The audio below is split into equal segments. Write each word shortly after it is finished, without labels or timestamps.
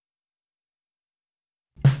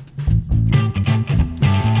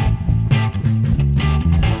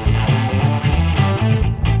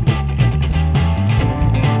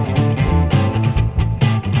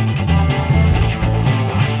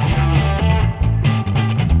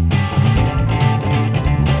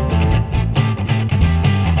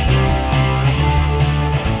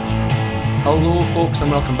folks,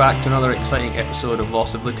 and welcome back to another exciting episode of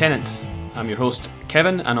Loss of Lieutenants. I'm your host,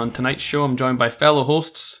 Kevin, and on tonight's show I'm joined by fellow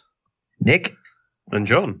hosts... Nick. And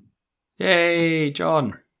John. Yay,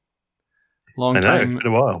 John. It's been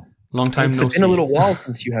a while. Long time no see. It's been a little while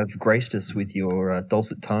since you have graced us with your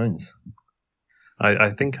dulcet tones. I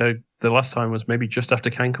think the last time was maybe just after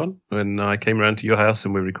CanCon, when I came around to your house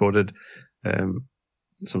and we recorded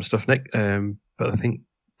some stuff, Nick. But I think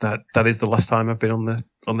that is the last time I've been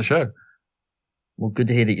on the show. Well, good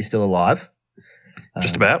to hear that you're still alive.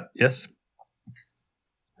 Just about, yes.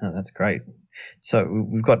 Oh, that's great. So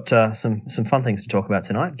we've got some fun things to talk about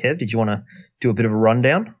tonight. Kev, did you want to do a bit of a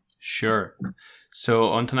rundown? Sure. So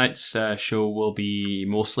on tonight's show, we'll be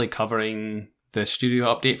mostly covering the studio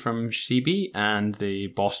update from CB and the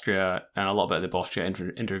Bostria, and a little bit of the Bostria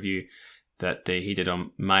interview that he did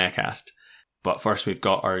on Mayacast. But first, we've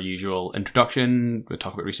got our usual introduction. We'll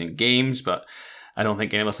talk about recent games, but I don't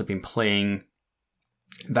think any of us have been playing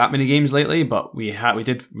that many games lately. But we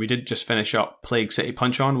did just finish up Plague City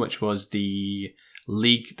Punch-On, which was the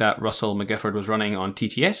league that Russell McGifford was running on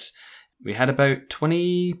TTS. We had about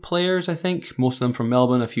 20 players, I think, most of them from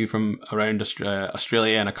Melbourne, a few from around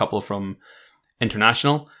Australia, and a couple from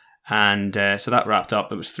international. And so that wrapped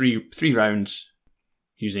up. It was three rounds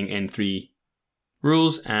using N3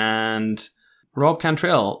 rules, and Rob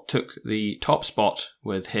Cantrell took the top spot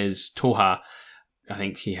with his Toha. I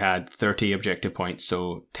think he had 30 objective points,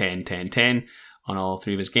 so 10, 10, 10 on all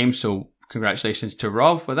three of his games. So congratulations to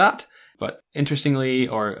Rob with that. But interestingly,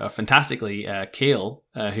 or fantastically, Kale,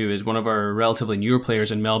 who is one of our relatively newer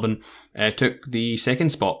players in Melbourne, took the second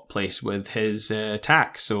spot place with his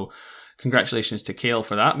TAC. So congratulations to Kale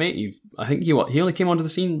for that, mate. I think he only came onto the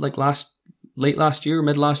scene like late last year,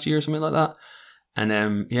 mid last year, something like that.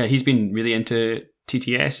 And he's been really into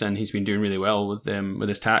TTS and he's been doing really well with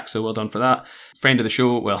his TAC. So well done for that. Friend of the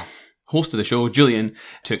show, well, host of the show, Julian,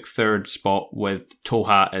 took third spot with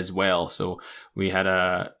Toha as well. So we had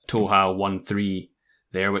a Toha 1-3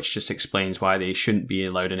 there, which just explains why they shouldn't be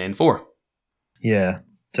allowed in N4. Yeah,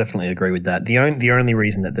 definitely agree with that. The only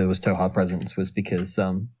reason that there was Toha presence was because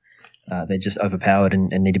they're just overpowered and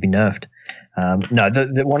need to be nerfed.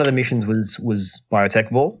 One of the missions was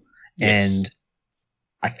Biotech Vor, yes. And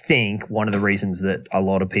I think one of the reasons that a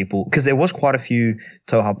lot of people, because there was quite a few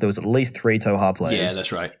Toha, there was at least 3 Toha players. Yeah,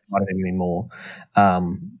 that's right. Might have even been more.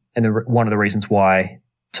 One of the reasons why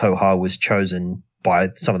Toha was chosen by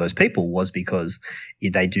some of those people was because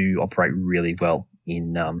they do operate really well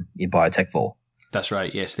in Biotech Vor. That's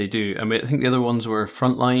right. Yes, they do. I think the other ones were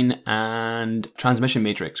Frontline and Transmission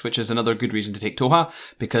Matrix, which is another good reason to take Toha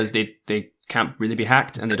because they can't really be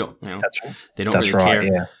hacked and they don't really care.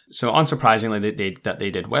 Yeah. So unsurprisingly, they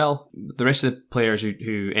did well. The rest of the players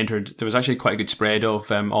who entered, there was actually quite a good spread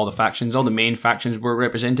of all the factions. All the main factions were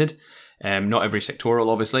represented. Not every sectoral,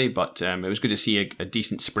 obviously, but it was good to see a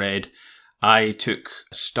decent spread. I took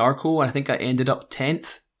Starco, and I think I ended up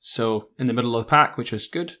 10th, so in the middle of the pack, which was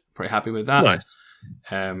good. Pretty happy with that. Nice.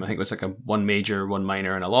 I think it was like a 1 major, 1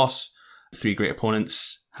 minor, and a loss. 3 great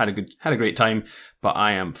opponents. Had a great time, but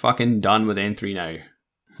I am fucking done with N3 now.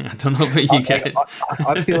 I don't know about you guys.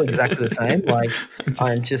 I feel exactly the same. Like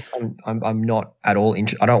I'm not at all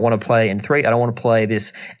interested. I don't want to play N3. I don't want to play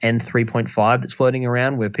this N3.5 that's floating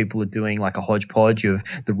around where people are doing like a hodgepodge of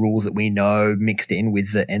the rules that we know mixed in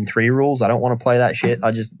with the N3 rules. I don't want to play that shit.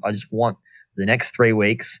 I just want the next 3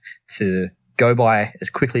 weeks to go by as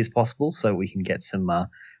quickly as possible so we can get some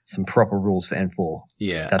proper rules for N4.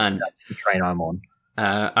 Yeah, that's the train I'm on.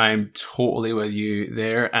 I'm totally with you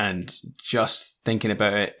there, and just thinking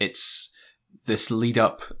about it, it's this lead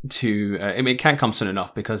up to. It can't come soon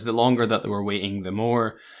enough because the longer that we're waiting, the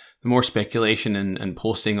more speculation and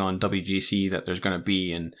posting on WGC that there's going to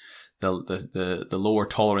be, and the lower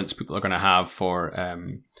tolerance people are going to have for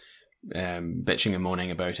bitching and moaning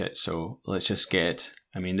about it. So let's just get.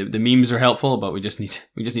 I mean, the memes are helpful, but we just need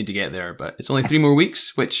to get there. But it's only 3 more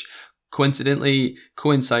weeks, which coincidentally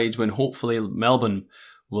coincides when hopefully Melbourne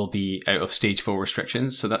will be out of stage 4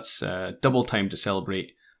 restrictions. So that's double time to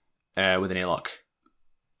celebrate with any luck.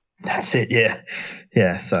 That's it.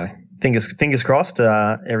 Yeah. So fingers crossed.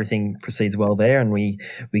 Everything proceeds well there, and we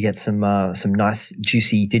get some nice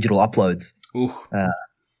juicy digital uploads. Ooh.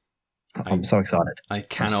 I'm so excited. I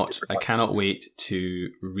cannot wait to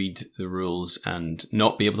read the rules and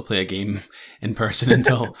not be able to play a game in person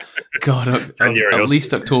until at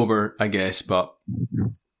least October, I guess. But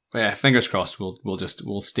yeah, fingers crossed.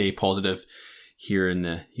 We'll stay positive here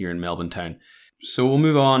in Melbourne town. So we'll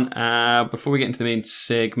move on. Before we get into the main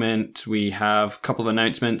segment, we have a couple of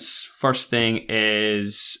announcements. First thing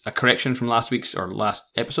is a correction from last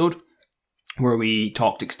episode. where we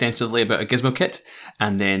talked extensively about a Gizmo kit,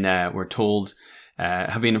 and then we're told,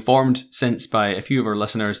 have been informed since by a few of our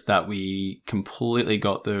listeners that we completely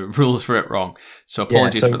got the rules for it wrong. So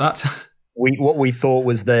apologies for that. What we thought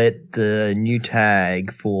was that the new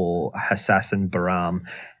tag for Hassassin Baram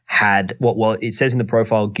had it says in the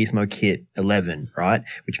profile Gizmo Kit 11, right?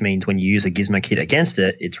 Which means when you use a Gizmo Kit against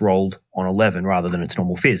it, it's rolled on 11 rather than its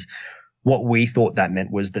normal fizz. What we thought that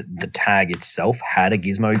meant was that the tag itself had a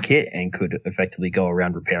Gizmo Kit and could effectively go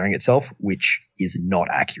around repairing itself, which is not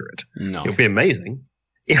accurate. No. It would be amazing.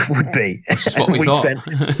 It would be. Which is what we thought.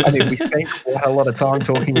 We spent quite a lot of time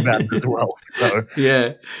talking about it as well. So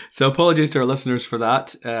yeah. So apologies to our listeners for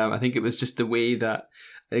that. I think it was just the way that,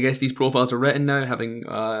 I guess, these profiles are written now, having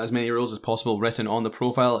as many rules as possible written on the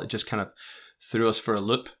profile. It just kind of threw us for a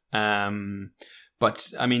loop.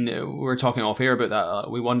 But, I mean, we're talking off here about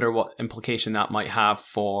that. We wonder what implication that might have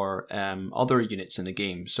for other units in the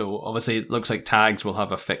game. So, obviously, it looks like tags will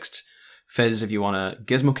have a fixed fizz if you want to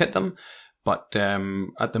Gizmo kit them. But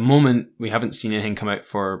at the moment, we haven't seen anything come out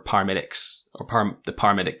for paramedics or the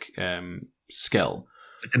paramedic skill.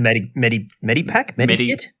 The Medipack?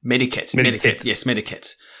 Medikit. Yes,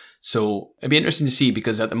 Medikit. So it'd be interesting to see,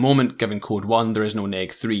 because at the moment, given Code 1, there is no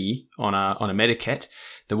Neg 3 on a Medikit.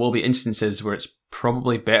 There will be instances where it's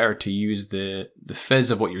probably better to use the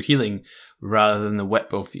fizz of what you're healing rather than the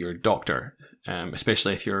whip of your doctor,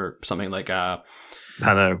 especially if you're something like a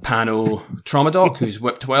Pano Trauma Doc who's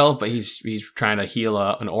whip 12, but he's trying to heal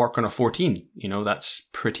an orc on a 14. That's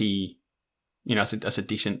pretty, that's a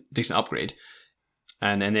decent upgrade.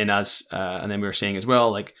 And then and then we were saying as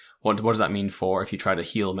well, like, what does that mean for if you try to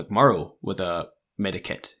heal McMurrow with a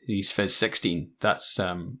Medikit? He's Fizz 16. That's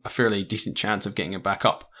a fairly decent chance of getting it back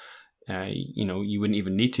up. You wouldn't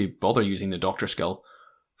even need to bother using the Doctor skill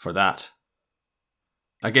for that.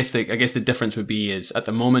 I guess the difference would be is at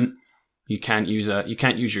the moment you can't use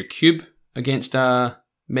your cube against a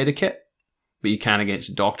Medikit, but you can against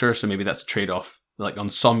a Doctor. So maybe that's a trade off. Like on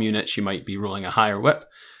some units, you might be rolling a higher whip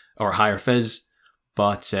or a higher fizz,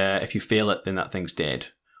 but if you fail it, then that thing's dead.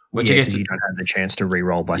 Which I guess you don't have the chance to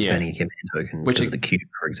re-roll by spending a command token because of the cube,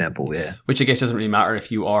 for example. Yeah, which I guess doesn't really matter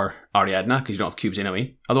if you are Ariadna because you don't have cubes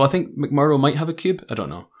anyway. Although I think McMurrow might have a cube. I don't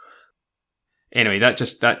know. Anyway, that's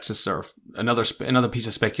just sort of another piece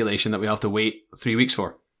of speculation that we have to wait 3 weeks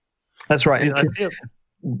for. That's right.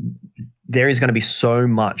 There is going to be so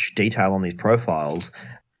much detail on these profiles,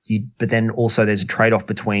 but then also there's a trade-off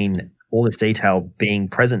between all this detail being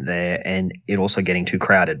present there and it also getting too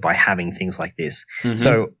crowded by having things like this. Mm-hmm.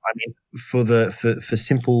 So, I mean, for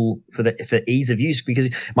ease of use, because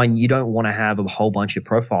you don't want to have a whole bunch of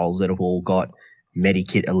profiles that have all got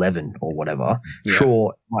Medikit 11 or whatever. Yeah.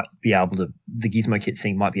 Sure, the Gizmo kit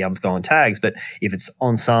thing might be able to go on tags, but if it's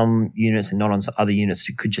on some units and not on some other units,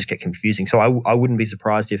 it could just get confusing. So I wouldn't be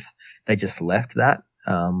surprised if they just left that.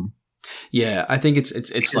 Yeah, I think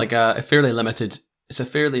it's like a fairly limited. It's a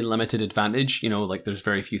fairly limited advantage, like there's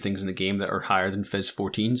very few things in the game that are higher than Fizz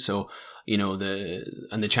 14. So,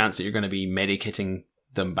 the chance that you're going to be medikitting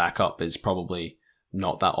them back up is probably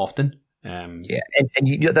not that often. And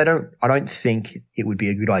I don't think it would be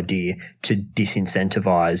a good idea to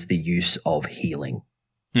disincentivize the use of healing.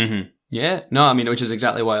 Mm-hmm. Yeah, no, I mean, which is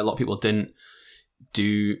exactly why a lot of people didn't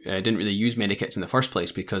really use medikits in the first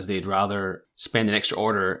place, because they'd rather spend an extra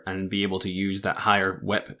order and be able to use that higher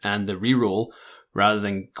whip and the reroll rather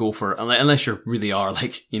than go for, unless you really are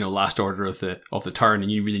like, last order of the turn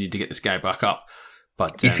and you really need to get this guy back up.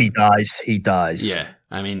 But if he dies, he dies. Yeah.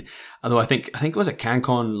 I mean, although I think it was at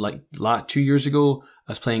CanCon like 2 years ago,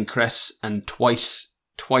 I was playing Chris and twice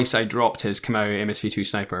I dropped his Kamau MSV2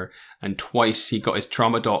 sniper and twice he got his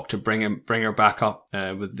Trauma Doc to bring her back up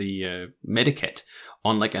with the Medikit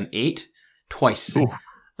on like an 8 twice. Ooh.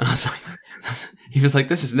 And I was like, he was like,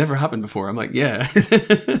 this has never happened before. I'm like, yeah.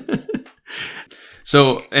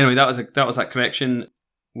 So anyway, that was that correction.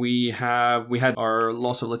 We had our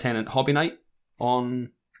loss of Lieutenant Hobby Night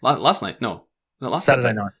on last night. No, was it last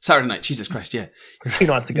Saturday night? Saturday night. Jesus Christ, yeah. 2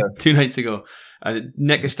 nights ago. 2 nights ago.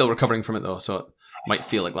 Nick is still recovering from it though, so it might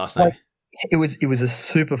feel like last night. It was a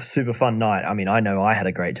super, super fun night. I mean, I know I had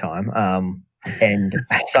a great time. And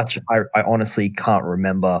as such, I honestly can't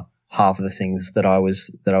remember half of the things that I was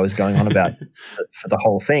going on about for the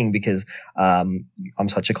whole thing, because I'm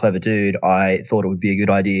such a clever dude. I thought it would be a good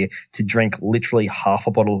idea to drink literally half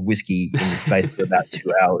a bottle of whiskey in the space of about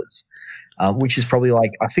 2 hours, which is probably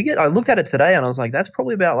like, I looked at it today and I was like, that's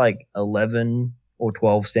probably about like 11 or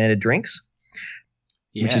 12 standard drinks,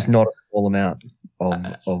 which is not a small amount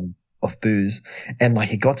of booze. And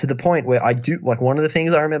like it got to the point where I do like one of the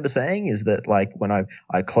things I remember saying is that like when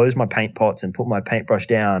I closed my paint pots and put my paintbrush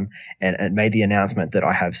down and made the announcement that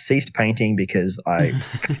I have ceased painting because I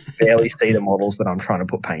barely see the models that I'm trying to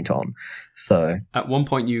put paint on. So at one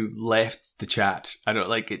point you left the chat. I don't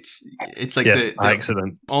like it's like yes, the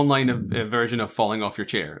accident online version of falling off your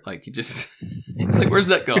chair. Like you just it's like where's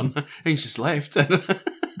that gone? And he's just left.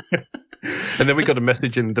 And then we got a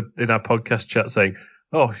message in our podcast chat saying,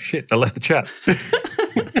 "Oh shit, I left the chat."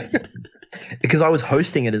 Because I was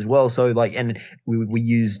hosting it as well. So like, and we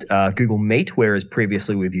used Google Meet, whereas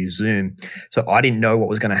previously we've used Zoom. So I didn't know what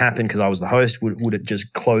was going to happen because I was the host. Would it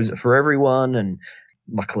just close it for everyone? And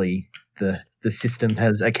luckily the system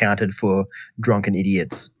has accounted for drunken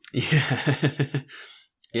idiots. Yeah.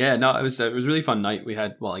 Yeah, no, it was a really fun night. We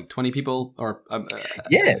had like 20 people, or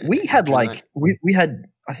yeah, we had like we had.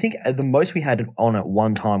 I think the most we had on at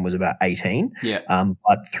one time was about 18. Yeah.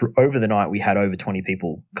 But over the night we had over 20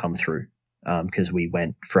 people come through because we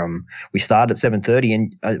started at 7:30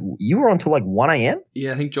 and you were on till like 1 a.m.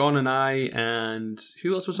 Yeah, I think John and I and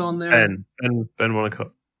who else was on there? Ben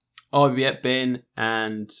Wanacott. Oh yeah, Ben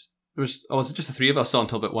and. Was it just the three of us on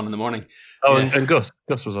until about 1 a.m? Oh, yeah. and Gus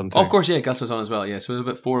was on too. Oh, of course, yeah, Gus was on as well. Yeah, so there was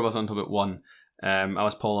about 4 of us on until about 1. I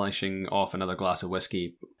was polishing off another glass of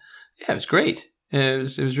whiskey. Yeah, it was great. It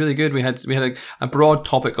was really good. We had a broad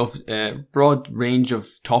topic of broad range of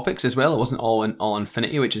topics as well. It wasn't all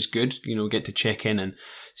Infinity, which is good. You know, get to check in and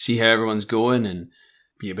see how everyone's going and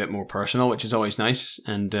be a bit more personal, which is always nice.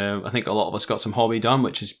 And I think a lot of us got some hobby done,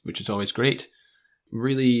 which is always great.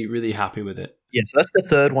 Really, really happy with it. Yeah, so that's the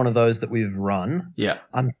third one of those that we've run. Yeah.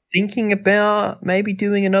 I'm thinking about maybe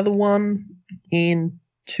doing another one in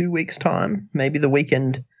 2 weeks' time, maybe the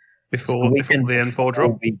weekend before the N4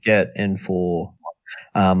 drop. We get N4.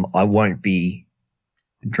 I won't be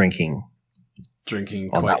drinking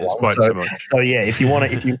quite so much. So yeah, if you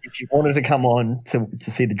wanted to come on to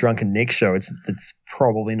see the Drunken Nick show, it's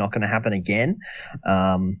probably not going to happen again.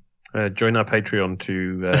 Join our Patreon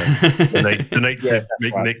to donate to make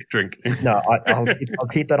right. Nick drink. No, I'll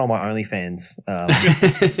keep that on my OnlyFans.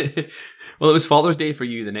 Well, it was Father's Day for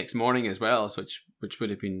you the next morning as well, which would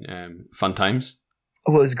have been fun times.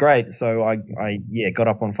 Well, it was great. So I got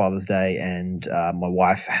up on Father's Day and my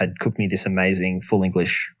wife had cooked me this amazing full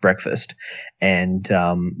English breakfast, and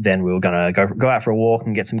then we were gonna go out for a walk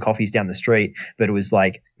and get some coffees down the street. But it was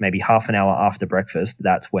like maybe half an hour after breakfast.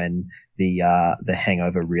 That's when the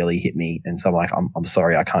hangover really hit me, and so I'm like, I'm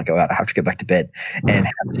sorry, I can't go out. I have to go back to bed, and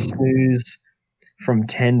had to snooze from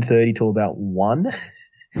 10:30 till about 1.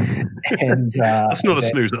 And that's not a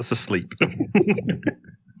snooze. That's a sleep.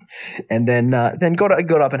 And then got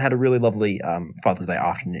up and had a really lovely Father's Day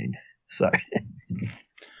afternoon. So,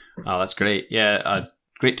 oh, that's great. Yeah,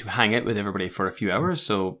 great to hang out with everybody for a few hours.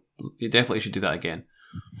 So you definitely should do that again.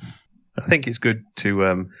 I think it's good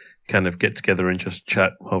to kind of get together and just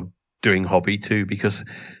chat while doing hobby too, because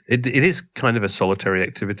it is kind of a solitary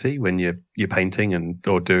activity when you're painting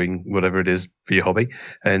or doing whatever it is for your hobby.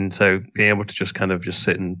 And so being able to just kind of just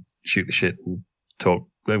sit and shoot the shit and talk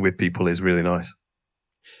with people is really nice.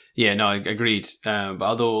 Yeah, no, agreed. But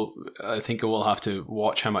although I think I will have to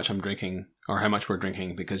watch how much I'm drinking or how much we're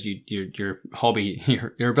drinking, because your hobby,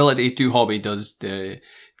 your ability to hobby does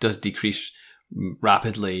decrease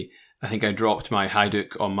rapidly. I think I dropped my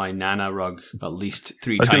Hajduk on my Nana rug at least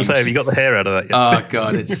 3 times. I was going to say, have you got the hair out of that yet? Oh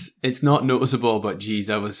God, it's not noticeable, but geez,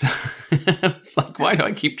 I was like, why do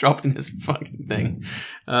I keep dropping this fucking thing?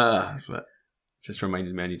 But it just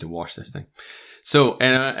reminded me I need to wash this thing. So,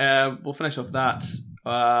 we'll finish off that.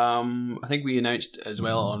 I think we announced as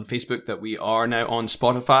well on Facebook that we are now on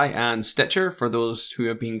Spotify and Stitcher. For those who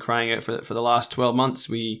have been crying out for the last 12 months,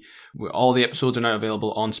 we all the episodes are now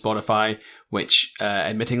available on Spotify, which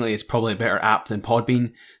admittingly is probably a better app than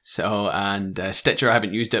Podbean. So, and Stitcher, I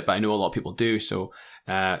haven't used it, but I know a lot of people do. So,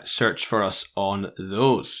 search for us on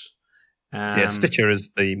those. Stitcher is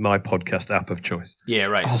my podcast app of choice. Yeah,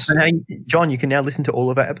 right. Oh, so now, John, you can now listen to all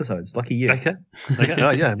of our episodes. Lucky you. Okay.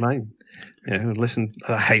 Oh, yeah, mine. Yeah, listen.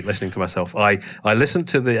 I hate listening to myself. I listen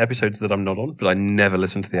to the episodes that I'm not on, but I never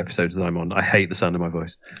listen to the episodes that I'm on. I hate the sound of my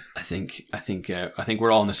voice. I think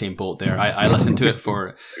we're all in the same boat there. I listen to it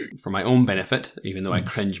for my own benefit, even though I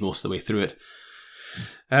cringe most of the way through it.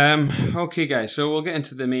 Okay, guys. So we'll get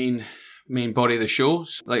into the main body of the show.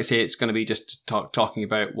 Like I say, it's going to be just talking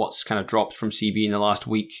about what's kind of dropped from CB in the last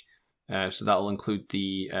week. So that will include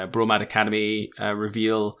the Bromad Academy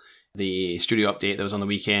reveal, the studio update that was on the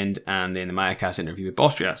weekend, and then the Mayacast interview with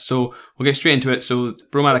Bostria. So we'll get straight into it. So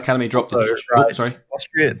Bromad Academy dropped sorry.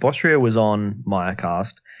 Bostria was on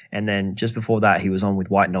Mayacast, and then just before that, he was on with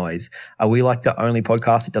White Noise. Are we like the only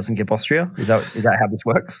podcast that doesn't get Bostria? Is that how this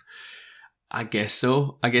works? I guess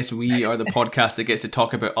so. I guess we are the podcast that gets to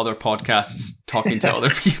talk about other podcasts talking to other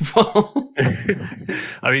people.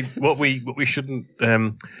 I mean, what we should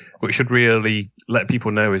really let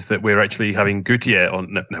people know is that we're actually having Gutierre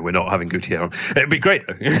on. No, we're not having Gutierre on. It'd be great.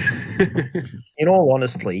 In all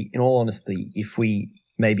honesty, if we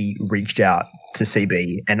maybe reached out to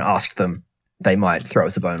CB and asked them, they might throw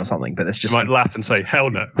us a bone or something. But it's just might laugh and say, "Hell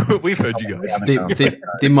no, we've heard you guys."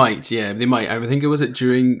 They might, yeah, they might. I think it was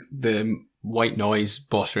during the White Noise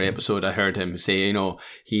Bostria episode, I heard him say,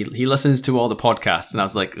 he listens to all the podcasts, and I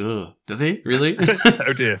was like, oh, does he really?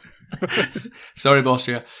 Oh dear. Sorry,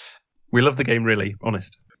 Bostria. We love the game, really,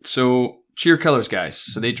 honest. So, Cheer Killers, guys.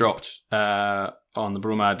 So they dropped on the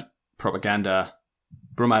Bromad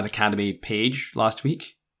Academy page last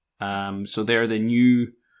week. So they're the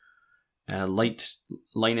new light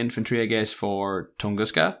line infantry, I guess, for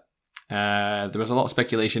Tunguska. There was a lot of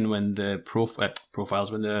speculation when the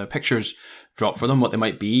profiles, when the pictures dropped for them, what they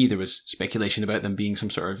might be. There was speculation about them being some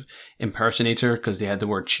sort of impersonator because they had the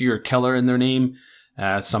word Cheer Killer in their name.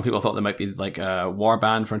 Some people thought they might be like a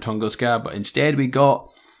warband from Tunguska, but instead we got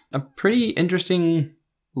a pretty interesting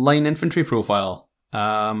line infantry profile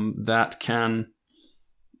that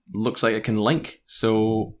looks like it can link.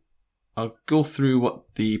 So I'll go through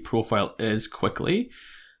what the profile is quickly.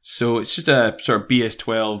 So it's just a sort of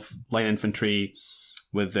BS12 line infantry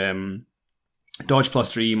with dodge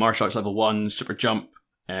 +3, martial arts level 1, super jump,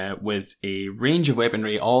 with a range of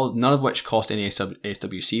weaponry, none of which cost any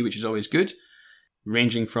SWC, which is always good,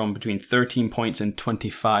 ranging from between 13 points and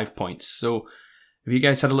 25 points. So have you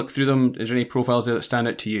guys had a look through them? Is there any profiles there that stand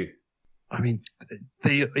out to you? I mean,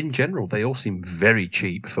 in general, they all seem very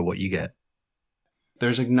cheap for what you get.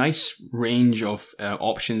 There's a nice range of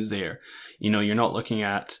options there. You're not looking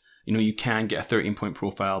at, you can get a 13-point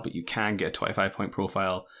profile, but you can get a 25-point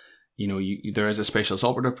profile. There is a specialist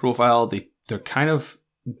operative profile. They kind of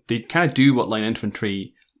do what line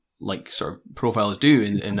infantry like sort of profiles do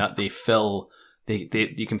in that they fill.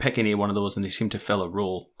 You can pick any one of those and they seem to fill a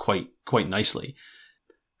role quite nicely.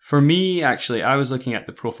 For me, actually, I was looking at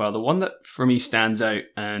the profile. The one that for me stands out,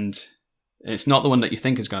 and it's not the one that you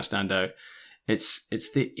think is going to stand out. It's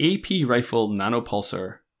the AP rifle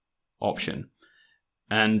nanopulsar option.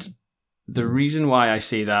 And the reason why I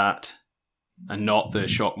say that and not the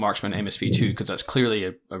shock marksman MSV2, because that's clearly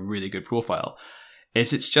a really good profile,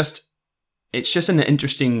 is it's just an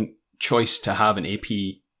interesting choice to have an AP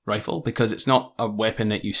rifle, because it's not a weapon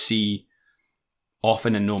that you see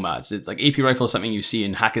often in Nomads. It's like AP rifle is something you see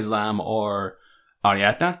in Hack Islam or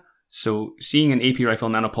Ariadna. So seeing an AP rifle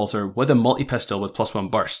nanopulsar with a multi-pistol with +1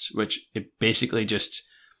 burst, which it basically just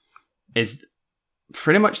is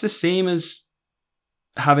pretty much the same as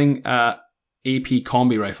having a AP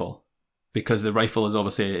combi rifle, because the rifle is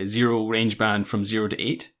obviously a 0 range band from 0 to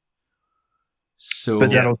 8. So,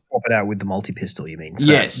 but that'll swap it out with the multi-pistol, you mean?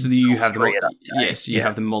 Yes, so you have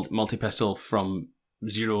have the multi-pistol from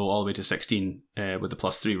 0 all the way to 16 with the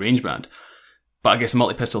 +3 range band. But I guess a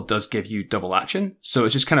multi-pistol does give you double action. So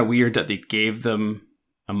it's just kind of weird that they gave them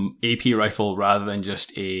an AP rifle rather than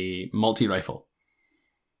just a multi-rifle.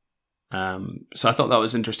 So I thought that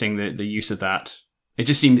was interesting, the use of that.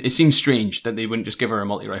 It seemed strange that they wouldn't just give her a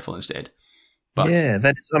multi-rifle instead. But yeah,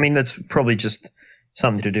 that's probably just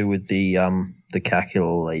something to do with the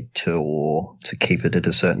calculator, or to keep it at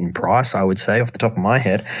a certain price, I would say, off the top of my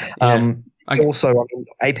head. Also,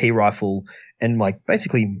 AP rifle and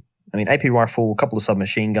AP rifle, a couple of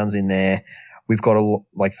submachine guns in there. We've got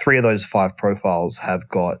 3 of those 5 profiles have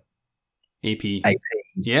got AP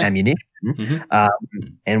ammunition. Mm-hmm.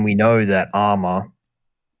 And we know that armor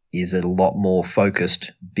is a lot more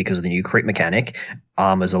focused because of the new crit mechanic.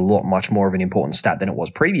 Armor is much more of an important stat than it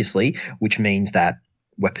was previously, which means that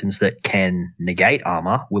weapons that can negate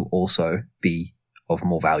armor will also be of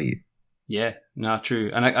more value. Yeah, no,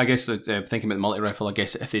 true. And I guess thinking about the multi-rifle, I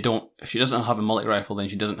guess if she doesn't have a multi-rifle, then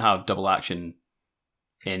she doesn't have double action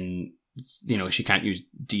she can't use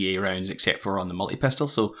DA rounds except for on the multi-pistol.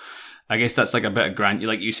 So I guess that's like a bit of grant,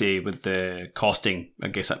 like you say, with the costing. I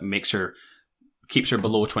guess that keeps her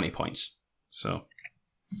below 20 points. So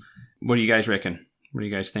what do you guys reckon? What do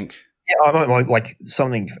you guys think? Yeah, like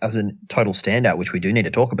something as a total standout, which we do need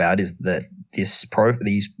to talk about, is that these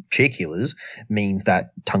cheer killers means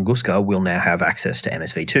that Tunguska will now have access to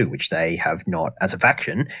MSV2, which they have not, as a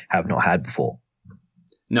faction, have not had before.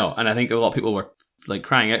 No, and I think a lot of people were like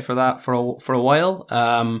crying out for that for a while.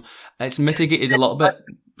 It's mitigated a little bit.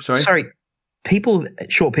 Sorry. People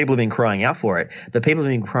have been crying out for it, but people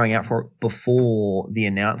have been crying out for it before the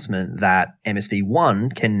announcement that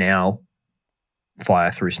MSV1 can now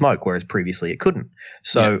fire through smoke, whereas previously it couldn't.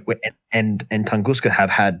 So, and Tunguska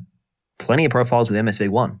have had plenty of profiles with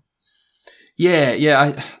MSV1.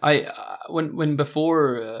 Yeah. When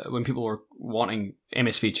people were wanting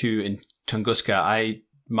MSV2 in Tunguska,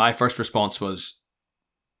 my first response was,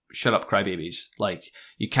 "Shut up, crybabies! Like,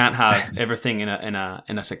 you can't have everything in a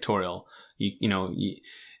sectorial. You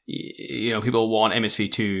know, people want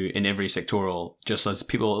MSV2 in every sectorial, just as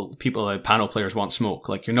people panel players want smoke.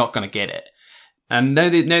 Like, you're not going to get it. And now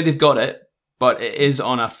they've got it, but it is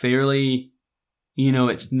on a fairly,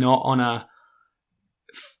 it's not on a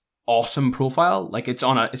awesome profile. Like, it's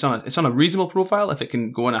on a reasonable profile. If it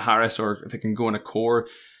can go in a Harris or if it can go in a core,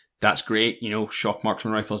 that's great. Shock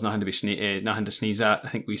marksman rifles, nothing to sneeze at. I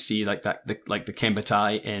think we see like that, the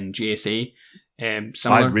Kembatai in GSA.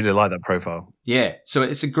 Similar. I really like that profile. Yeah, so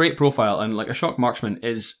it's a great profile, and like a shock marksman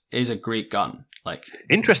is a great gun. Like,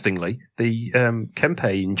 interestingly, the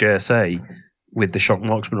Kempe in JSA with the shock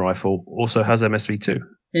marksman rifle also has MSV2.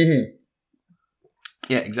 Mm-hmm.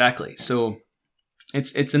 Yeah, exactly. So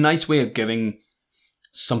it's a nice way of giving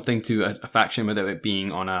something to a faction without it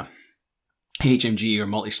being on a HMG or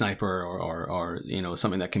multi-sniper or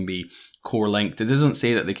something that can be core linked. It doesn't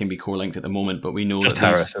say that they can be core linked at the moment, but we know just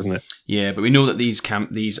that Harris, isn't it? Yeah, but we know that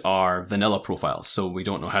these are vanilla profiles, so we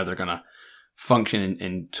don't know how they're going to function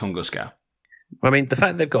in Tunguska. I mean, the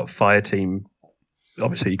fact they've got Fireteam,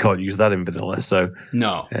 obviously you can't use that in vanilla, so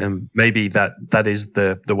no. Maybe that is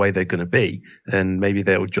the way they're going to be, and maybe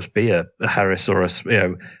they'll just be a Harris or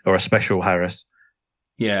a special Harris.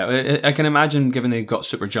 Yeah, I can imagine, given they've got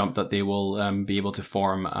super jump, that they will be able to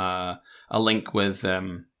form a link with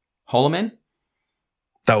Hollowmen.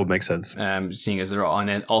 That would make sense. Seeing as they're on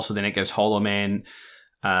it, also then it gives Hollowmen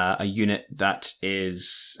a unit that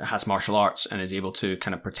has martial arts and is able to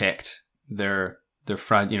kind of protect their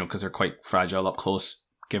because they're quite fragile up close,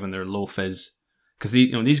 given their low fizz. Because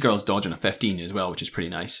these girls dodge on a 15 as well, which is pretty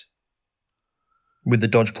nice. With the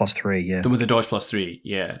dodge +3, yeah. With the dodge +3,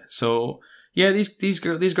 yeah. So. Yeah, these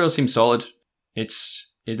girls seem solid.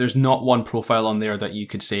 There's not one profile on there that you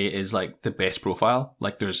could say is like the best profile.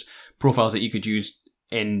 Like, there's profiles that you could use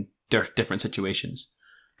in different situations.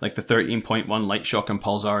 Like the 13.1 light shock and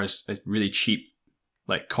Pulsar is really cheap,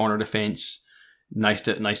 like corner defense, a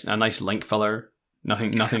nice link filler.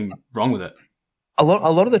 Nothing wrong with it. A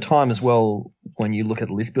lot of the time as well, when you look at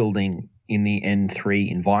list building in the N3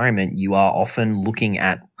 environment, you are often looking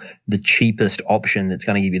at the cheapest option that's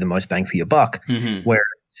going to give you the most bang for your buck. Mm-hmm.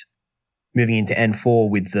 Whereas moving into N4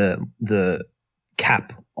 with the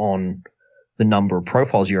cap on the number of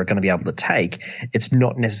profiles you're going to be able to take, it's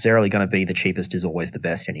not necessarily going to be the cheapest is always the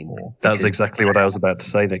best anymore. That's exactly what I was about to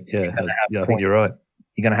say, Nick. Yeah, I think you're right.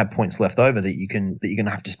 You're going to have points left over that you're going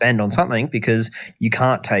to have to spend on something, because you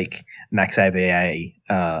can't take max AVA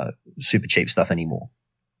super cheap stuff anymore.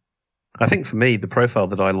 I think for me, the profile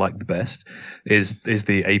that I like the best is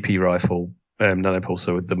the AP rifle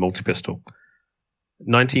nanopulsar with the multi-pistol.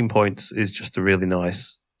 19 points is just a really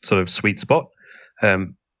nice sort of sweet spot.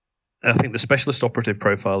 I think the specialist operative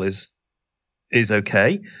profile is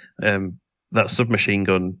okay. That submachine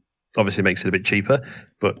gun obviously makes it a bit cheaper,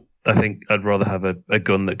 but I think I'd rather have a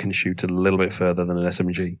gun that can shoot a little bit further than an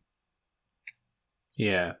SMG.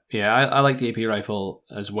 Yeah, I like the AP rifle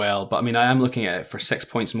as well, but I mean, I am looking at it for 6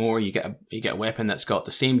 points more. You get a weapon that's got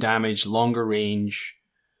the same damage, longer range,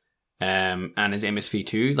 and is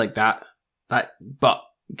MSV2 like that. But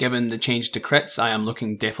given the change to crits, I am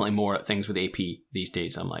looking definitely more at things with AP these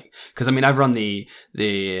days. I'm like, because I mean, I've run the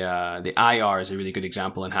IR is a really good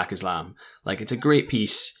example in Hack Islam. Like, it's a great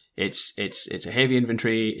piece. It's a heavy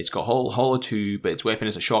infantry. It's got Hollow 2, but its weapon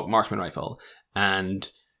is a shock marksman rifle, and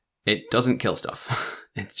it doesn't kill stuff.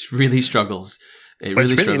 It really struggles. It's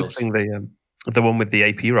really struggles. The one with the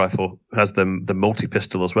AP rifle has the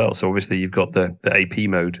multi-pistol as well. So obviously you've got the AP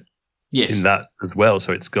mode in that as well.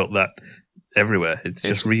 So it's got that everywhere. It's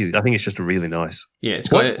just really, I think it's just really nice. Yeah, it's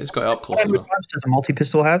got it up close as well. What ammo types does a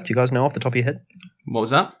multi-pistol have? Do you guys know off the top of your head? What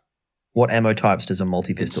was that? What ammo types does a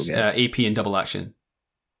multi-pistol get? AP and double action.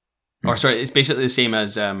 Or sorry, it's basically the same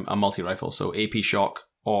as a multi-rifle. So AP shock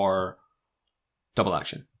or double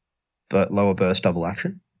action. But lower burst double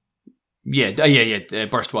action? Yeah.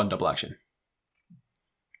 Burst 1 double action.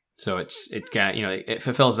 So it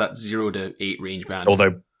fulfills that 0 to 8 range band.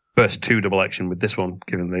 Although burst 2 double action with this one,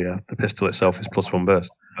 given the pistol itself is +1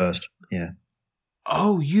 burst. Burst, yeah.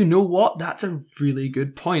 Oh, you know what? That's a really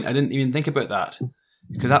good point. I didn't even think about that.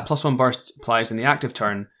 because that +1 burst applies in the active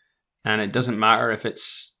turn, and it doesn't matter if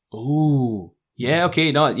it's... Ooh, yeah,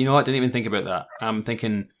 okay, no, you know what, I didn't even think about that. I'm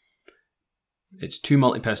thinking it's 2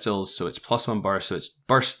 multi-pistols, so it's +1 burst, so it's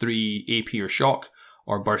burst 3 AP or shock,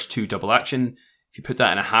 or burst 2 double action. If you put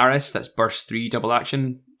that in a Harris, that's burst 3 double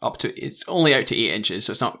action, up to... It's only out to 8 inches,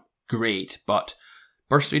 so it's not great, but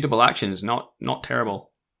burst 3 double action is not terrible.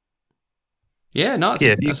 Yeah, no, that's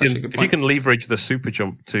actually a good point. If you can leverage the super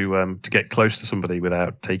jump to get close to somebody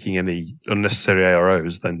without taking any unnecessary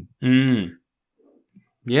AROs, then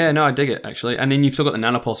yeah, no, I dig it actually. And then you've still got the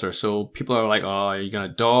nanopulsar, so people are like, "Oh, are you going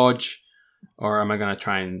to dodge, or am I going to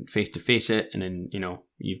try and face to face it?" And then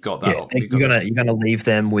you've got that. Yeah, you're gonna leave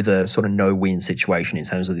them with a sort of no-win situation in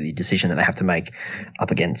terms of the decision that they have to make up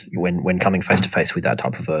against when coming face to face with that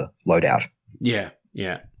type of a loadout. Yeah.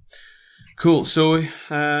 Cool. So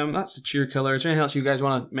that's the cheer killer. Is there anything else you guys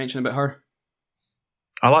want to mention about her?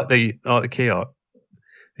 I like the key art.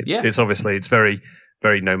 It's obviously it's very,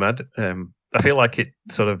 very Nomad. I feel like it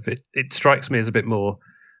sort of it strikes me as a bit more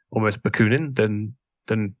almost Bakunin than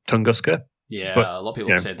Tunguska. Yeah, but, a lot of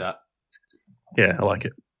people have said that. Yeah, I like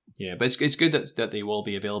it. Yeah, but it's good that they will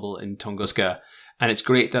be available in Tunguska, and it's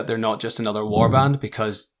great that they're not just another warband,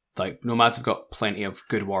 because like Nomads have got plenty of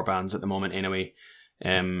good warbands at the moment anyway.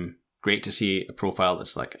 Great to see a profile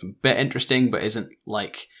that's like a bit interesting, but isn't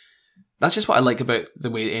like... That's just what I like about the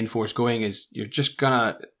way the N4 is going, is you're just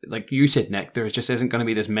gonna, like you said, Nick, there just isn't going to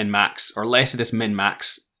be this min-max, or less of this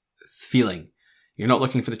min-max feeling. You're not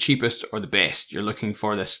looking for the cheapest or the best. You're looking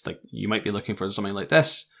for this, like, you might be looking for something like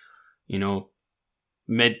this,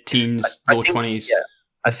 mid-teens, low 20s. Yeah.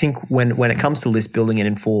 I think when it comes to list building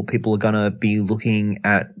in N4, people are going to be looking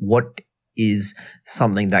at what is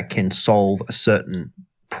something that can solve a certain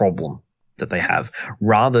problem that they have,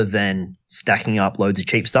 rather than stacking up loads of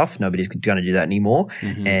cheap stuff. Nobody's going to do that anymore.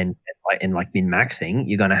 Mm-hmm. And like min-maxing,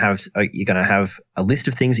 you're going to have a list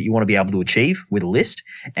of things that you want to be able to achieve with a list,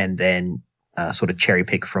 and then sort of cherry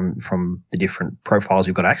pick from the different profiles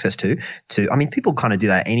you've got access to. I mean, people kind of do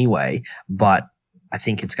that anyway, but I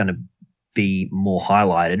think it's going to be more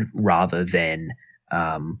highlighted rather than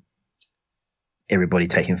everybody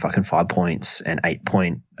taking fucking 5 points and 8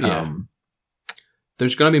 point.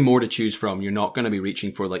 There's going to be more to choose from. You're not going to be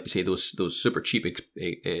reaching for, like you say, those super cheap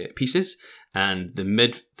pieces, and the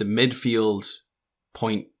midfield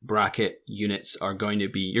point bracket units are going to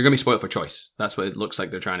be... You're going to be spoiled for choice. That's what it looks like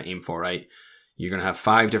they're trying to aim for, right? You're going to have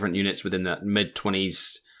 5 different units within that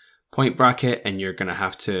mid-20s point bracket, and you're going to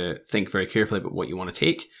have to think very carefully about what you want to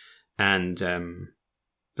take, and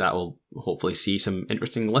that will hopefully see some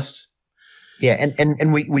interesting lists. Yeah,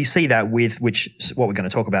 and we see that with what we're going to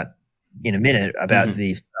talk about in a minute about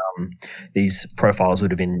these profiles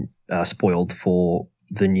would have been spoiled for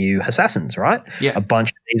the new assassins, right? Yeah, a bunch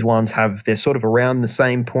of these ones they're sort of around the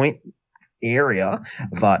same point area,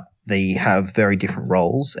 but they have very different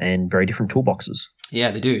roles and very different toolboxes.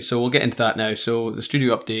 Yeah, they do. So we'll get into that now. So the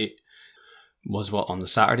studio update was on the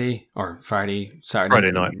Saturday or Friday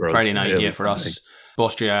night for us. Friday night, yeah, for us.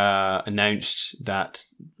 Bostria announced that,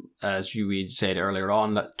 as you had said earlier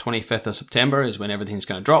on, that 25th of September is when everything's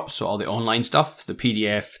going to drop. So all the online stuff, the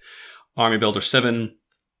PDF, Army Builder 7,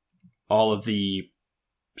 all of the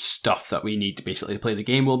stuff that we need to basically play the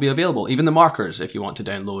game will be available. Even the markers, if you want to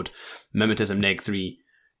download Mimetism Neg 3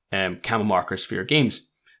 camo markers for your games,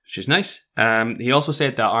 which is nice. He also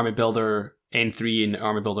said that Army Builder N3 and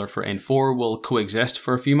Army Builder for N4 will coexist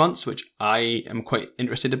for a few months, which I am quite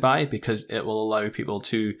interested by, because it will allow people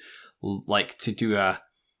to do a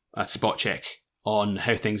spot check on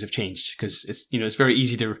how things have changed, because it's very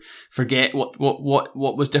easy to forget what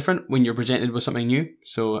was different when you're presented with something new.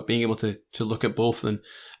 So being able to look at both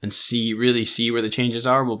and see where the changes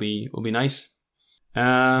are will be nice.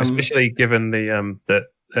 Especially given that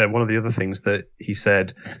one of the other things that he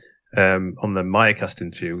said on the Mayacast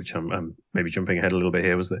interview, which I'm maybe jumping ahead a little bit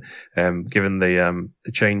here, was that given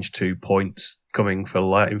the change to points coming for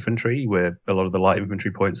light infantry, where a lot of the light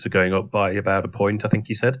infantry points are going up by about a point, I think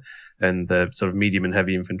he said, and the sort of medium and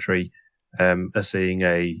heavy infantry are seeing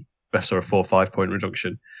a sort of 4 or 5 point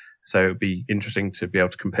reduction. So it'd be interesting to be able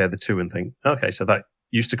to compare the two and think, okay, so that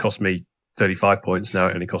used to cost me 35 points, now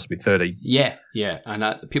it only costs me 30. Yeah,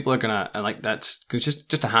 and people are gonna like that's cause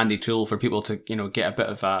just a handy tool for people to get a bit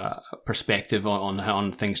of a perspective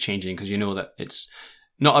on things changing, because that it's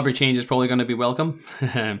not every change is probably going to be welcome,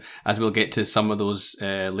 as we'll get to some of those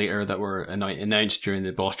later that were announced during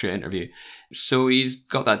the Bostria interview. So he's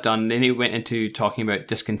got that done. Then he went into talking about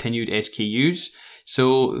discontinued SKUs.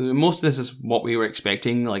 So most of this is what we were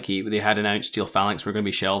expecting. Like they had announced Steel Phalanx were going to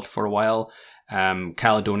be shelved for a while.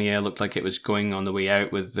 Caledonia looked like it was going on the way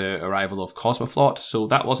out with the arrival of Cosmoflot, so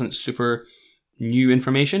that wasn't super new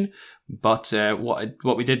information. But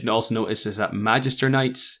what we did also notice is that Magister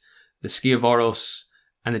Knights, the Sciavoros,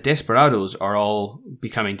 and the Desperados are all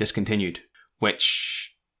becoming discontinued,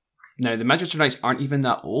 which now the Magister Knights aren't even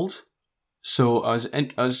that old, so I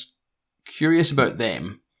was curious about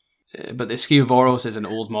them. But the Sciavoros is an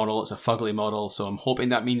old model; it's a fugly model, so I'm hoping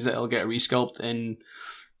that means that it'll get a resculpt in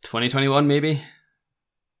 2021, maybe.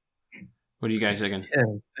 What are you guys thinking? Yeah,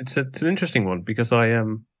 it's an interesting one because I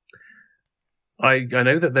know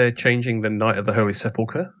that they're changing the Knight of the Holy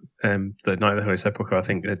Sepulchre. The Knight of the Holy Sepulchre, I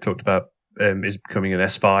think they talked about, is becoming an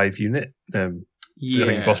S5 unit. I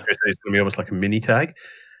think Bostria said it's going to be almost like a mini tag.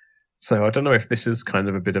 So I don't know if this is kind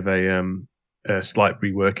of a bit of a slight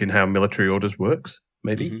rework in how military orders works,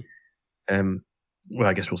 maybe. Mm-hmm. Well,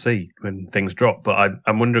 I guess we'll see when things drop. But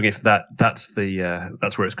I'm wondering if that's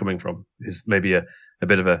where it's coming from. Is maybe a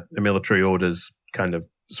bit of a military orders kind of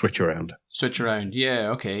switch around.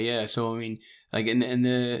 Yeah. Okay. Yeah. So I mean, like in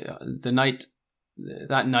the Knight,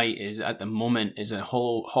 that Knight is at the moment is a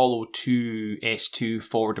Hollow 2 S2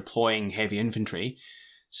 forward deploying heavy infantry.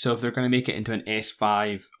 So if they're going to make it into an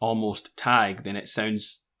S5 almost tag, then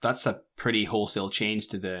that's a pretty wholesale change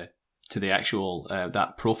to the actual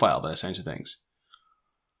that profile by the sounds of things.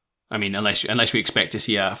 I mean, unless we expect to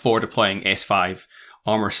see a forward deploying S5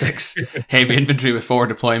 Armor 6 heavy infantry with forward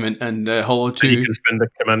deployment and Hollow 2. You can spend a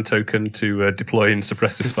command token to deploy and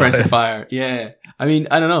suppressive fire. Yeah. I mean,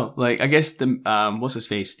 I don't know. Like, I guess the what's his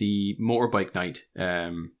face, the motorbike knight.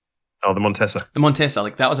 The Montesa. The Montesa,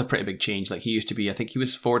 like that was a pretty big change. Like he used to be, I think he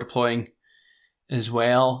was forward deploying as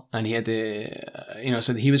well, and he had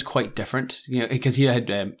so he was quite different, because he had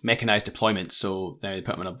mechanized deployments, so now they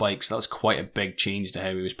put him on a bike, so that was quite a big change to how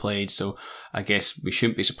he was played. So I guess we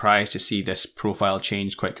shouldn't be surprised to see this profile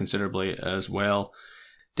change quite considerably as well.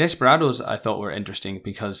 Desperados I thought were interesting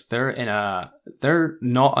because they're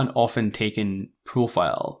not an often taken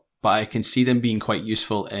profile, but I can see them being quite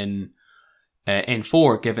useful in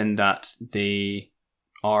N4, given that they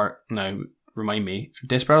are now. Remind me,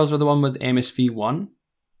 Desperados are the one with MSV1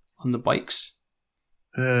 on the bikes?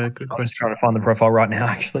 Good question. I'm just trying to find the profile right now,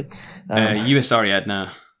 actually. US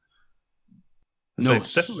Ariadna. No,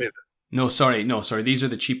 definitely. No, sorry. These are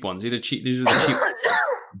the cheap ones. These are the cheap.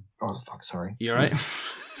 Oh, fuck, sorry. You alright?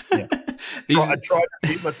 Yeah. I tried to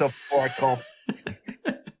mute myself before I coughed.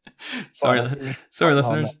 Sorry,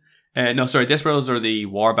 listeners. Desperados are the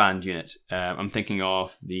warband unit. I'm thinking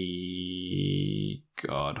of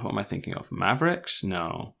what am I thinking of? Mavericks?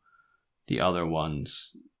 No. The other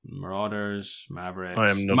ones. Marauders, Mavericks. I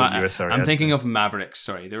am not US Ariadna. I'm thinking of Mavericks,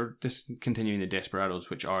 sorry. They're discontinuing the Desperados,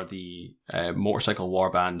 which are the motorcycle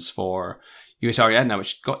warbands for US Ariadna,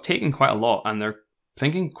 which got taken quite a lot, and they're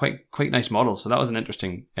thinking quite nice models, so that was an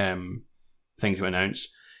interesting thing to announce.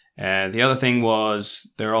 The other thing was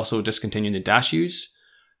they're also discontinuing the Dashus,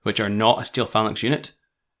 which are not a Steel Phalanx unit,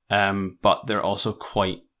 but they're also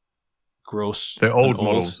quite gross. They're old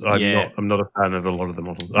models. I'm not a fan of a lot of the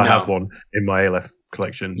models. I have one in my ALF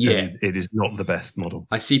collection. Yeah, and it is not the best model.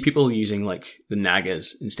 I see people using like the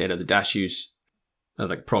Nagas instead of the Dashus,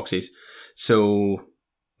 like proxies. So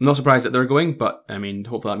I'm not surprised that they're going, but I mean,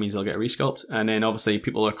 hopefully that means they'll get a resculpt. And then obviously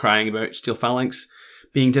people are crying about Steel Phalanx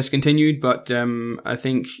being discontinued, but I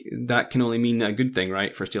think that can only mean a good thing,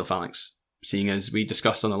 right, for Steel Phalanx. Seeing as we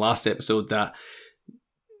discussed on the last episode that,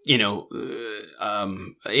 ALF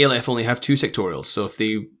only have 2 sectorials. So if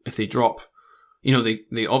they drop,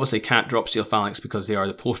 they obviously can't drop Steel Phalanx because they are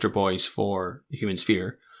the poster boys for the Human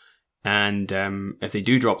Sphere. And if they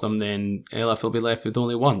do drop them, then ALF will be left with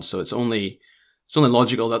only 1. So it's only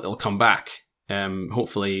logical that they'll come back,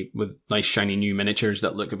 hopefully with nice shiny new miniatures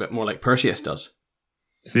that look a bit more like Perseus does.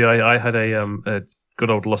 See, I had a good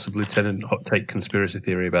old Loss of Lieutenant hot take conspiracy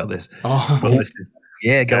theory about this. Oh, well, this is,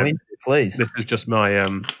 go in, please. This is just my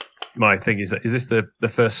my thing. Is this the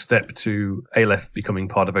first step to ALF becoming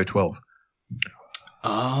part of O12?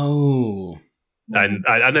 Oh, and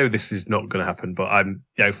I know this is not going to happen, but I'm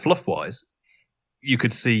fluff wise, you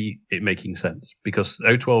could see it making sense because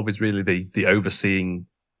O12 is really the overseeing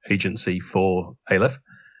agency for ALF,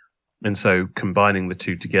 and so combining the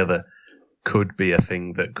two together could be a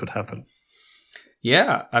thing that could happen.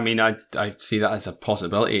 Yeah, I mean, I see that as a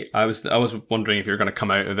possibility. I was wondering if you're going to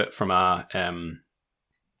come out of it from a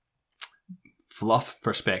fluff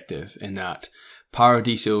perspective, in that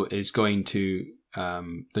Paradiso is going to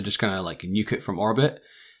they're just going to like nuke it from orbit,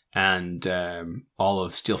 and all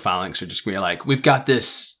of Steel Phalanx are just going to be like, we've got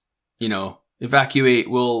this,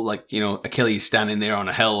 evacuate. We'll Achilles standing there on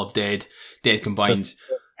a hill of dead combined.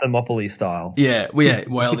 Thermopylae style. Yeah,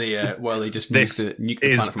 well, yeah. While they just nuke the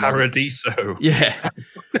planet from Paradiso. Yeah.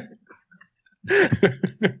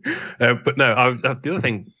 But no, the other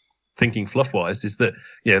thing, thinking fluff-wise, is that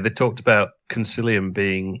they talked about Concilium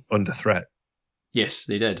being under threat. Yes,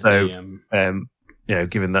 they did. So,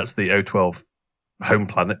 given that's the O12 home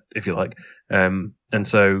planet, if you like, and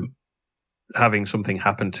so having something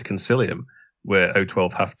happen to Concilium where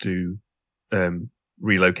O12 have to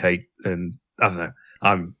relocate, and I don't know.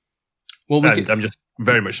 I'm just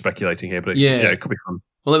very much speculating here, but it could be fun.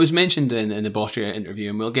 Well, it was mentioned in the Bostria interview,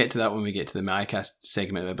 and we'll get to that when we get to the Mycast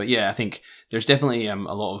segment of it. But yeah, I think there's definitely a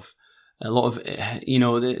lot of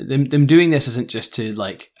them doing this isn't just to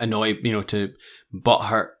like annoy, to butt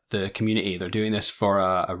hurt the community. They're doing this for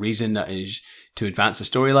a reason, that is to advance the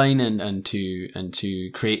storyline and to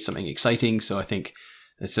create something exciting. So I think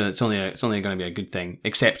it's only going to be a good thing.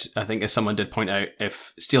 Except I think, as someone did point out,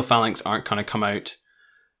 if Steel Phalanx aren't going to come out,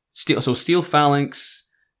 Steel Phalanx.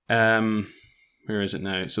 Where is it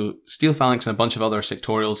now? So Steel Phalanx and a bunch of other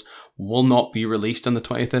sectorials will not be released on the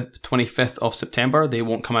 25th of September. They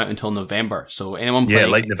won't come out until November. So anyone playing,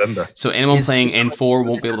 late November. So anyone playing N4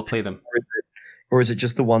 won't be able to play them. Or is it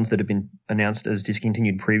just the ones that have been announced as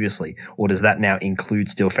discontinued previously? Or does that now include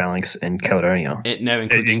Steel Phalanx and Caledonia? It now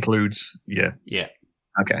includes. Yeah.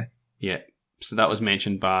 Okay. Yeah. So that was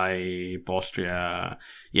mentioned by Bostria.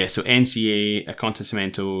 Yeah. So NCA,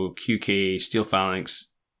 Acontecimento, QK, Steel Phalanx,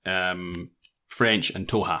 French, and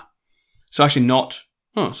Toha. So actually not.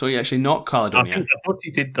 Oh, so actually not Caledonia.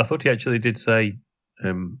 I thought he actually did say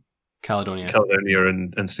Caledonia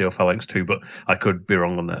and Steel Phalanx too, but I could be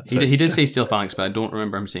wrong on that. He did say Steel Phalanx, but I don't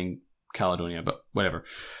remember him saying Caledonia. But whatever.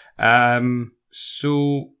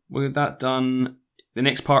 So with that done, the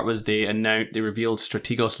next part was they revealed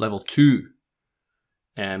Strategos Level 2.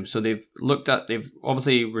 So they've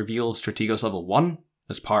obviously revealed Strategos Level 1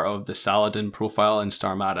 as part of the Saladin profile in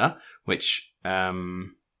Starmada, which hasn't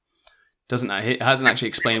actually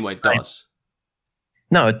explained what it does.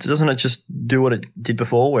 No, doesn't it just do what it did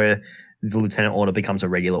before, where the Lieutenant Order becomes a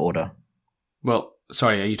regular order? Well,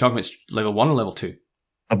 sorry, are you talking about Level 1 or Level 2?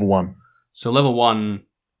 Level 1. So Level 1,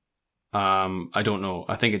 I don't know.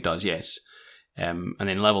 I think it does, yes. And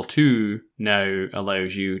then Level 2 now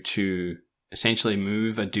allows you to essentially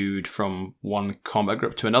move a dude from one combat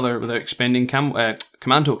group to another without expending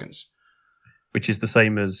command tokens. Which is the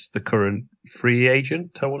same as the current free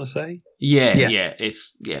agent, I want to say. Yeah.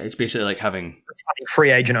 It's basically like having free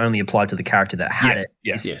agent only applied to the character that had it.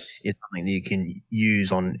 Yes. Is something that you can use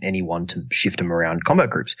on anyone to shift them around combat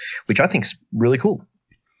groups, which I think is really cool.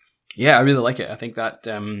 Yeah, I really like it. I think that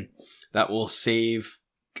that will save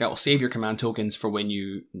your command tokens for when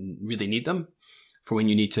you really need them, for when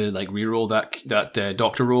you need to like reroll that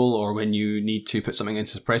doctor roll, or when you need to put something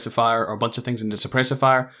into suppressive fire, or a bunch of things into suppressive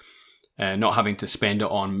fire. Not having to spend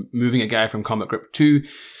it on moving a guy from combat group 2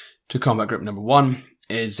 to combat group number 1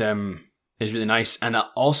 is really nice. And I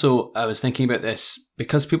was thinking about this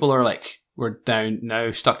because people are like, we're down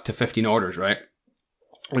now stuck to 15 orders, right?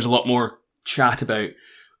 There's a lot more chat about,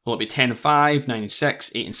 will it be 10 and 5, 9 and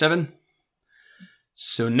 6, 8 and 7?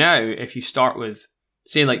 So now if you start with,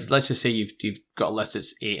 say, like, let's just say you've got a list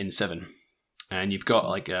that's 8 and 7, and you've got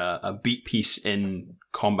like a beat piece in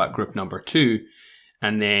combat group number 2,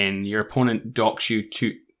 and then your opponent docks you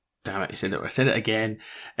 2. Damn it! I said it again.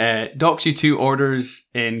 Docks you 2 orders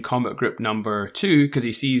in combat group number 2 because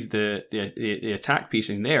he sees the attack piece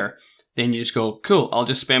in there. Then you just go, cool. I'll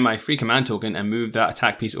just spend my free command token and move that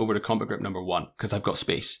attack piece over to combat group number 1 because I've got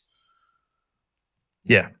space.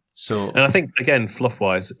 Yeah. So, and I think again,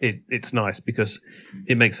 fluff-wise, it's nice because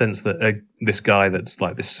it makes sense that this guy that's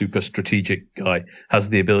like this super strategic guy has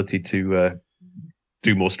the ability to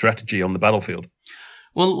do more strategy on the battlefield.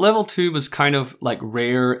 Well, level 2 was kind of like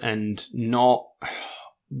rare and not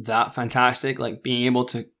that fantastic. Like being able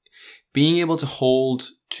to hold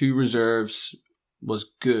 2 reserves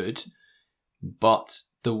was good, but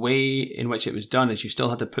the way in which it was done is you still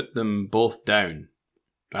had to put them both down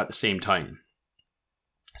at the same time.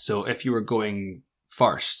 So if you were going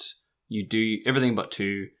first, you do everything but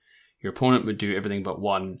 2, your opponent would do everything but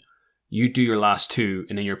 1, you do your last 2,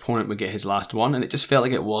 and then your opponent would get his last 1, and it just felt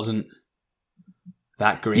like it wasn't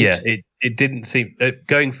that great. Yeah, it didn't seem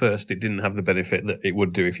going first. It didn't have the benefit that it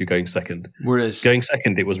would do if you're going second. Whereas going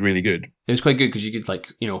second, it was really good. It was quite good because you could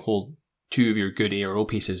hold 2 of your good ARO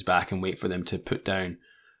pieces back and wait for them to put down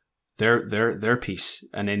their piece,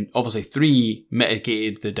 and then obviously 3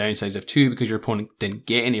 mitigated the downsides of 2 because your opponent didn't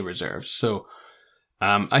get any reserves. So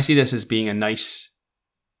I see this as being a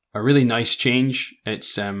really nice change.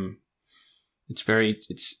 It's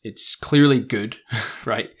clearly good,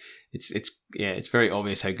 right? it's very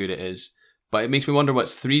obvious how good it is. But it makes me wonder what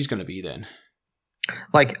 3 is going to be then.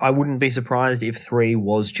 Like, I wouldn't be surprised if 3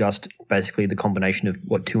 was just basically the combination of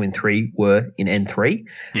what 2 and 3 were in N3.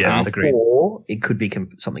 Yeah, agreed. Or it could be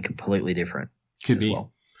something completely different. Could be.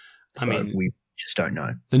 Well. So I mean, we just don't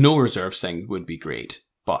know. The no reserves thing would be great,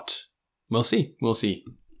 but we'll see. We'll see.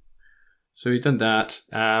 So we've done that.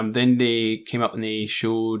 Then they came up and they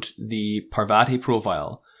showed the Parvati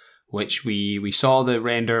profile, which we saw the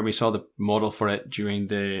render, we saw the model for it during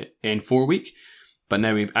the N4 week, but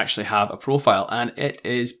now we actually have a profile, and it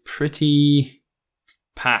is pretty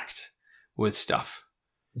packed with stuff.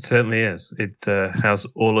 It certainly is. It has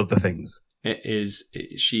all of the things.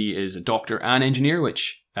 She is a doctor and engineer,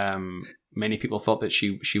 which many people thought that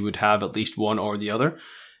she would have at least one or the other.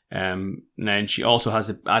 Now she also has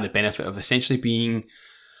the added benefit of essentially being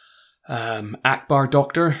Akbar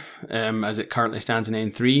Doctor, as it currently stands in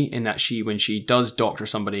N3, in that when she does doctor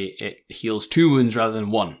somebody, it heals 2 wounds rather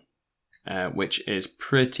than 1, which is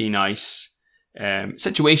pretty nice.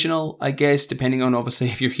 Situational, I guess, depending on obviously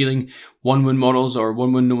if you're healing 1 wound models or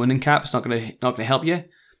 1 wound no wounding cap, it's not gonna help you.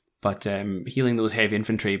 But healing those heavy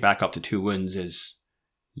infantry back up to 2 wounds is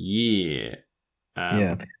yeah.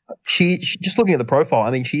 She just looking at the profile.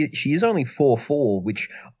 I mean, she is only 4'4", which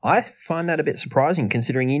I find that a bit surprising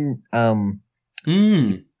considering in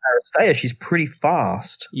Aristea she's pretty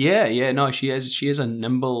fast. Yeah. No, she is a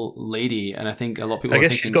nimble lady, and I think a lot of people. I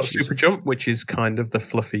guess she's got super jump, which is kind of the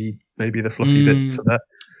fluffy bit for that.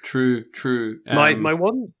 True. My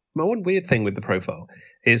one weird thing with the profile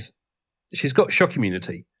is she's got shock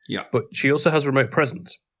immunity. Yeah, but she also has remote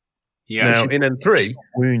presence. Yeah. Now in N3,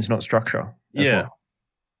 wounds, not structure. Yeah. Well.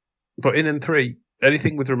 But in N3,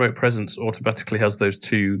 anything with remote presence automatically has those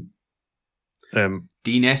 2.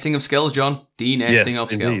 De-nesting of skills, John. De-nesting of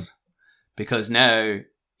skills. Indeed. Because now,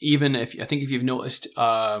 even if you've noticed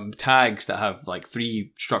tags that have like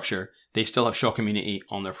 3 structure, they still have shock immunity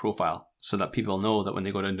on their profile, so that people know that when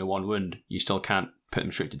they go down to 1 wound, you still can't put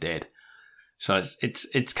them straight to dead. So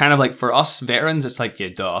it's kind of like for us veterans, it's like, yeah,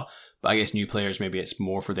 duh. But I guess new players, maybe it's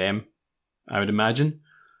more for them, I would imagine.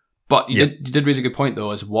 But you did raise a good point,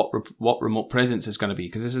 though, as what remote presence is going to be,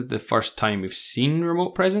 because this is the first time we've seen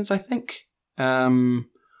remote presence, I think. So far,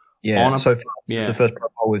 it's the first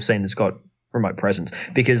profile we've seen that's got remote presence,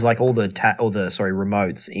 because like all the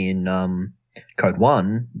remotes in Code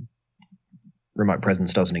 1, remote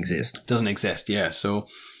presence doesn't exist. Doesn't exist, yeah. So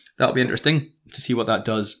that'll be interesting to see what that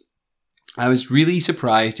does. I was really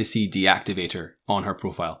surprised to see Deactivator on her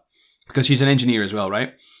profile, because she's an engineer as well,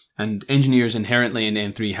 right? And engineers inherently in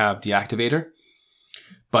N3 have Deactivator,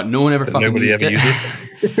 but no one ever fucking used it. Uses.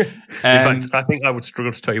 In fact, I think I would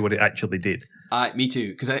struggle to tell you what it actually did. Me too,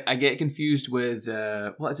 because I get confused with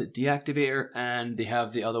what is it, Deactivator, and they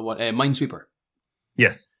have the other one, Minesweeper.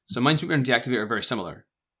 Yes. So Minesweeper and Deactivator are very similar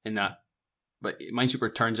in that, but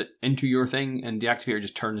Minesweeper turns it into your thing, and Deactivator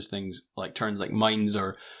just turns mines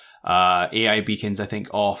or AI beacons, I think,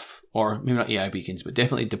 off, or maybe not AI beacons, but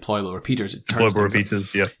definitely deployable repeaters. Deployable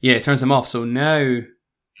repeaters, yeah. Yeah, it turns them off. So now,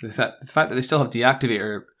 the fact that they still have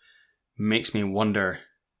Deactivator makes me wonder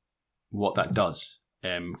what that does.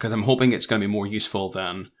 Because I'm hoping it's going to be more useful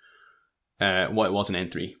than what it was in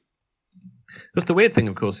N3. Because the weird thing,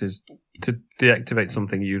 of course, is to deactivate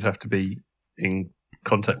something, you'd have to be in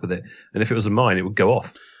contact with it. And if it was a mine, it would go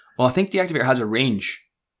off. Well, I think Deactivator has a range.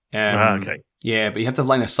 Okay. Yeah, but you have to have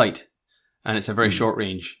line of sight, and it's a very short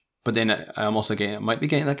range. But then I'm also might be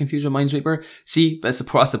getting that confused with Minesweeper. See, that's the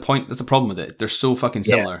point. That's the problem with it. They're so fucking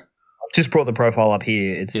similar. I've just brought the profile up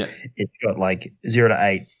here. It's got like 0 to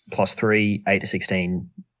 8 plus 3, 8 to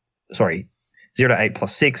 16. Sorry, 0 to 8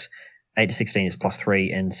 plus 6, 8 to 16 is plus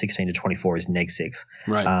 3, and 16 to 24 is neg 6.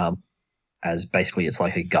 Right. As basically it's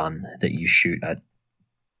like a gun that you shoot at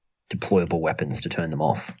deployable weapons to turn them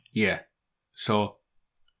off. Yeah. So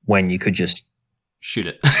when you could just shoot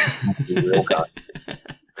it. Real gun.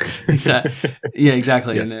 Yeah,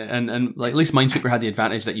 exactly. Yeah. And like at least Minesweeper had the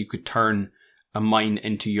advantage that you could turn a mine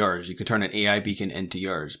into yours. You could turn an AI beacon into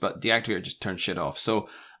yours, but Deactivator just turns shit off. So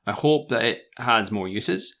I hope that it has more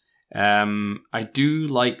uses. I do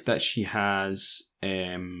like that she has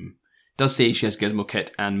does say she has Gizmo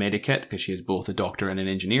Kit and Medikit, because she is both a doctor and an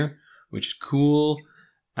engineer, which is cool.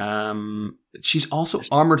 She's also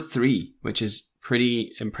Armored 3, which is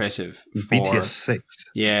pretty impressive. BTS 6.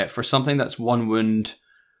 Yeah, for something that's 1 wound,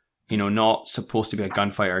 not supposed to be a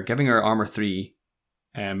gunfighter, giving her Armor 3,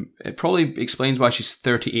 it probably explains why she's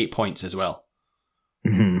 38 points as well.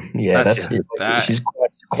 Mm-hmm. Yeah, she's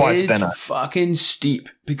quite spinner. Fucking steep,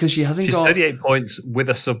 because she hasn't She's got 38 points with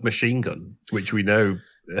a submachine gun, which we know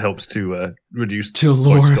helps to reduce To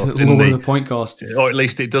lower points cost in the point cost. or at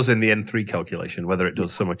least it does in the N3 calculation. Whether it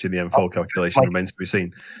does so much in the N4 calculation remains to be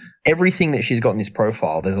seen. Everything that she's got in this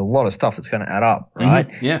profile, there's a lot of stuff that's going to add up, right?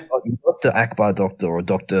 Mm-hmm. Yeah. Dr. Akbar Doctor or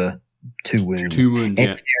Dr. 2 Wound. 2 Wound,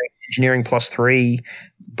 yeah. Engineering +3,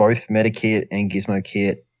 both Medikit and Gizmo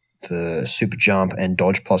Kit, the Super Jump and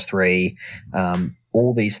Dodge +3.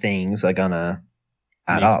 All these things are going to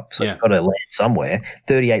add up. So you've got to land somewhere.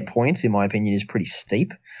 38 points, in my opinion, is pretty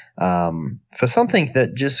steep. For something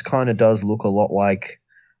that just kind of does look a lot like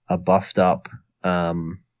a buffed up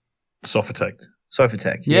Sophatec.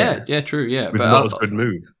 Yeah, true, yeah. With not as good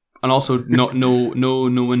move. And also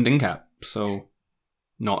no wind in cap, so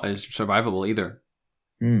not as survivable either.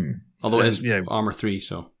 Although it is armor 3,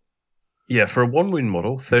 so yeah, for a 1-win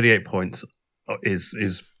model, 38 points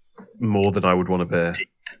is more than I would want to bear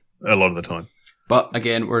a lot of the time. But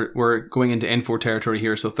again, we're going into N4 territory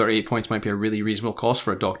here, so 38 points might be a really reasonable cost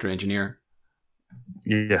for a Doctor Engineer.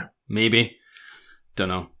 Yeah, maybe. Don't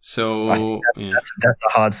know. So that's a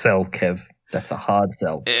hard sell, Kev. That's a hard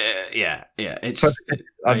sell. Yeah. It's.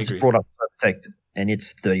 I've just brought up Protect, and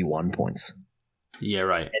it's 31 points. Yeah,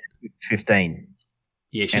 right. And 15.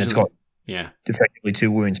 Yeah, and it's got effectively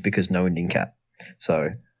 2 wounds because no ending cap. So,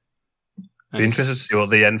 be interested to see what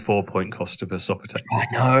the N4 point cost of a Sophatec is. I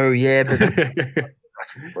know, yeah, but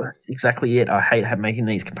that's exactly it. I hate making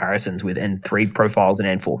these comparisons with N3 profiles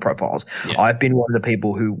and N4 profiles. Yeah. I've been one of the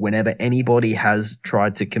people who, whenever anybody has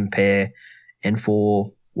tried to compare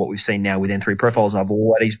N4, what we've seen now with N3 profiles, I've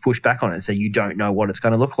always pushed back on it and said, you don't know what it's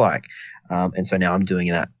going to look like. And so now I'm doing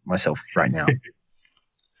that myself right now.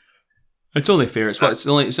 It's only fair. It's the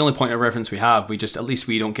only point of reference we have. We just, at least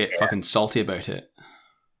we don't get fucking salty about it.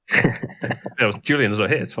 Julian's not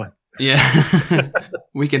here. It's fine. Yeah,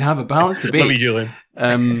 we can have a balanced debate. Love you, Julian.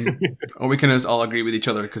 Or we can just all agree with each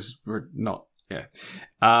other because we're not.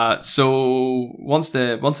 Yeah. So once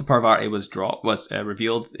the Parvati was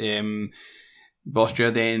revealed,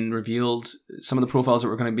 Bostria then revealed some of the profiles that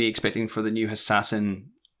we're going to be expecting for the new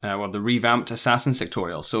assassin, the revamped assassin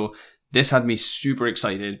sectorial. So this had me super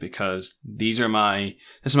excited because this is my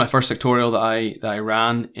first sectorial that I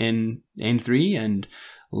ran in N3 and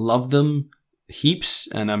loved them heaps.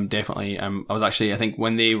 And I was actually, I think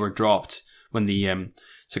when they were dropped, when the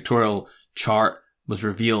sectorial chart was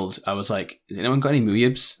revealed, I was like, has anyone got any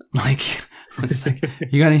Muyibs? Like, I was like,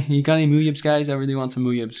 you got any Muyibs, guys? I really want some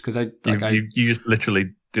Muyibs because you just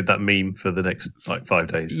literally did that meme for the next 5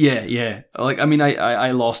 days. Yeah. Like, I mean,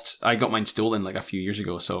 I got mine stolen like a few years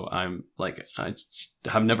ago, so I'm like, I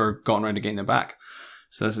have never gotten around to getting them back.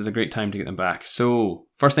 So this is a great time to get them back. So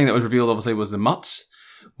first thing that was revealed, obviously, was the Mutts,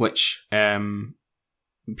 which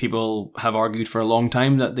people have argued for a long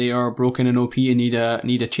time that they are broken and OP and need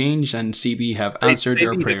a change, and CB have answered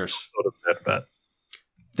their prayers. Sort of nerf bat.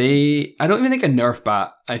 I don't even think a nerf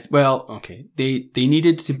bat. They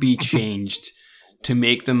needed to be changed to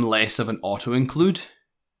make them less of an auto include,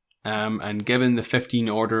 and given the 15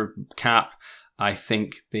 order cap, I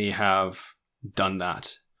think they have done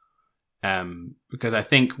that. Because I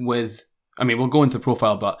think we'll go into the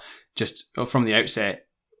profile, but just from the outset,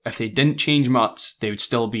 if they didn't change Mutts, they would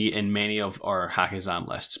still be in many of our hack exam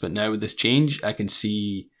lists. But now with this change, I can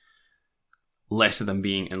see less of them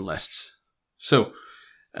being in lists. So,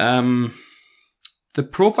 the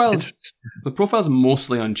profile's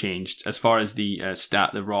mostly unchanged as far as the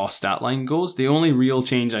raw stat line goes. The only real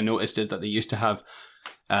change I noticed is that they used to have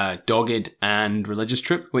Dogged and Religious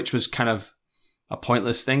Troop, which was kind of a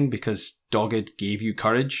pointless thing because Dogged gave you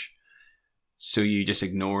courage, so you just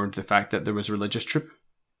ignored the fact that there was Religious Troop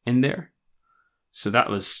in there. So that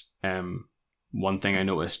was one thing I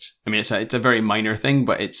noticed. I mean, it's a very minor thing,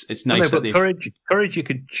 but it's nice that they've... Courage you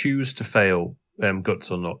could choose to fail guts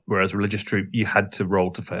or not, whereas Religious Troop you had to roll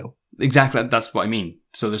to fail. Exactly, that's what I mean.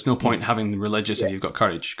 So there's no point having religious if you've got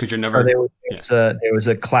courage, because you're never... So there was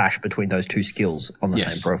a clash between those two skills on the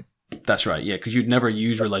same profile. That's right, yeah, because you'd never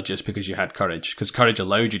use religious because you had courage, because courage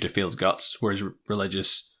allowed you to fail guts, whereas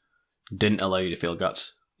religious didn't allow you to fail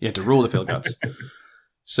guts. You had to roll to fail guts.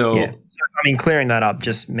 So, I mean, clearing that up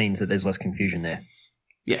just means that there's less confusion there.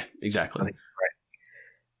 Yeah, exactly. I think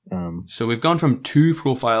right. So we've gone from 2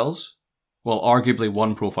 profiles, well, arguably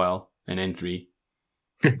 1 profile in N3.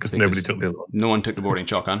 Because nobody took the other one. No one took the boarding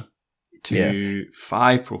shotgun. To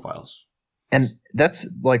 5 profiles. And that's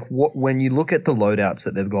like when you look at the loadouts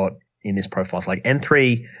that they've got in this profile, it's like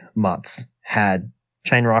N3 Mutts had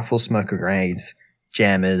chain rifles, smoker grenades,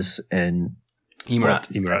 jammers, and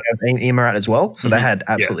Emirat as well. So they had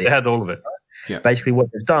absolutely... they had all of it. Yeah. Basically what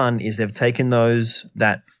they've done is they've taken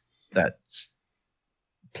that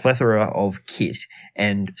plethora of kit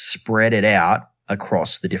and spread it out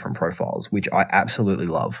across the different profiles, which I absolutely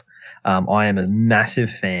love. I am a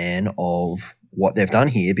massive fan of what they've done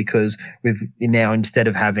here, because we've now, instead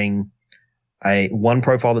of having a one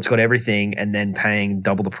profile that's got everything and then paying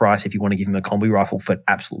double the price if you want to give him a combi rifle for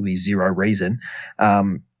absolutely zero reason,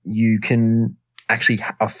 you can actually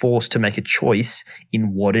are forced to make a choice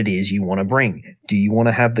in what it is you want to bring. Do you want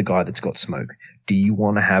to have the guy that's got smoke? Do you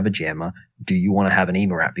want to have a jammer? Do you want to have an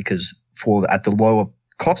EMA-RAP? Because at the lower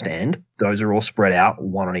cost end, those are all spread out,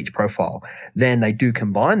 one on each profile. Then they do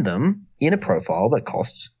combine them in a profile that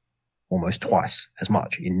costs almost twice as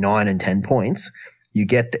much. In 9 and 10 points, you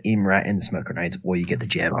get the EMA-RAP and the smoke grenades, or you get the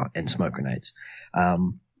jammer and smoke grenades.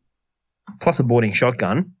 Plus a boarding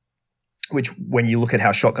shotgun, which when you look at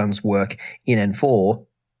how shotguns work in N4,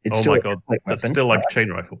 it's still my God, that's still like a chain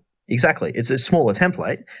rifle. Exactly. It's a smaller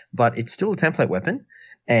template, but it's still a template weapon.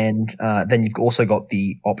 And then you've also got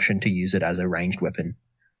the option to use it as a ranged weapon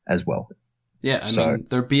as well. Yeah, I mean,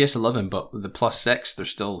 they're BS11, but with the +6, they're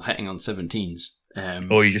still hitting on 17s.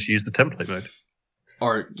 Or you just use the template mode.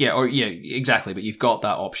 Yeah, exactly. But you've got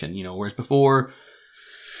that option, whereas before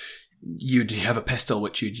you'd have a pistol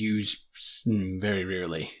which you'd use very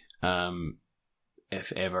rarely,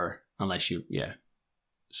 if ever, unless you,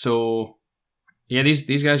 So, yeah,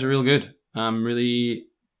 these guys are real good. I'm really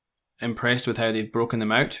impressed with how they've broken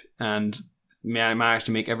them out and managed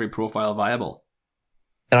to make every profile viable.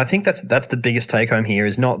 And I think that's the biggest take home here,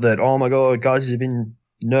 is not that, oh my God, Gazis have been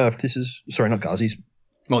nerfed. Sorry, not Gazis.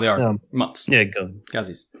 Well, they are Mutts. Yeah,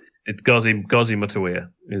 Gazis. It's Ghazi Mutawiya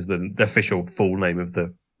is the official full name of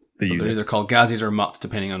the unit. They're either called Gazis or Mutts,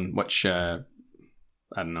 depending on which. I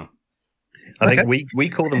don't know. I think we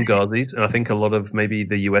call them Gazis, and I think a lot of maybe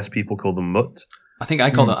the US people call them Mutts. I think I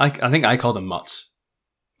call them. I think I call them Mutts,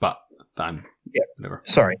 but whatever.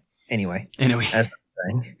 Sorry. Anyway, as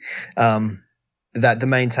I'm saying, that the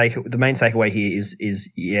main takeaway here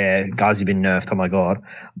is Ghazi been nerfed. Oh my God!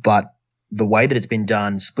 But the way that it's been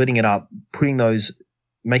done, splitting it up,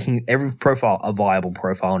 making every profile a viable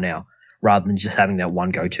profile now, rather than just having that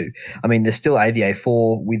one go-to. I mean, there's still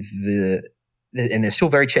AVA4 and they're still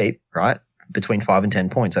very cheap, right? Between 5 and 10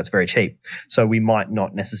 points, that's very cheap. So we might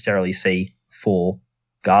not necessarily see 4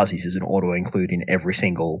 Ghazis as an auto include in every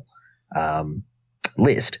single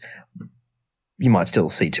list. You might still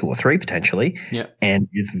see 2 or 3 potentially, and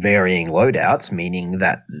with varying loadouts, meaning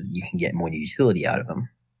that you can get more utility out of them.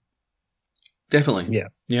 Definitely,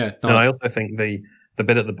 yeah. No. And I also think the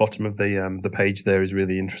bit at the bottom of the page there is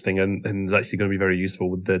really interesting and is actually going to be very useful.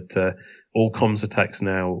 With that, all comms attacks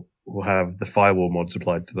now will have the firewall mods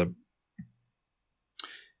applied to them.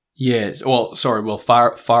 Yes. Well, sorry. Well,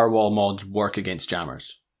 firewall mods work against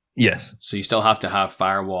jammers. Yes. So you still have to have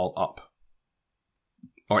firewall up,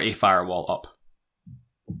 or a firewall up.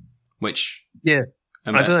 Which I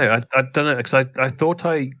don't know. I don't know, because I thought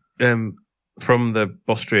from the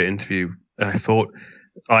Bostria interview,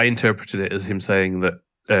 I interpreted it as him saying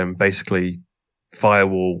that basically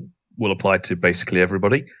firewall will apply to basically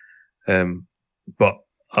everybody, but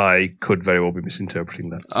I could very well be misinterpreting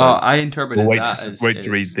that. So I interpreted we'll that wait to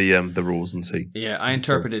read the rules and see. Yeah, I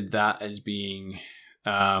interpreted that as being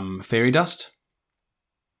fairy dust.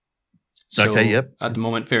 So okay, yep. At the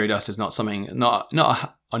moment, fairy dust is not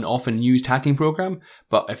an often used hacking program,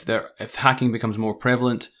 but if hacking becomes more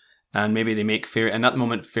prevalent, and maybe they make and at the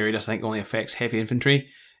moment fairy dust I think only affects heavy infantry.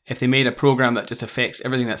 If they made a program that just affects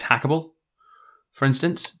everything that's hackable, for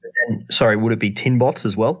instance. And, sorry, would it be tin bots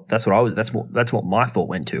as well? That's what my thought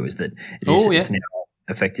went to, is that it's now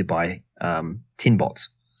affected by tin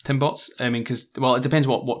bots. Tin bots. I mean, it depends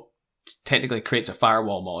what technically creates a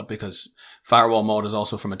firewall mod, because firewall mod is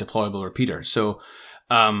also from a deployable repeater. So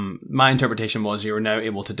my interpretation was you were now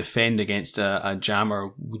able to defend against a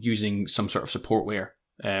jammer using some sort of supportware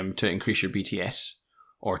to increase your BTS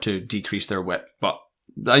or to decrease their whip. But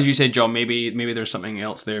as you said, John, maybe there's something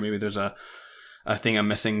else there. Maybe there's a thing I'm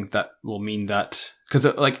missing that will mean that, because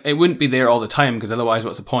it wouldn't be there all the time, because otherwise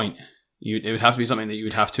what's the point? It would have to be something that you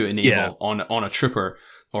would have to enable on a trooper,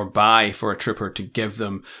 or buy for a trooper to give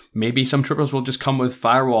them. Maybe some troopers will just come with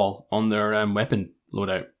firewall on their weapon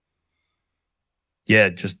loadout. Yeah,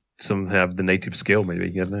 just some have the native skill,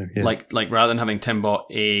 maybe. Yeah. Like rather than having Timbot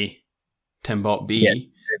A, Timbot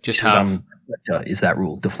B, just have... is that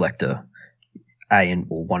rule deflector A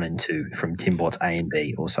or 1 and 2 from Timbots A and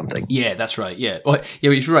B or something? Yeah, that's right. Yeah, well,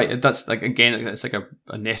 yeah, you're right. That's again, it's like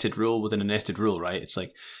a nested rule within a nested rule, right? It's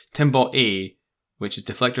like Timbot A, which is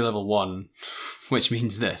deflector level 1, which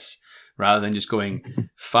means this, rather than just going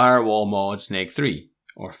firewall mods neg 3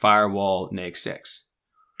 or firewall neg 6.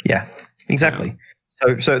 Yeah, exactly.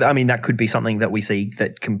 So I mean, that could be something that we see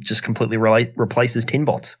that just completely replaces tin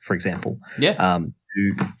bots, for example. Yeah.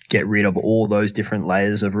 To get rid of all those different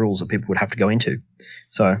layers of rules that people would have to go into.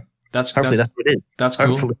 So hopefully that's what it is. That's cool.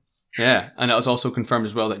 Hopefully. Yeah, and it was also confirmed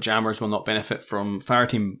as well that jammers will not benefit from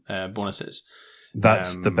Fireteam bonuses.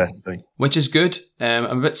 That's the best thing. Which is good.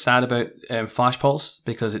 I'm a bit sad about Flash Pulse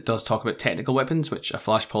because it does talk about technical weapons, which a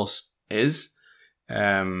Flash Pulse is.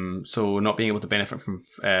 So not being able to benefit from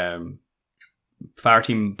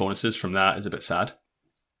Fireteam bonuses from that is a bit sad.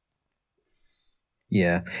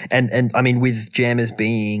 Yeah, and I mean, with jammers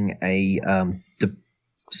being a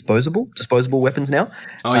disposable weapons now.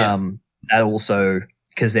 Oh yeah. That also,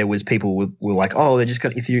 because there was people were like, oh, they just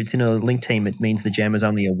got, if it's in a link team, it means the jammer's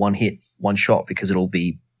only a one hit, one shot because it'll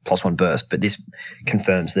be +1 burst. But this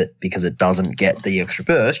confirms that because it doesn't get the extra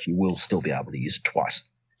burst, you will still be able to use it twice.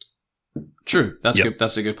 True. That's good.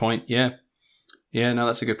 That's a good point. Yeah. Yeah, no,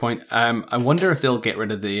 that's a good point. I wonder if they'll get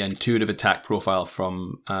rid of the intuitive attack profile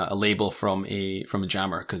from a label from a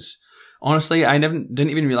jammer, because honestly, I didn't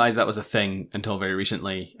even realize that was a thing until very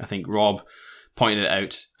recently. I think Rob pointed it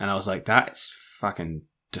out, and I was like, "That's fucking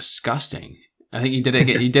disgusting." I think he did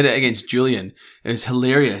it against Julian. It was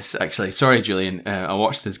hilarious, actually. Sorry, Julian. I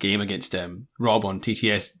watched this game against Rob on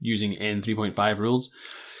TTS using N3.5 rules,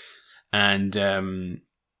 and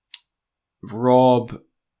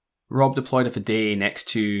Rob deployed it for day next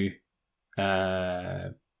to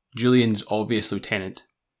Julian's obvious lieutenant.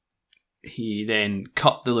 He then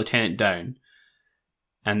cut the lieutenant down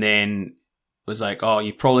and then was like, oh,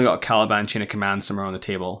 you've probably got a Caliban chain of command somewhere on the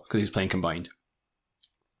table, because he was playing combined.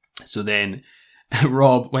 So then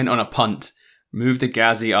Rob went on a punt, moved the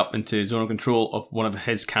Gazi up into zone of control of one of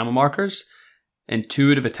his camo markers,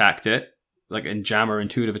 intuitive attacked it, like in Jammer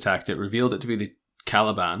intuitive attacked it, revealed it to be the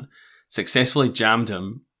Caliban, successfully jammed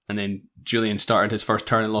him, and then Julian started his first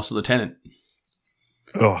turn and lost a lieutenant.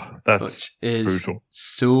 Oh, that's brutal.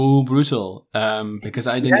 So brutal. Because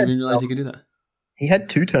I didn't even realize he could do that. He had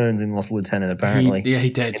 2 turns and lost a lieutenant, apparently. He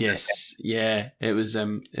did. Yes. Yeah. It was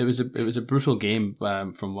a brutal game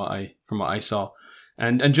from what I saw,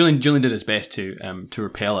 and Julian did his best to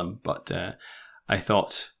repel him, but I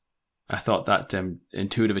thought that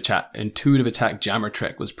intuitive attack jammer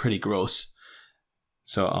trick was pretty gross.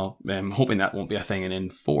 So I'm hoping that won't be a thing in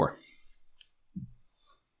N4.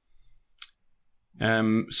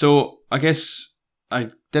 So I guess I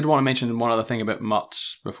did want to mention one other thing about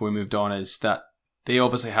Mutts before we moved on, is that they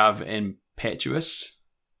obviously have Impetuous,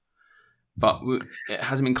 but it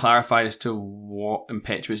hasn't been clarified as to what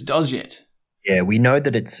Impetuous does yet. Yeah, we know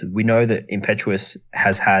that Impetuous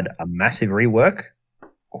has had a massive rework,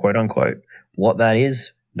 quote unquote. What that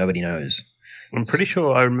is, nobody knows. I'm pretty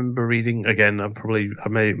sure I remember reading, again, I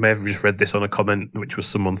may have just read this on a comment, which was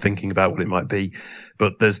someone thinking about what it might be,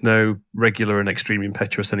 but there's no regular and extreme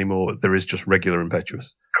Impetuous anymore. There is just regular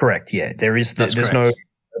Impetuous. Correct, yeah. There's no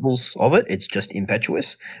levels of it. It's just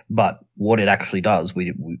Impetuous, but what it actually does,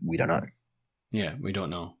 we don't know. Yeah, we don't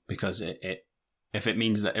know, because if it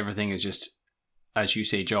means that everything is just, as you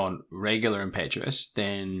say, John, regular Impetuous,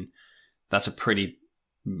 then that's a pretty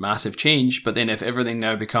massive change. But then if everything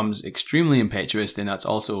now becomes extremely impetuous, then that's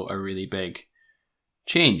also a really big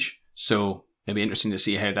change. So it'll be interesting to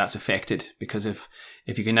see how that's affected, because if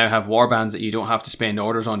you can now have warbands that you don't have to spend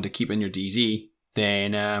orders on to keep in your DZ,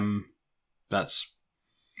 then that's,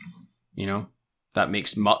 that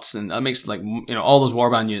makes Mutts, and that makes all those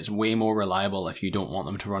warband units way more reliable if you don't want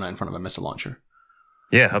them to run out in front of a missile launcher.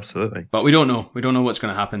 Yeah, absolutely. But we don't know what's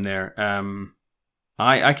going to happen there.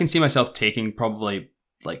 I can see myself taking probably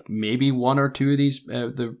maybe 1 or 2 of these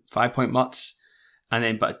the 5-point Mutts,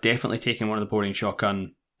 but definitely taking one of the boarding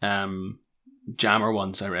shotgun jammer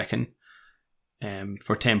ones, I reckon.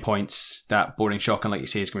 For 10 points, that boarding shotgun, like you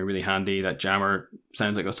say, is going to be really handy. That jammer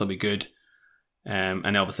sounds like it'll still be good,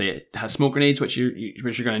 and obviously it has smoke grenades, which you're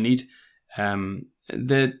going to need.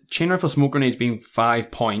 The chain rifle smoke grenades being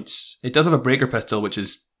 5 points, it does have a breaker pistol, which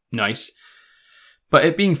is nice, but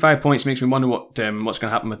it being 5 points makes me wonder what's going to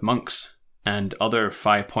happen with monks and other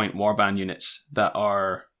 5-point warband units that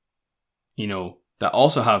are, that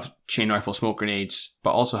also have chain rifle smoke grenades,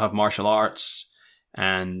 but also have martial arts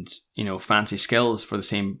and fancy skills for the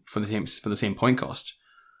same point cost.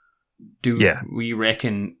 We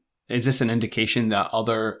reckon, is this an indication that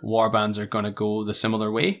other warbands are going to go the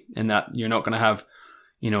similar way, in that you're not going to have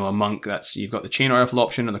a monk you've got the chain rifle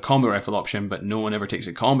option and the combi rifle option, but no one ever takes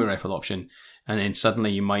the combi rifle option, and then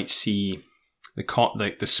suddenly you might see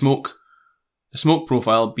the smoke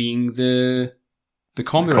profile being the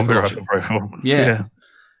combi rifle. Yeah.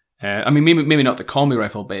 I mean, maybe not the combi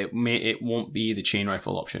rifle, but it won't be the chain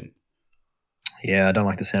rifle option. Yeah, I don't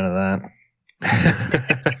like the sound of that.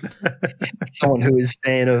 Someone who is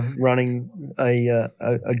fan of running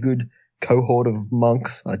a good cohort of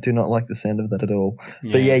monks. I do not like the sound of that at all.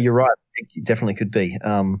 Yeah. But yeah, you're right. It definitely could be.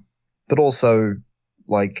 But also,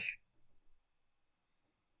 like,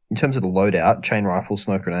 in terms of the loadout, chain rifle,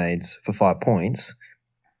 smoke grenades for 5 points.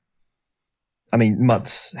 I mean,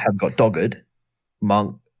 Mutts have got dogged.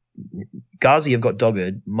 Ghazi have got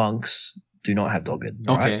dogged. Monks do not have dogged.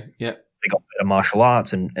 Right? Okay, yeah. They got better martial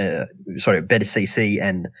arts and better CC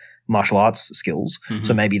and martial arts skills. Mhm.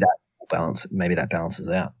 So maybe that balances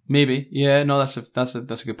out. Maybe, yeah. No, that's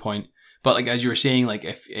a good point. But like as you were saying, like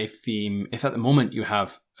if at the moment you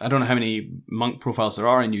have, I don't know how many monk profiles there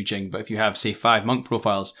are in Yu Jing, but if you have say 5 monk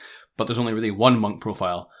profiles, but there's only really 1 monk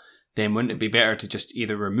profile, then wouldn't it be better to just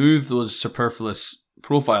either remove those superfluous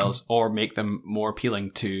profiles or make them more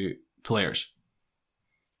appealing to players?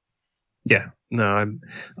 Yeah, no,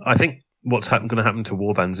 I think what's going to happen to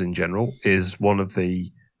warbands in general is one of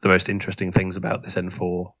the most interesting things about this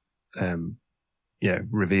N4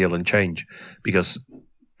 reveal and change, because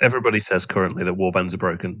everybody says currently that warbands are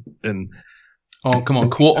broken, and oh come on,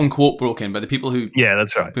 quote unquote broken by the people who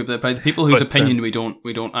that's right, by the people whose opinion we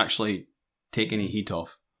don't actually take any heat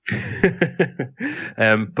off.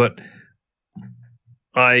 But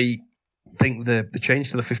I think the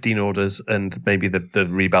change to the 15 orders and maybe the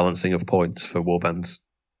rebalancing of points for warbands,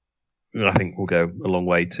 I think will go a long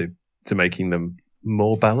way to making them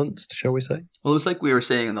more balanced, shall we say? Well, it's like we were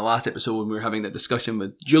saying in the last episode when we were having that discussion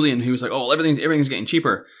with Julian, who was like, "Oh, everything's getting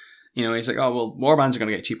cheaper." You know, he's like, "Oh, well, warbands are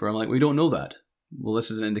going to get cheaper." I'm like, "We don't know that." Well,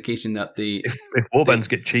 this is an indication that if warbands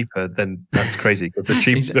get cheaper, then that's crazy.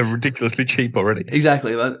 Because they're ridiculously cheap already.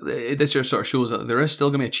 Exactly. This just sort of shows that there is still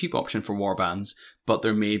going to be a cheap option for warbands, but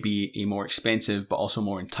there may be a more expensive but also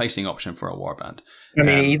more enticing option for a warband. I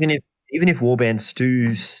mean, even if warbands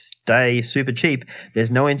do stay super cheap,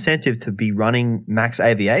 there's no incentive to be running max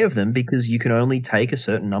AVA of them because you can only take a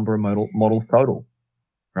certain number of models total,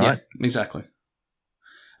 right? Yeah, exactly.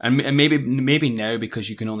 And maybe now because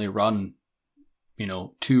you can only run,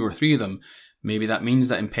 2 or 3 of them, maybe that means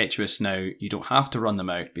that Impetuous now you don't have to run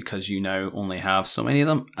them out because you now only have so many of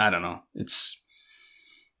them. I don't know. It's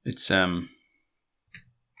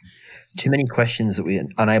too many questions that we're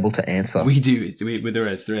unable to answer. We do. There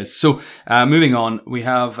is. So moving on, we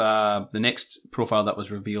have the next profile that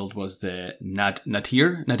was revealed was the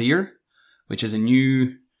Nadir, which is a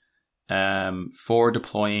new for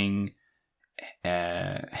deploying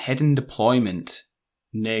hidden deployment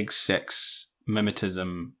Neg 6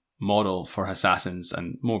 mimetism model for assassins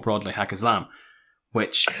and more broadly Hack-Islam,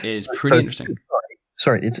 which is pretty interesting.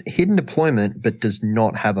 Sorry, it's hidden deployment but does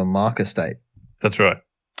not have a marker state. That's right.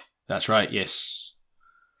 That's right. Yes.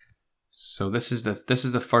 So this is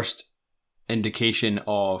the first indication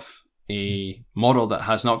of a model that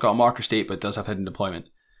has not got a marker state but does have hidden deployment.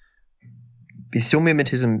 It's still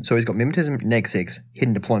mimetism. So he's got mimetism, neg 6,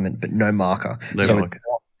 hidden deployment, but no marker.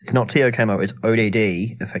 It's not TO camo. It's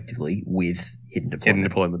ODD effectively with hidden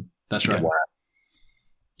deployment. That's right. Wow.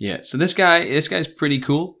 Yeah. So this guy's pretty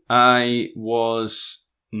cool. I was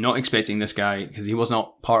not expecting this guy because he was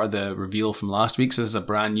not part of the reveal from last week. So this is a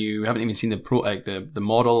brand new. We haven't even seen the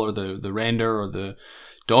model or the render or the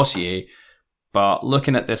dossier. But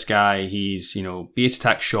looking at this guy, he's base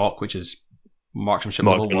attack shock, which is marksmanship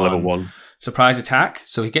level 1. Surprise attack.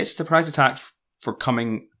 So he gets a surprise attack for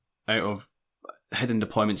coming out of hidden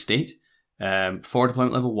deployment state. For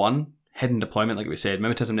deployment level 1, hidden deployment, like we said,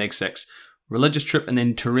 mimetism neg 6, religious trip, and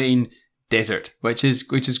then terrain desert, which is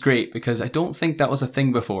great because I don't think that was a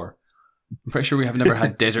thing before. I'm pretty sure we have never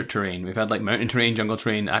had desert terrain. We've had like mountain terrain, jungle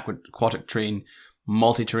terrain, aquatic terrain,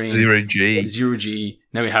 multi-terrain, 0G.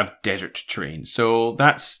 Now we have desert terrain. So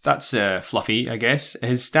that's fluffy, I guess.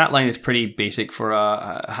 His stat line is pretty basic for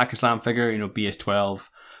a Hack-Islam figure, BS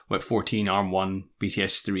 12, whip 14, arm 1,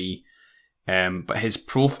 BTS 3. But his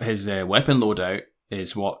weapon loadout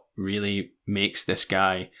is what really makes this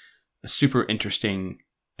guy a super interesting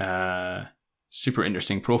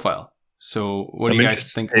profile. So what do you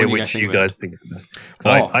guys think? What do you guys think of this?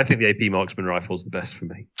 I think the AP Marksman rifle is the best for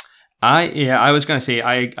me. I was going to say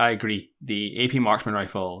I agree. The AP Marksman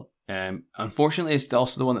rifle, unfortunately, is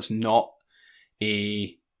also the one that's not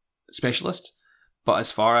a specialist. But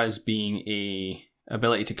as far as being a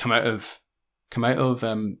ability to come out of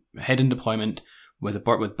hidden deployment with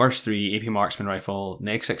burst 3, AP Marksman rifle,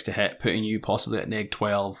 neg 6 to hit, putting you possibly at neg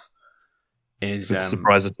 12 is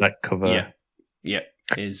surprise attack cover. Yeah,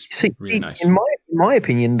 is really nice. In my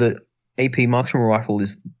opinion, the AP Marksman rifle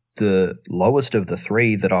is the lowest of the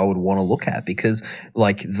 3 that I would want to look at because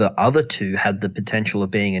like the other 2 had the potential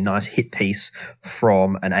of being a nice hit piece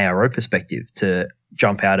from an ARO perspective to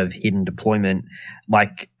jump out of hidden deployment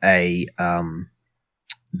like a oh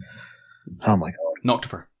my god,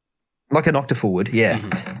 Noctifer. Like a Noctifer would, yeah.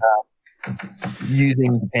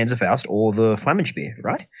 Using the Panzerfaust or the Flammenspier,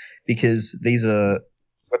 right? Because these are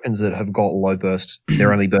weapons that have got low burst.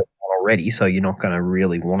 They're only burst already, so you're not going to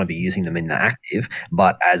really want to be using them in the active.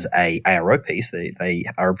 But as a ARO piece, they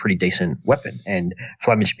are a pretty decent weapon. And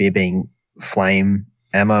Flammenspier being flame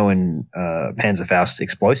ammo and Panzerfaust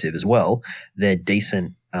explosive as well, they're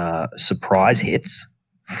decent surprise hits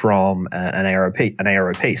from an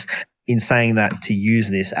ARO piece. In saying that, to use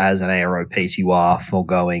this as an ARO piece, you are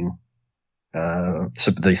foregoing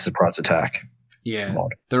the surprise attack. Yeah,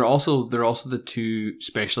 mod. they're also the two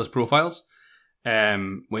specialist profiles,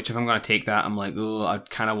 which if I'm going to take that, I'm like, oh, I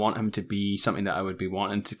kind of want him to be something that I would be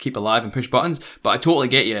wanting to keep alive and push buttons. But I totally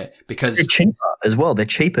get you, because they're cheaper as well. They're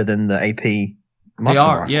cheaper than the AP. They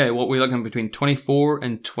are, yeah. What we're looking at between 24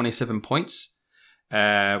 and 27 points,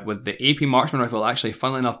 with the AP marksman rifle actually,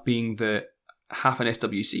 funnily enough, being the half an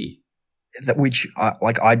SWC. Which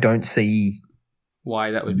I don't see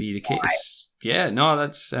why that would be the case. Yeah, no,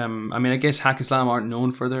 that's I mean, I guess Hack Islam aren't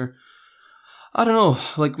known for their, I don't know,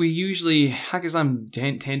 like we usually, Hack Islam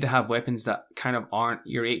tend to have weapons that kind of aren't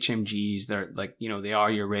your HMGs. They're like, you know, they are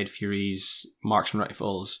your Red Furies, marksman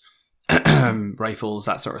rifles, rifles,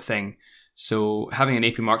 that sort of thing. So having an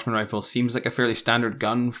AP marksman rifle seems like a fairly standard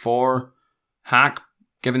gun for Hack,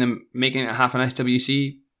 given them making it half an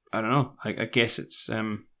SWC. I don't know. I guess it's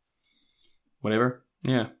whatever.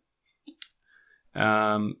 Yeah.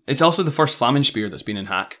 It's also the first Flammenspier that's been in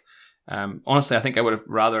Hack. Honestly, I think I would have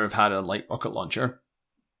rather have had a light rocket launcher,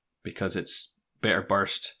 because it's better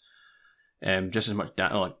burst, just as much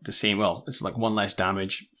like the same. Well, it's like one less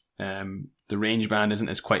damage. The range band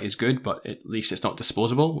isn't quite as good, but at least it's not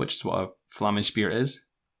disposable, which is what a Flammenspier is.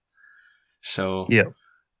 So yeah,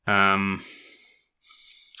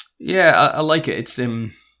 I like it. It's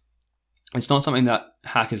not something that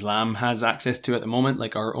Hack Islam has access to at the moment.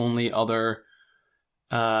 Like, our only other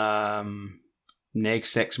Neg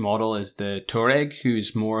 6 model is the Tuareg,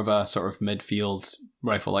 who's more of a sort of midfield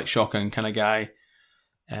rifle like shotgun kind of guy.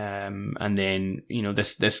 And then, you know,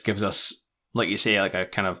 this gives us, like you say, like a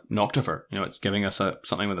kind of Noctifer. You know, it's giving us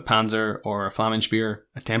something with a Panzer or a Flammenspier,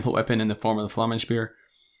 a template weapon in the form of the Flammenspier.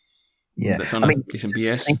 Yeah, I mean, decent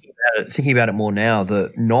BS. Thinking about it more now,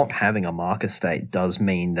 the not having a marker state does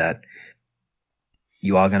mean that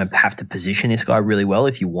you are going to have to position this guy really well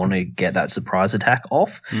if you want to get that surprise attack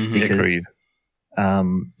off. Mm-hmm.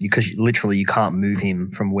 Because literally you can't move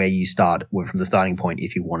him from where you start, from the starting point,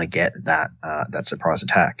 if you want to get that surprise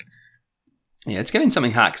attack. Yeah, it's getting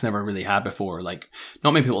something Hack's never really had before. Like,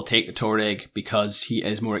 not many people take the Tuareg because he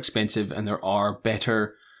is more expensive, and there are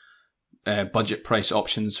better budget price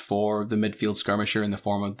options for the midfield skirmisher in the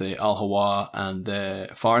form of the Al Hawa and the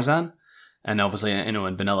Farzan. And obviously, you know,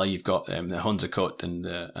 in vanilla, you've got the Hunzakut and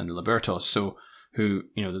the Libertos. So, who,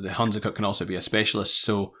 you know, the Hunzakut can also be a specialist.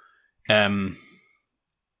 So,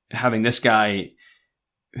 having this guy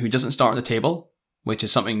who doesn't start on the table, which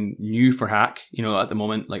is something new for Hack, you know, at the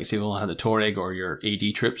moment, like I say, we'll have the Tuareg or your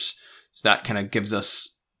AD troops. So that kind of gives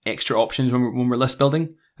us extra options when we're list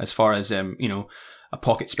building, as far as, you know, a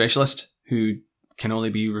pocket specialist who can only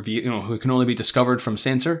be who can only be discovered from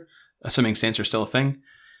sensor, assuming sensor's still a thing.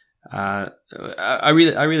 I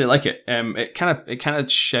really like it. It kind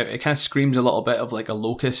of screams a little bit of like a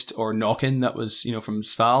Locust or Nokin that was, you know, from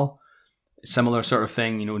Sval. Similar sort of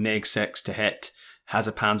thing, you know, Neg 6 to hit, has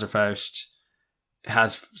a Panzerfaust,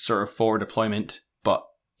 has sort of forward deployment, but,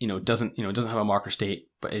 you know, doesn't have a marker state,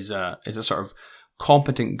 but is a sort of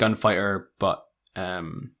competent gunfighter, but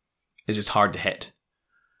is just hard to hit.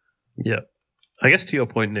 Yeah, I guess to your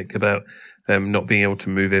point, Nick, about not being able to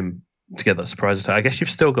move him to get that surprise attack, I guess you've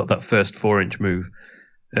still got that first 4-inch move,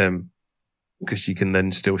 because you can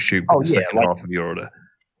then still shoot the second half of your order.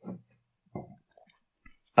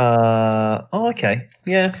 Okay,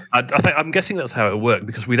 yeah. I'm guessing that's how it'll work,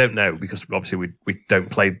 because we don't know, because obviously we can't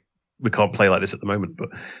play like this at the moment. But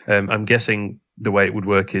I'm guessing the way it would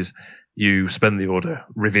work is you spend the order,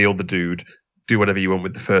 reveal the dude, do whatever you want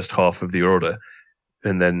with the first half of the order,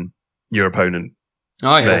 and then your opponent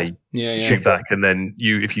shoot back, and then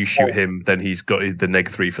if you shoot him, then he's got the Neg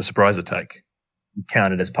 3 for surprise attack.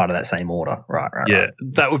 Counted as part of that same order, right? Yeah,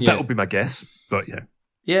 that would be my guess, but yeah.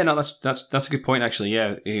 Yeah, no, that's a good point, actually.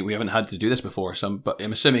 Yeah, we haven't had to do this before, but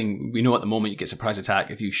I'm assuming we know at the moment you get surprise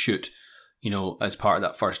attack if you shoot, you know, as part of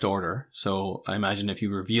that first order. So I imagine if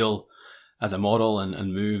you reveal as a model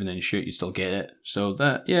and move and then shoot, you still get it. So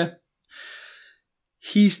that, yeah,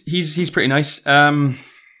 he's pretty nice.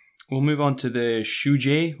 we'll move on to the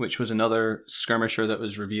Shujie, which was another skirmisher that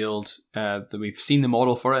was revealed. That we've seen the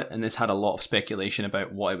model for it, and this had a lot of speculation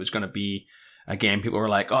about what it was going to be. Again, people were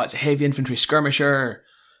like, "Oh, it's a heavy infantry skirmisher,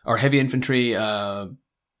 or heavy infantry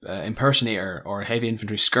impersonator, or a heavy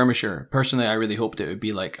infantry skirmisher." Personally, I really hoped it would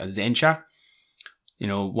be like a Zensha.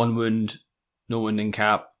 1 wound, no wounding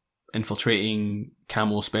cap, infiltrating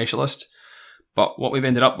camo specialist. But what we've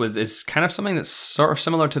ended up with is kind of something that's sort of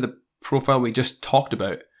similar to the profile we just talked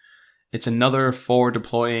about. It's another forward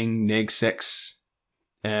deploying Neg 6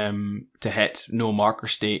 to hit, no marker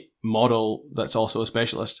state model that's also a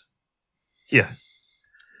specialist. Yeah.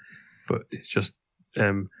 But it's just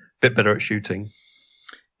a bit better at shooting.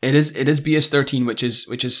 It is BS13, which is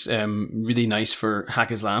really nice for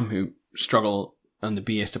Hack Islam, who struggle on the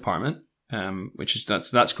BS department,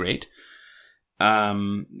 that's great.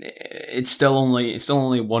 It's still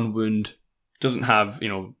only 1 wound. Doesn't have,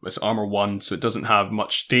 it's armor 1, so it doesn't have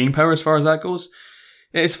much staying power as far as that goes.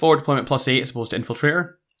 It is forward deployment +8 as opposed to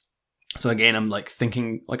infiltrator. So again, I'm like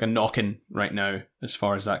thinking like a knock-in right now as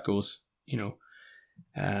far as that goes,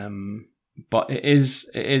 But it is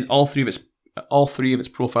all three of its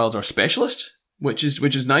profiles are specialist, which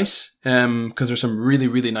is nice, because there's some really,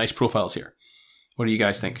 really nice profiles here. What do you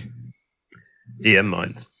guys think? EM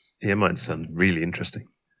mines sound really interesting.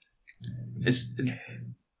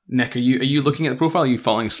 Nick, are you looking at the profile? Or are you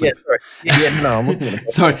falling asleep? Yeah, sorry. No, I'm looking at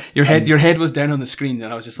it. Sorry, your head was down on the screen,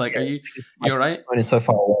 and I was just like, you all right? It's so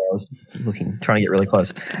far away. I was trying to get really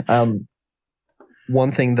close.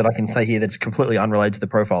 One thing that I can say here that's completely unrelated to the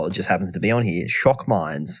profile, it just happens to be on here, shock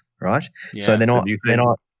mines, right? Yeah, so they're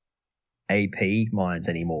not AP mines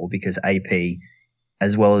anymore, because AP,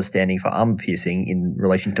 as well as standing for armor piercing in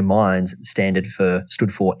relation to mines, stood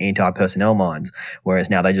for anti-personnel mines, whereas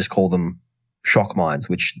now they just call them shock mines,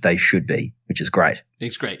 which they should be, which is great.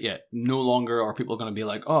 It's great, yeah. No longer are people going to be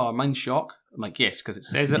like, "Oh, mine's shock." I'm like, yes, because it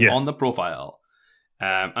says it on the profile.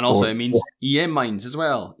 And also it means EM mines as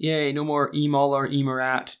well. Yay, no more E-Mauler,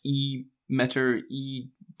 E-Murat, E-Mitter,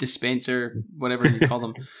 E-Dispenser, whatever you call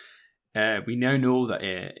them. We now know that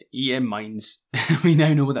EM mines, we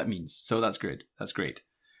now know what that means. So that's good. That's great.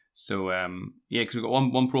 So, because we've got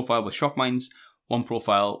one profile with shock mines, one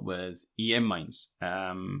profile with EM mines.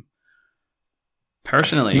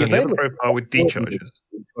 Personally, the other profile with D-charges.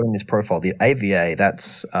 In this profile, the AVA,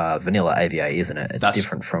 that's vanilla AVA, isn't it? That's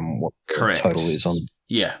different from what the total is on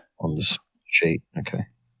this sheet. Okay.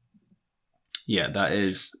 Yeah, that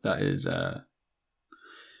is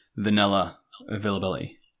vanilla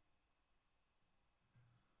availability.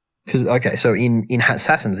 So in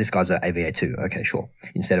Assassins, this guy's at AVA 2. Okay, sure.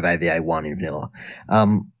 Instead of AVA 1 in vanilla.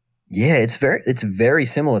 It's very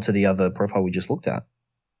similar to the other profile we just looked at.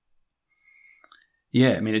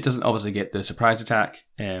 Yeah, I mean, it doesn't obviously get the surprise attack.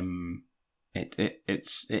 It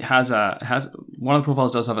has one of the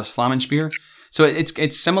profiles does have a Flammen Spear, so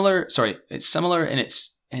it's similar. Sorry, it's similar in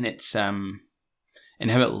its in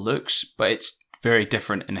how it looks, but it's very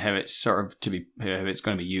different in how it's how it's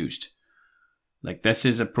going to be used. Like, this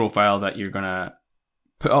is a profile that you're going to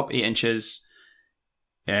put up 8 inches,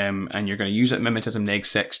 and you're going to use it mimetism neg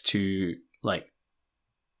 6 to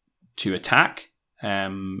attack,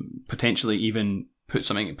 potentially even put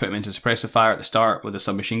them into suppressive fire at the start with a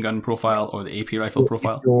submachine gun profile or the AP rifle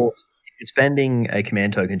profile. If you're spending a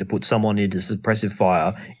command token to put someone into suppressive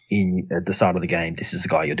fire at the start of the game, this is the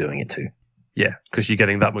guy you're doing it to. Yeah, because you're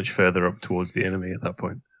getting that much further up towards the enemy at that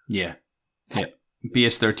point. Yeah.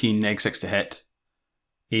 BS13 neg 6 to hit,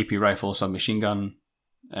 AP rifle, submachine gun.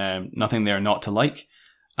 Nothing there not to like.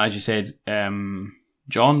 As you said,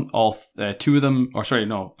 John, two of them, or sorry,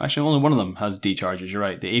 no, actually only one of them has D charges. You're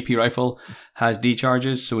right. The AP rifle has D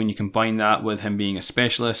charges, so when you combine that with him being a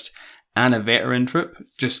specialist and a veteran troop,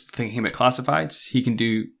 just thinking about classifieds, he can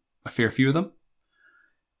do a fair few of them.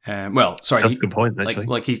 That's a good point,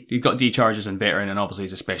 actually. He's got D charges and veteran, and obviously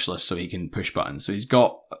he's a specialist, so he can push buttons. So he's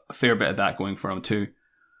got a fair bit of that going for him too,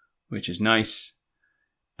 which is nice.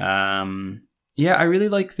 I really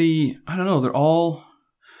like they're all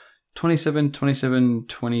 27, 27,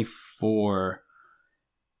 24.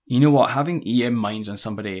 You know what? Having EM mines on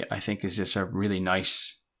somebody, I think, is just a really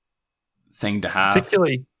nice thing to have.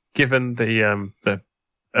 Particularly given the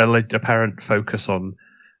apparent focus on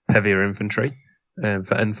heavier infantry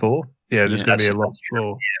for N4. Yeah, there's going to be a lot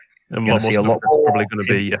more. And a lot more probably going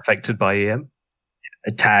to be affected by EM.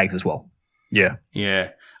 Tags as well. Yeah.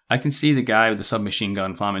 Yeah. I can see the guy with the submachine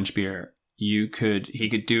gun Flammen Spear. He could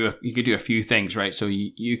do a few things, right? So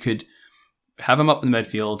you could have him up in the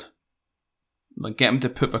midfield, get him to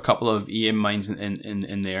put a couple of EM mines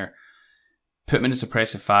in there, put him into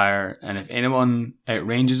suppressive fire, and if anyone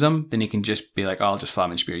outranges him, then he can just be like, "Oh, I'll just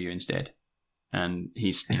flaming spear you instead," and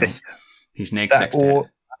he's he's next 6 to hit.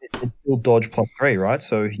 It's still dodge +3, right?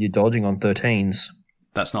 So you're dodging on 13s.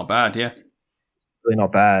 That's not bad, yeah. Really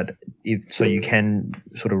not bad. So you can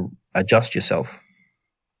sort of adjust yourself.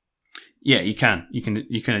 Yeah, you can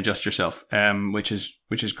adjust yourself, which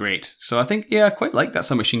is great. So I think I quite like that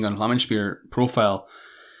submachine gun flaming spear profile.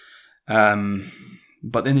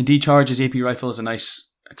 But then the D-Charge, his AP rifle, is a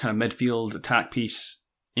nice kind of midfield attack piece.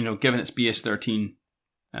 You know, given its BS-13,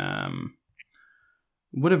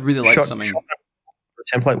 would have really liked something.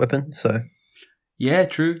 A template weapon, so. Yeah,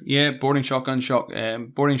 true. Yeah, boarding shotgun,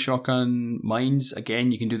 mines.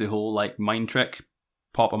 Again, you can do the whole like mine trick,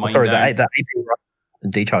 pop a mine down. Sorry, the AP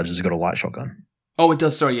D-Charge has got a light shotgun. Oh, it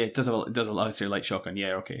does. Sorry, yeah, it does a light shotgun.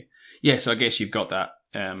 Yeah, okay. Yeah, so I guess you've got that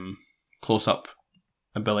close up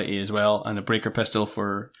ability as well, and a breaker pistol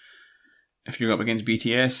for if you're up against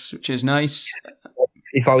BTS, which is nice.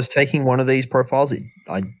 If I was taking one of these profiles,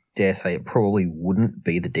 I dare say it probably wouldn't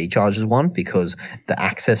be the D-Charges one, because the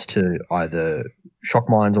access to either shock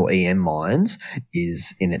mines or EM mines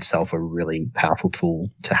is in itself a really powerful tool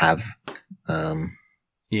to have.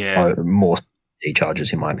 More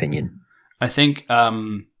D-Charges, in my opinion. I think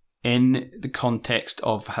in the context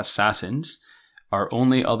of assassins, our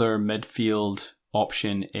only other midfield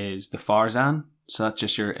option is the Farzan. So that's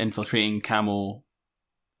just your infiltrating camo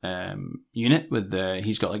unit with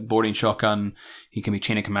he's got like boarding shotgun, he can be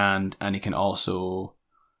chain of command, and he also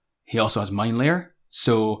has mine layer.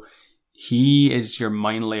 So he is your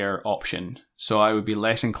mine layer option. So I would be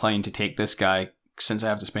less inclined to take this guy since I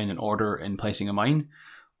have to spend an order in placing a mine.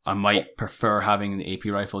 I might prefer having the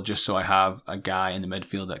AP rifle just so I have a guy in the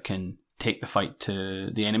midfield that can take the fight to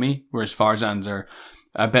the enemy, whereas Farzans are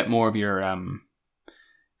a bit more of your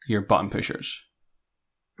button pushers.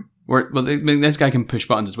 This guy can push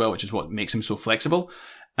buttons as well, which is what makes him so flexible.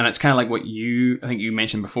 And it's kind of like what I think you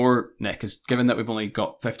mentioned before, Nick, is given that we've only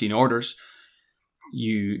got 15 orders,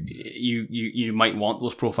 you might want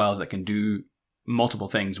those profiles that can do multiple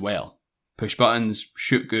things well. Push buttons,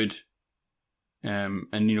 shoot good, and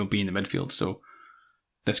be in the midfield. So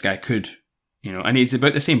this guy could, and he's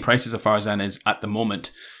about the same price as the Farzan is at the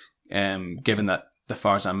moment, given that the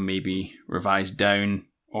Farzan may be revised down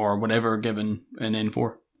or whatever given in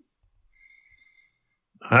N4.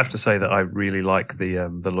 I have to say that I really like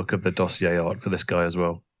the look of the dossier art for this guy as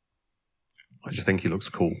well. I just think he looks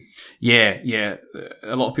cool. Yeah.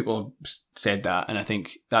 A lot of people have said that, and I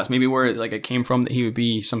think that's maybe where it came from, that he would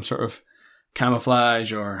be some sort of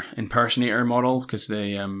camouflage or impersonator model, because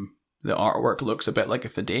the artwork looks a bit like a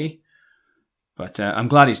Fade. But I'm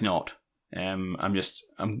glad he's not. I'm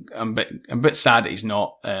a bit sad that he's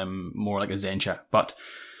not more like a Zencha. But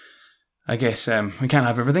I guess we can't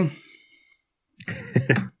have everything.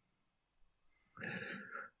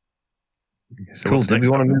 So cool. Do we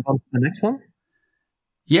want to move on to the next one?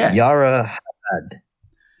 Yeah. Yara Haddad,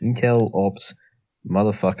 Intel Ops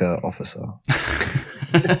motherfucker officer.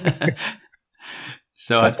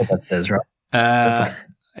 So that's what that says, right?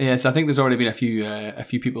 Yes, I think there's already been a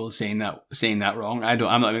few people saying that wrong. I'm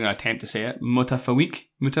not even going to attempt to say it. Mutafawik.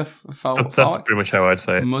 That's pretty much how I'd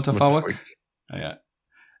say it. Mutafawik. Oh, yeah.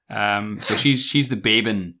 So she's the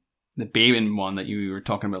Baben one that you were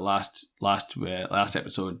talking about last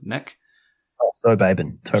episode, Nick. Oh, so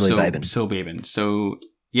Baben, totally Baben. So Baben. So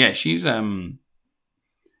yeah, she's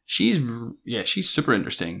super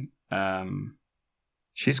interesting.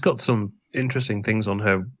 She's got some interesting things on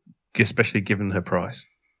her, especially given her price.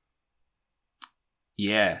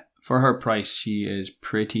 Yeah, for her price, she is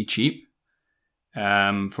pretty cheap.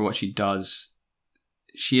 For what she does,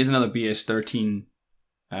 she is another BS-13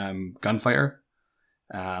 gunfighter.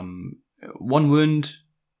 1 wound,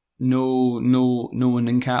 no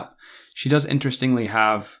wounding cap. She does interestingly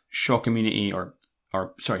have shock immunity,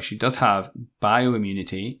 she does have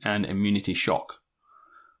bioimmunity and immunity shock,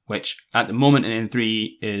 which at the moment in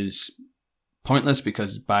N3 is pointless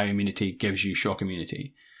because bioimmunity gives you shock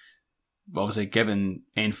immunity. Obviously, given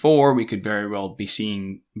N4, we could very well be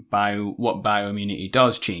seeing what bioimmunity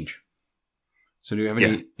does change. So do you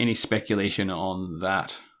have any speculation on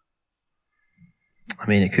that? I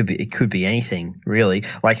mean, it could be anything really.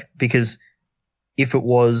 Because if it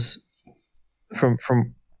was from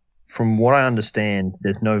what I understand,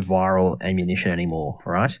 there's no viral ammunition anymore,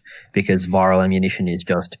 right? Because viral ammunition is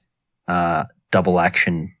just double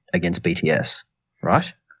action against BTS,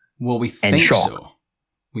 right? Well, we think so.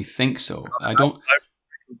 We think so. I don't.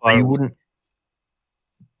 You wouldn't.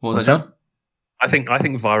 What's that? I think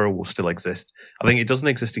viral will still exist. I think it doesn't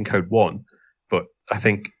exist in Code 1, but I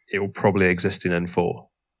think it will probably exist in N4.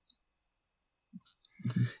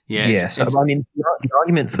 Yeah. So I mean, the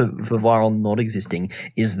argument for viral not existing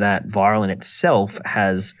is that viral in itself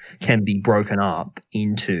can be broken up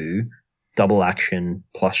into double action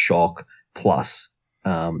plus shock plus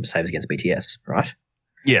saves against BTS, right?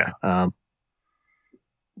 Yeah.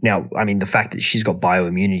 Now, I mean, the fact that she's got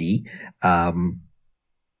bioimmunity,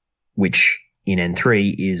 which in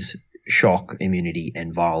N3 is shock immunity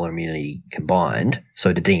and viral immunity combined.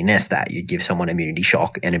 So to DNS that, you'd give someone immunity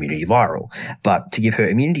shock and immunity viral. But to give her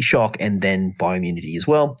immunity shock and then bioimmunity as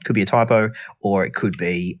well could be a typo, or it could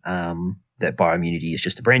be that bioimmunity is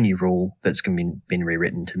just a brand new rule that's been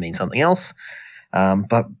rewritten to mean something else.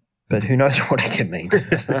 But who knows what it can mean?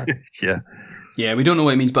 Yeah. Yeah, we don't know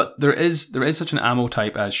what it means, but there is such an ammo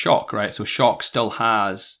type as shock, right? So shock still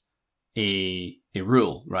has a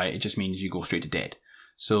rule, right? It just means you go straight to dead.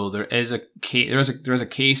 So there is a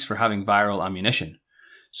case for having viral ammunition.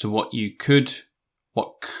 So what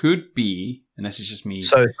could be, and this is just me.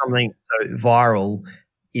 So viral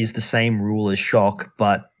is the same rule as shock,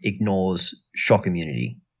 but ignores shock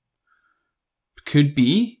immunity. Could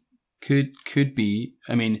be.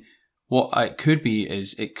 I mean, what it could be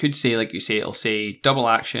is it could say, like you say, it'll say double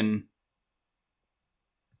action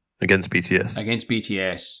against BTS, and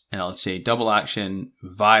it'll say double action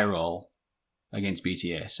viral against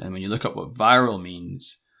BTS. And when you look up what viral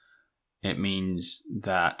means, it means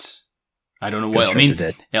that, I don't know what it'll mean.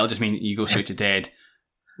 It'll just mean you go straight to dead,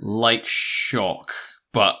 like shock.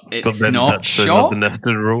 But it's not shock. Not the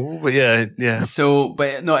nested rule, but yeah. So,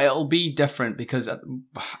 but no, it'll be different because at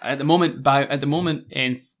the moment,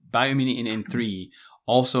 bioimmunity in N3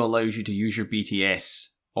 also allows you to use your BTS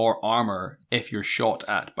or armor if you're shot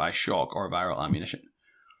at by shock or viral ammunition.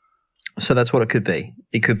 So that's what it could be.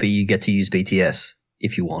 It could be you get to use BTS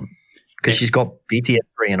if you want, because she's got BTS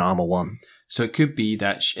 3 and armor 1. So it could be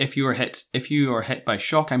that if you are hit by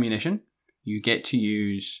shock ammunition, you get to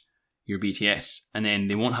use your BTS, and then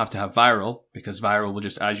they won't have to have viral, because viral will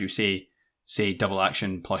just, as you say double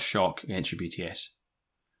action plus shock against your BTS.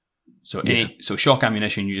 So so shock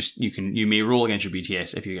ammunition, you may roll against your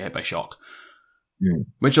BTS if you get hit by shock.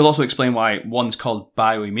 Which will also explain why one's called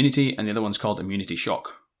bioimmunity and the other one's called immunity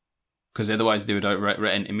shock. Because otherwise they would have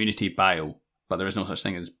written immunity bio, but there is no such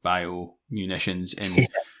thing as bio munitions in.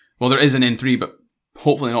 Well, there is an N3, but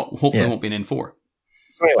hopefully not. Hopefully, it won't be an N4.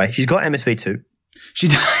 So anyway, she's got MSV2. She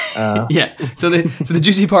does. Yeah. So the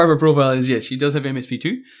juicy part of her profile is, yes, she does have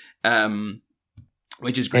MSV2,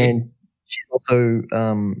 which is great. And she's also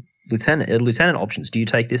lieutenant options. Do you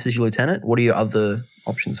take this as your lieutenant? What are your other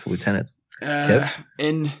options for lieutenant?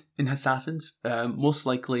 In assassins, most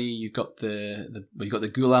likely you've got the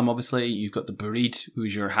Ghulam, obviously you've got the Barid,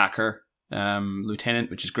 who's your hacker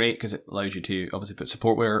lieutenant, which is great because it allows you to obviously put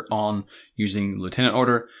support wear on using lieutenant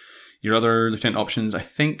order. Your other lieutenant options, I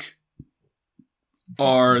think,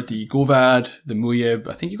 are the Govad, the Muyib.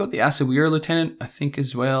 I think you've got the Asawir lieutenant, I think,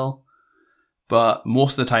 as well. But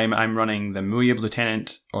most of the time I'm running the Muyib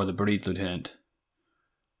lieutenant or the Barid lieutenant.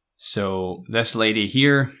 So this lady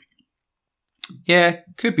here, yeah,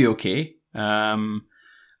 could be okay. I'm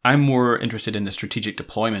more interested in the strategic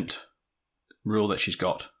deployment rule that she's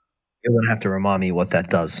got. You're going to have to remind me what that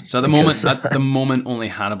does. So at the moment, only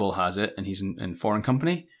Hannibal has it, and he's in foreign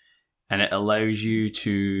company, and it allows you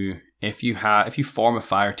to, if you form a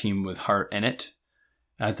fire team with her in it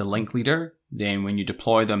as the link leader, then when you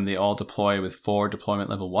deploy them, they all deploy with forward deployment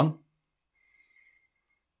level 1.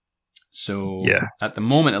 So at the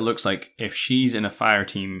moment, it looks like if she's in a fire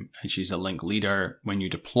team and she's a link leader, when you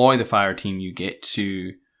deploy the fire team, you get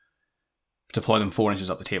to deploy them 4 inches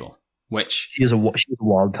up the table. Which she's a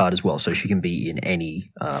wild card as well, so she can be in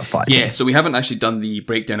any fire team. Yeah, so we haven't actually done the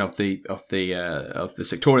breakdown of the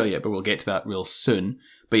sectorial yet, but we'll get to that real soon.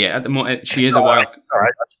 But yeah, at the moment, she is a wild. All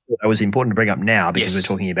right, that was important to bring up now because we're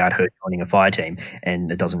talking about her joining a fire team,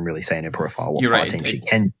 and it doesn't really say in her profile what fire team she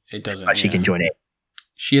can. It doesn't. But she can join it.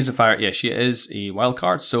 She is a fire. Yeah, she is a wild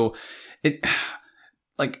card. So it,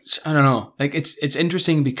 like, I don't know. Like, it's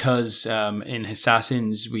interesting because in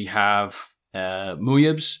Assassins we have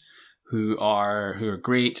Muyibs who are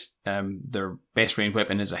great. Their best range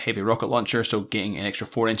weapon is a heavy rocket launcher, so getting an extra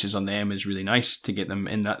 4 inches on them is really nice to get them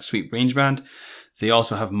in that sweet range band. They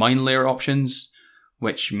also have mine layer options,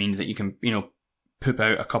 which means that you can, poop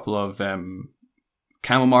out a couple of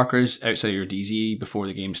camo markers outside your DZ before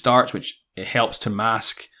the game starts, which it helps to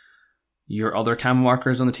mask your other camo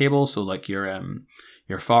markers on the table. So like your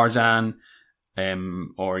Farzan,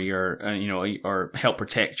 or your or help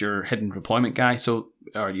protect your hidden deployment guy. So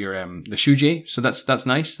or your the Shujay. So that's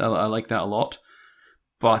nice. I like that a lot.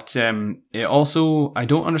 But it also, I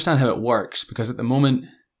don't understand how it works because at the moment,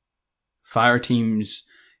 fire teams,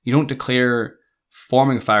 you don't declare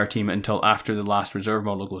forming a fire team until after the last reserve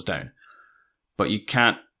model goes down. But you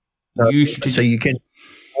can't use strategic... So you can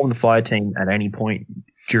form the fire team at any point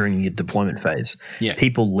during your deployment phase. Yeah.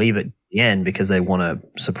 People leave it at the end because they want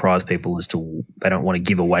to surprise people as to they don't want to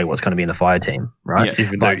give away what's going to be in the fire team, right? Yeah.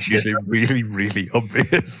 Even though it's usually really, really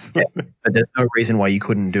obvious. Yeah, but there's no reason why you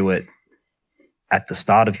couldn't do it at the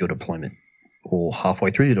start of your deployment or halfway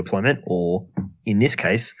through your deployment or, in this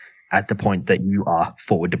case, at the point that you are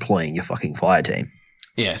forward deploying your fucking fire team.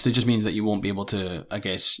 Yeah, so it just means that you won't be able to, I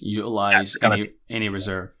guess, utilize any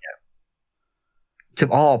reserve.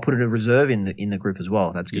 Put it a reserve in the group as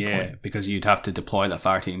well. That's a good point. Yeah, because you'd have to deploy that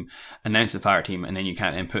fire team, announce the fire team, and then you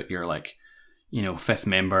can't input your fifth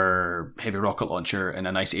member heavy rocket launcher in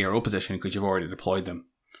a nice ARO position because you've already deployed them.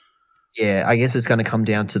 Yeah, I guess it's going to come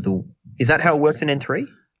down to is that how it works in N3?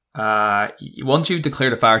 Once you've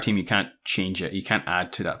declared a fire team, you can't change it. You can't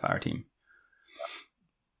add to that fire team.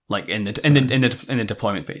 Like in the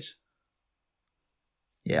deployment phase.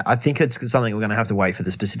 Yeah, I think it's something we're going to have to wait for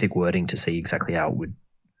the specific wording to see exactly how it would.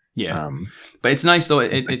 Yeah, but it's nice though.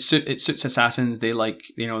 It suits assassins. They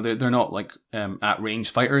they're not at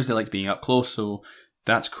range fighters. They like being up close, so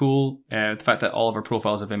that's cool. The fact that all of her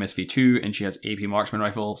profiles have MSV2 and she has AP marksman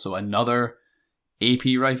rifle, so another AP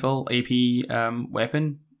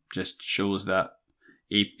weapon, just shows that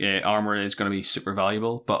armor is going to be super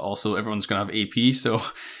valuable. But also everyone's going to have AP, so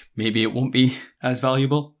maybe it won't be as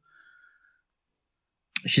valuable.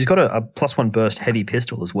 She's got a +1 burst heavy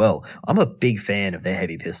pistol as well. I'm a big fan of their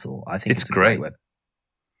heavy pistol. I think it's a great weapon.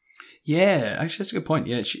 Yeah, actually, that's a good point.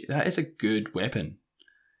 Yeah, that is a good weapon.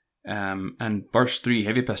 And burst 3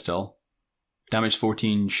 heavy pistol, damage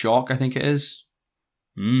 14 shock, I think it is.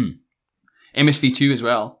 MSV2 as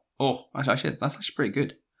well. Oh, that's actually pretty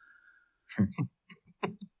good.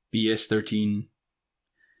 BS 13.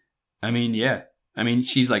 I mean,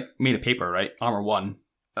 she's made of paper, right? Armor 1.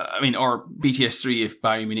 Or BTS 3 if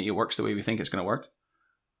Bioimmunity works the way we think it's going to work.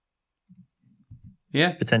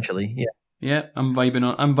 Yeah, potentially. Yeah, yeah. I'm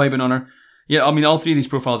vibing on her. Yeah, I mean, all 3 of these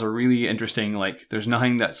profiles are really interesting. There's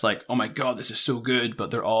nothing that's oh my god, this is so good, but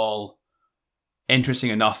they're all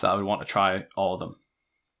interesting enough that I would want to try all of them.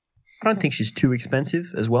 I don't think she's too expensive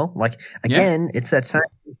as well. It's that same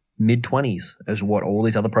mid-20s as what all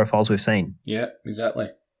these other profiles we've seen. Yeah, exactly.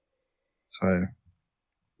 So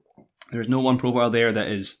there's no one profile there that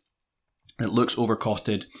looks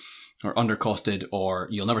overcosted or undercosted, or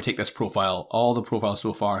you'll never take this profile. All the profiles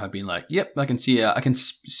so far have been yep, I can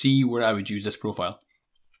see where I would use this profile.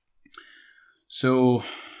 So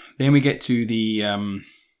then we get to they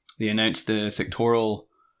announced the sectoral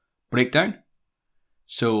breakdown.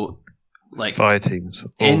 So fire teams,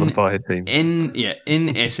 the fire teams.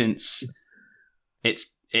 In essence,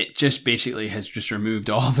 it just basically has just removed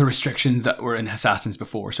all the restrictions that were in Assassins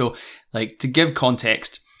before. So, to give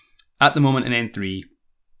context, at the moment in N3,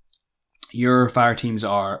 your fire teams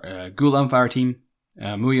are Gulam fire team,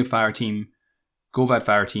 Muyab fire team, Govad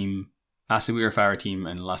fire team, Asawir fire team,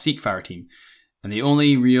 and Lasik fire team. And the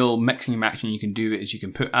only real mixing and matching you can do is you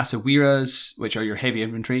can put Asawiras, which are your heavy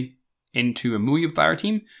infantry, into a Muyab fire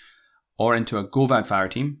team or into a Govad fire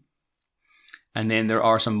team. And then there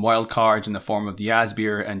are some wild cards in the form of the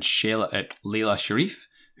Yazbir and Layla Sharif,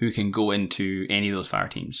 who can go into any of those fire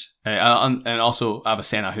teams. And also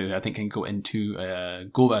Avicenna, who I think can go into a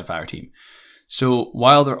Govad fire team. So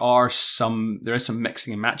while there is some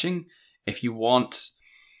mixing and matching, if you want,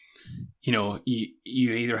 you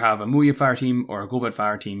either have a Muyab fire team or a Govad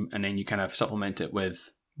fire team, and then you kind of supplement it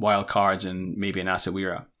with wild cards and maybe an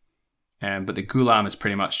Asawira. But the Gulam is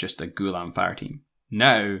pretty much just a Gulam fire team.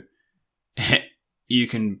 Now, you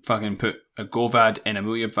can fucking put a Govad in a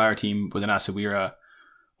Muyab fire team with an Asawira,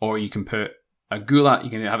 or you can put a Gulam. You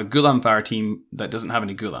can have a Gulam fire team that doesn't have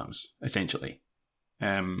any Gulams, essentially.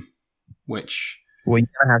 Which you're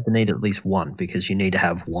gonna have to need at least one because you need to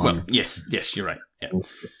have one. Well, yes, you're right. Yeah,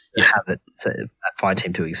 have it to that fire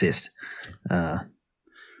team to exist.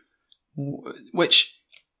 Which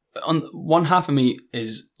on one half of me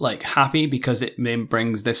is happy because it then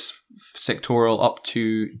brings this sectoral up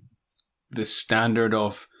to the standard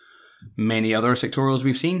of many other sectorials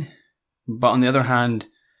we've seen. But on the other hand,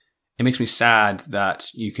 it makes me sad that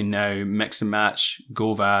you can now mix and match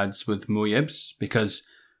Govads with Muyabs, because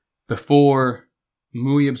before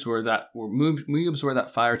Muyabs were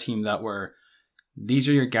that fire team that were, these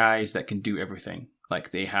are your guys that can do everything.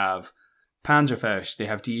 They have Panzerfaust, they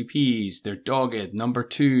have DEPs, they're dogged, number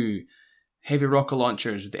 2, heavy rocket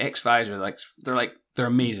launchers with the X-Visor, they're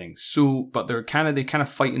amazing. So, but they kind of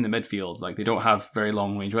fight in the midfield. They don't have very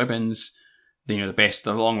long range weapons. The best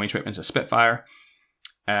long range weapons are Spitfire.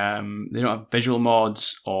 they don't have visual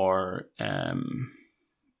mods or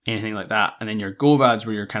anything like that. And then your Govads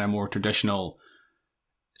were your kind of more traditional,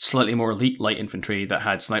 slightly more elite light infantry that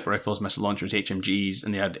had sniper rifles, missile launchers, HMGs,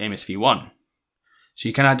 and they had MSV-1. So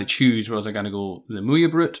you kind of had to choose, was I going to go the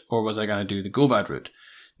Muyub route or was I going to do the Govad route?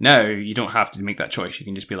 Now you don't have to make that choice. You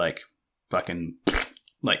can just be like, fucking,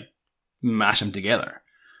 like, mash them together.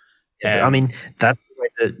 I mean, that's the way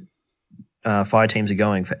that fire teams are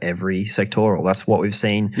going for every sectoral. That's what we've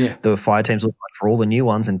seen the fire teams look like for all the new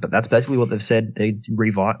ones, but that's basically what they've said. They're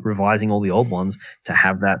revising all the old ones to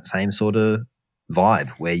have that same sort of vibe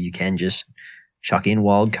where you can just chuck in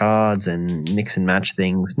wild cards and mix and match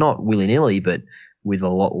things, not willy-nilly, but with a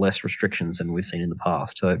lot less restrictions than we've seen in the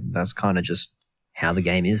past. So that's kind of just how the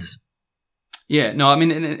game is. Yeah, no, I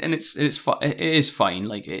mean, and it is fine.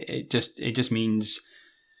 Like it just means.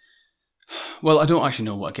 Well, I don't actually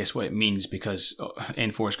know what it means because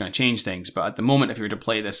N4 is going to change things. But at the moment, if you were to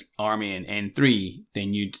play this army in N3,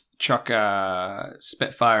 then you'd chuck a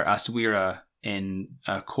Spitfire Aswira in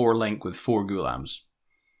a core link with 4 Ghulams.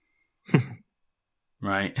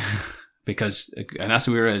 Right? Because an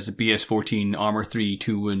Aswira is a BS-14 armor 3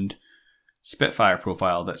 2-wound Spitfire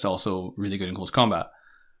profile that's also really good in close combat.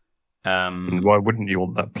 Why wouldn't you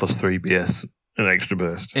want that +3 BS? An extra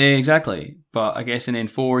burst. Exactly. But I guess in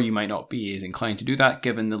N4 you might not be as inclined to do that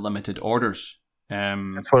given the limited orders.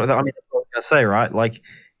 That's what I'm going to say, right? Like,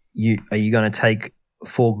 are you going to take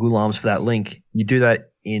 4 Ghulams for that link? You do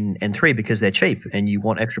that in N3 because they're cheap and you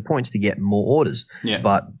want extra points to get more orders. Yeah.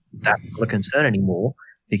 But that's not a concern anymore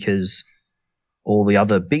because all the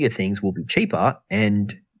other bigger things will be cheaper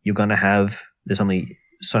and you're going to have, there's only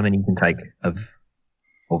so many you can take of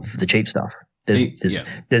the cheap stuff. There's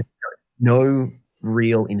no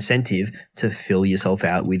real incentive to fill yourself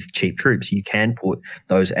out with cheap troops. You can put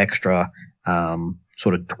those extra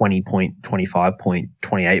sort of 20 point, 25 point,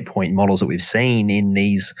 28 point models that we've seen in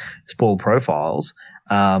these spoiled profiles.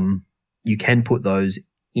 You can put those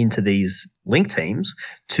into these link teams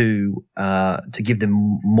to give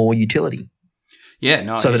them more utility. Yeah,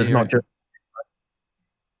 no, so that it's not just.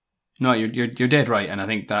 No, you're dead right, and I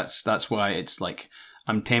think that's why it's like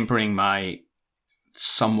I'm tempering my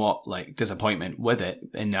somewhat like disappointment with it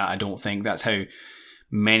in that I don't think that's how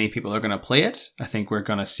many people are going to play it. I think we're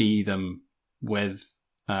going to see them with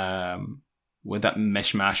that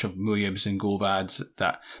mishmash of Muyubs and Govads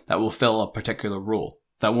that will fill a particular role.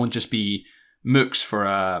 That won't just be mooks for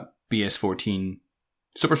a BS-14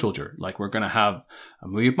 super soldier. Like we're going to have a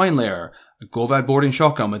Muyub mine layer, a Govad boarding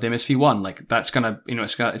shotgun with MSV-1. Like that's going to,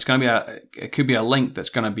 it's going to be it could be a link that's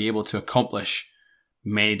going to be able to accomplish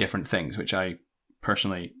many different things, which I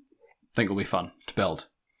personally think will be fun to build.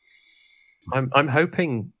 I'm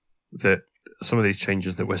hoping that some of these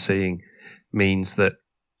changes that we're seeing means that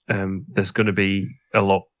there's going to be a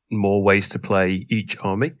lot more ways to play each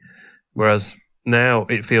army, whereas now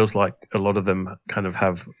it feels like a lot of them kind of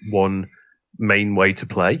have one main way to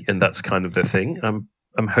play, and that's kind of the thing.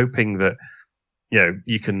 I'm hoping that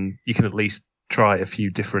you can at least try a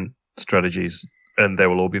few different strategies, and they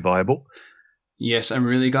will all be viable. Yes, I'm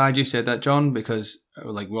really glad you said that, John, because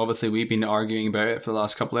we've been arguing about it for the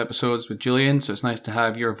last couple of episodes with Julian, so it's nice to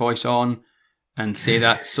have your voice on and say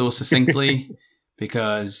that so succinctly,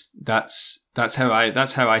 because that's how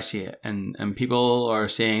I see it, and people are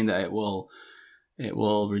saying that it will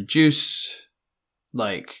reduce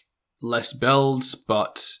like less builds,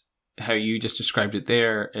 but how you just described it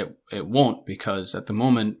there, it won't, because at the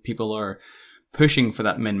moment people are pushing for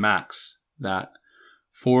that min-max, that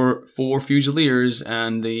four Fusiliers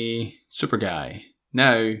and the super guy.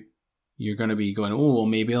 Now you're going to be going, oh, well,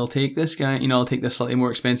 maybe I'll take this guy, I'll take this slightly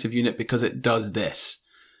more expensive unit because it does this.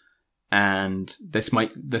 And this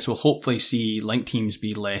will hopefully see link teams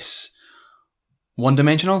be less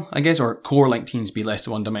one-dimensional, I guess, or core link teams be less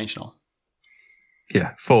one-dimensional.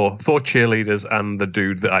 Yeah, four cheerleaders and the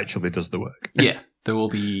dude that actually does the work. Yeah, there will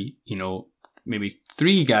be, maybe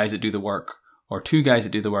 3 guys that do the work, or 2 guys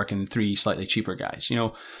that do the work and 3 slightly cheaper guys,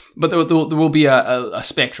 But there will be a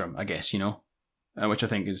spectrum, I guess, which I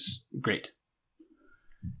think is great.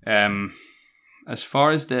 As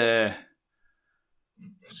far as the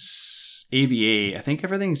AVA, I think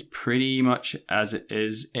everything's pretty much as it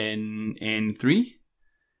is in N3.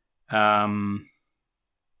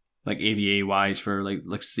 Like AVA wise for like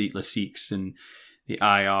Lasiques and the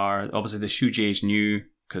IR. Obviously the Shujay is new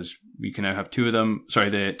because we can now have 2 of them.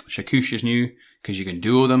 Sorry, the Shakush is new because you can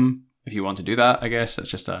duo them if you want to do that. I guess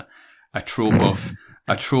that's just a trope of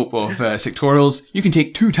sectorials. You can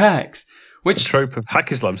take 2 tags. Which a trope of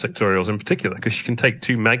Hack Islam sectorials in particular, because you can take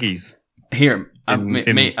 2 Maggies. Here,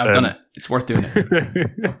 Mate, I've done it. It's worth doing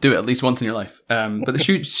it. Do it at least once in your life. But the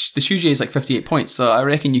Shujie is like 58 points, so I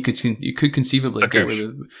reckon you could conceivably get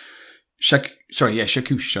with Shakush.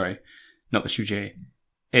 Sorry, not the Shujie.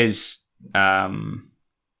 Is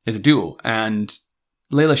a duo, and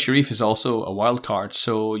Layla Sharif is also a wild card,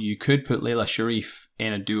 so you could put Layla Sharif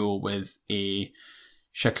in a duo with a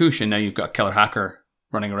Shakush, and now you've got a killer hacker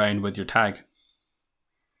running around with your tag,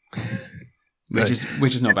 which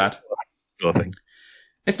is not bad. Nothing.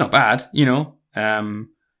 It's not bad, you know. An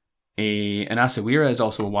Asawira is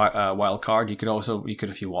also a wild card. You could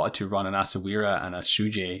if you wanted to run an Asawira and a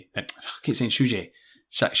Shujie. I keep saying Shujie,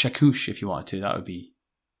 Shakush if you wanted to. That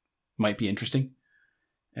might be interesting.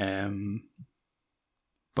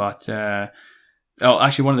 But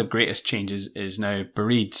actually, one of the greatest changes is now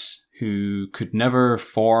Barids, who could never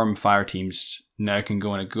form fire teams, now can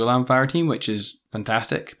go in a Gulam fire team, which is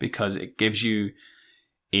fantastic because it gives you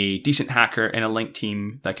a decent hacker in a link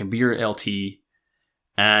team that can be your LT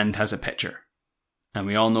and has a pitcher. And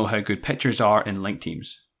we all know how good pitchers are in link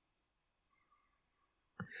teams.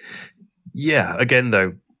 Yeah, again,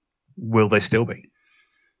 though, will they still be?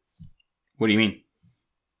 What do you mean?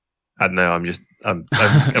 I don't know. I'm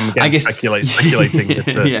again speculating.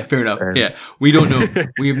 Yeah, fair enough. Yeah, we don't know.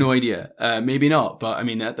 We have no idea. Maybe not. But I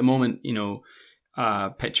mean, at the moment, you know,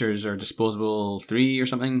 pitchers are disposable 3 or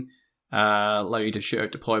something. Allow you to shoot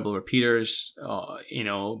out deployable repeaters. You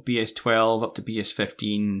know, BS12 up to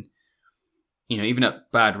BS15. You know, even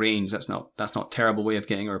at bad range, that's not a terrible way of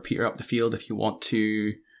getting a repeater up the field if you want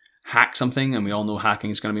to hack something. And we all know hacking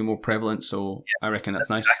is going to be more prevalent. So I reckon that's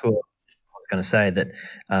nice. Exactly. Going to say that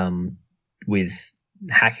with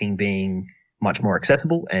hacking being much more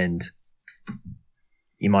accessible and,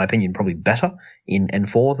 in my opinion, probably better in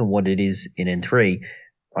N4 than what it is in N3.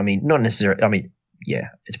 I mean, not necessarily. I mean, yeah,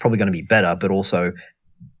 it's probably going to be better, but also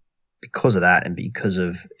because of that and because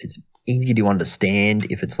of it's easy to understand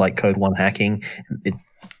if it's like Code 1 hacking, it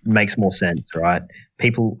makes more sense, right?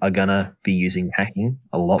 People are going to be using hacking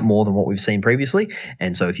a lot more than what we've seen previously,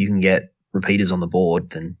 and so if you can get repeaters on the board,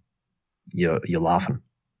 then you're laughing.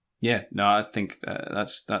 Yeah, no, I think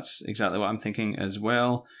that's exactly what I'm thinking as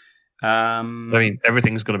well. I mean,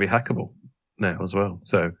 everything's going to be hackable now as well.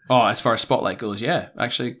 So, as far as Spotlight goes, yeah,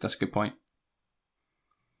 actually, that's a good point.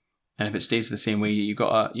 And if it stays the same way, you've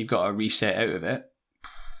got a reset out of it.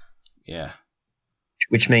 Yeah,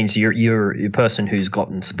 which means you're a person who's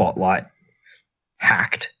gotten Spotlight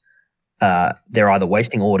hacked. They're either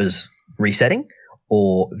wasting orders resetting,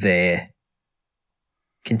 or they're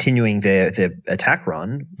continuing their attack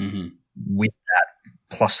run with that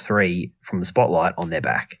 +3 from the Spotlight on their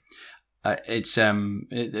back. It's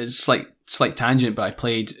slight tangent, but I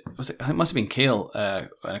played. I think it must have been Kale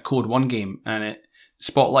in a Code 1 game, and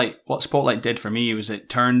what Spotlight did for me was it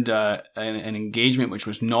turned an engagement which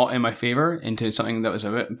was not in my favor into something that was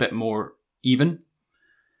a bit more even.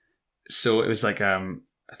 So it was like I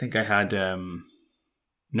think I had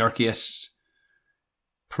Nurkius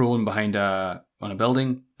prone behind on a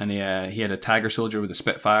building, and he had a Tiger soldier with a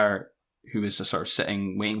Spitfire who was sort of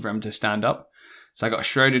sitting waiting for him to stand up. So I got a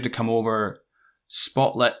Shrouded to come over,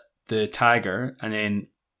 spotlit the Tiger, and then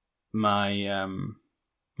my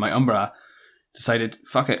Umbra decided,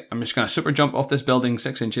 fuck it, I'm just going to super jump off this building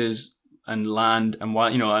 6 inches and land, and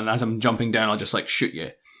and as I'm jumping down, I'll just like shoot you.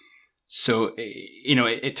 So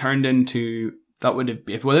it turned into, that would have,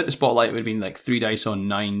 if without the Spotlight, it would have been like 3 dice on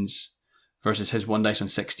 9s versus his 1 dice on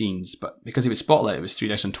 16s. But because he was Spotlight, it was 3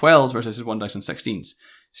 dice on 12s versus his 1 dice on 16s.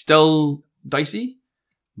 Still dicey,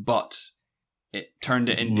 but it turned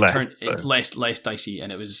it in less dicey,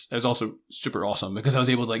 and it was also super awesome because I was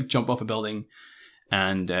able to like jump off a building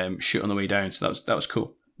and shoot on the way down. So that was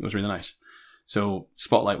cool. It was really nice. So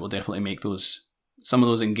Spotlight will definitely make some of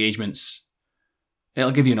those engagements.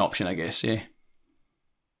 It'll give you an option, I guess. Yeah.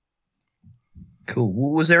 Cool.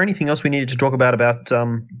 Was there anything else we needed to talk about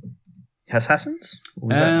Assassins?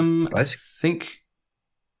 I think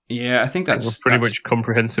that's pretty much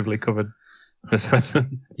comprehensively covered.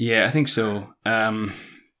 Yeah, I think so.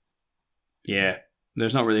 Yeah,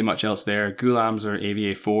 there's not really much else there. Gulams are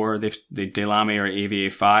AVA 4. The Delami are AVA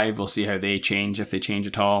 5. We'll see how they change, if they change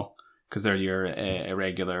at all, because they're your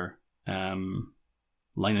irregular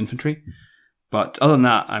line infantry. But other than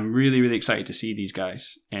that, I'm really, really excited to see these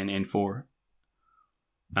guys in N4,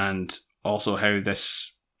 and also how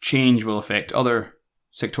this change will affect other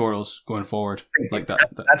sectorials going forward. Like that.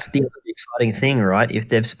 That's the exciting thing, right? If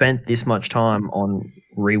they've spent this much time on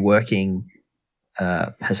reworking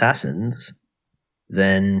Assassins,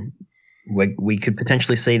 then we could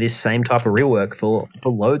potentially see this same type of rework for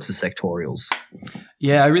loads of sectorials.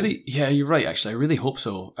 Yeah, you're right, actually. I really hope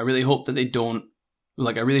so. I really hope that they don't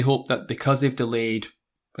Like, I really hope that because they've delayed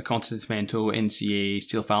a Constantino, NCA,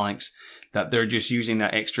 Steel Phalanx, that they're just using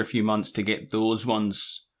that extra few months to get those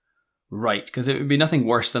ones right. Because it would be nothing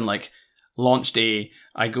worse than, like, launch day,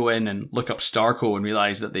 I go in and look up Starco and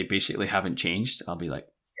realize that they basically haven't changed. I'll be like,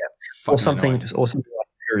 or something like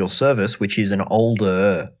Imperial Service, which is an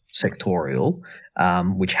older sectorial,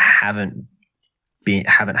 which haven't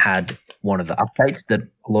had one of the updates that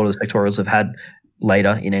a lot of the sectorials have had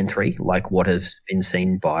later in N3, like what has been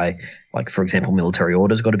seen by, like, for example, Military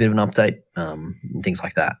Order's got a bit of an update, and things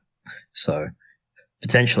like that. So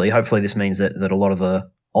potentially, hopefully this means that a lot of the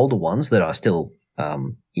older ones that are still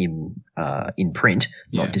in print,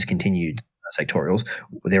 not discontinued sectorials,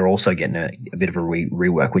 they're also getting a bit of a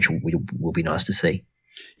rework, which will be nice to see.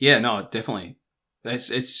 Yeah, no, definitely.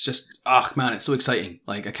 It's just, man, it's so exciting.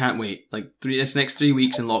 Like, I can't wait. Like, this next 3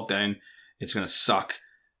 weeks in lockdown, it's going to suck.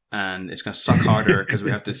 And it's going to suck harder because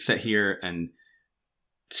we have to sit here and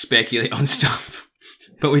speculate on stuff.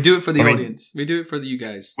 But we do it for the audience. We do it for you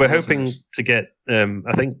guys. We're hoping to get,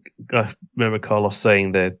 I think I remember Carlos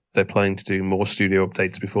saying they're planning to do more studio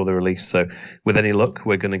updates before the release. So with any luck,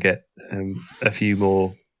 we're going to get a few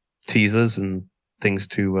more teasers and things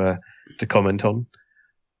to comment on.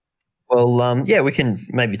 Well, we can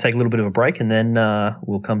maybe take a little bit of a break and then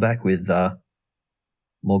we'll come back with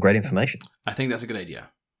more great information. I think that's a good idea.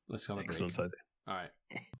 Let's have a Excellent break. idea. All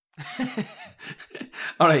right.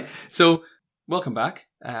 All right. So, welcome back.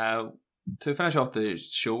 To finish off the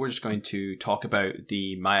show, we're just going to talk about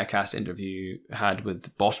the Mayacast interview had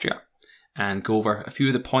with Bostria and go over a few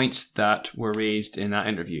of the points that were raised in that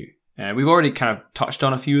interview. We've already kind of touched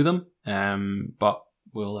on a few of them, but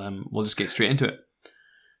we'll just get straight into it.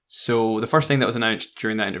 So the first thing that was announced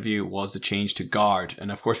during that interview was the change to Guard.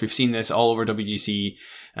 And of course, we've seen this all over WGC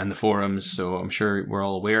and the forums, so I'm sure we're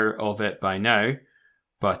all aware of it by now.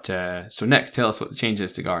 But so Nick, tell us what the change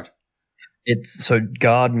is to Guard. So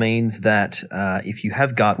Guard means that if you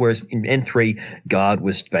have Guard, whereas in N3, Guard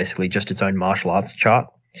was basically just its own martial arts chart.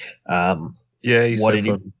 What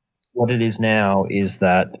it is now is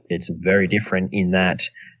that it's very different in that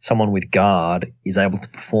someone with Guard is able to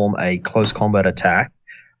perform a close combat attack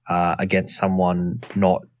against someone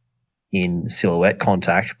not in silhouette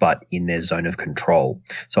contact, but in their zone of control.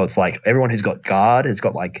 So it's like everyone who's got Guard has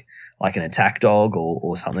got like an attack dog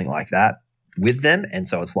or something like that with them. And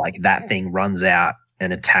so it's like that thing runs out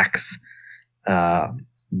and attacks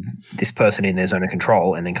this person in their zone of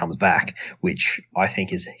control and then comes back, which I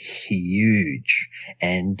think is huge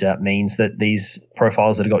and means that these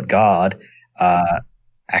profiles that have got Guard are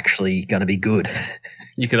actually going to be good.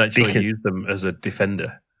 You can actually use them as a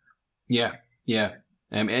defender. Yeah.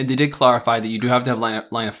 And they did clarify that you do have to have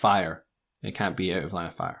line of fire. It can't be out of line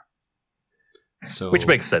of fire. So, which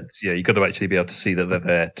makes sense. Yeah, you got to actually be able to see that they're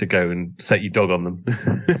there to go and set your dog on them.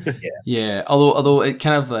 Yeah. Although it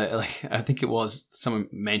kind of like I think it was someone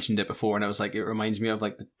mentioned it before, and it was like it reminds me of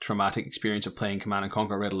like the traumatic experience of playing Command and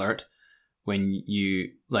Conquer Red Alert. When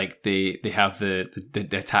you like they have the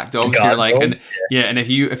attack dogs, you're like, and if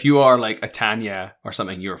you are like a Tanya or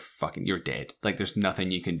something, you're dead. Like there's nothing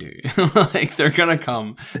you can do. Like they're gonna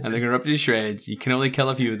come and they're gonna rip you to shreds. You can only kill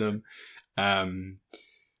a few of them.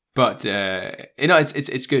 But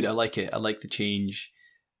it's good. I like it. I like the change.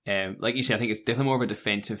 Like you say, I think it's definitely more of a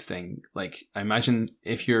defensive thing. Like I imagine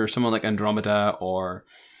if you're someone like Andromeda or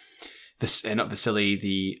not Vasily,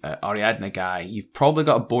 the Ariadne guy, you've probably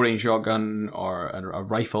got a boring shotgun or a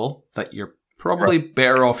rifle that you're probably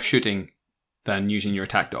better off shooting than using your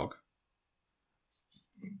attack dog.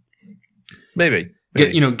 Maybe.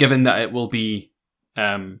 Given that it will be,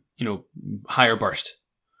 higher burst.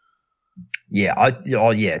 Yeah.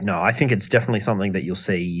 I think it's definitely something that you'll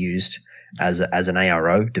see used as an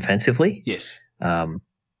ARO defensively. Yes.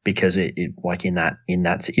 Because it like in that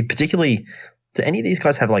particularly. Do any of these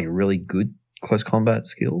guys have like really good close combat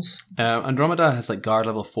skills? Andromeda has like Guard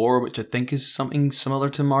level 4, which I think is something similar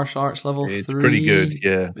to martial arts level 3. It's pretty good,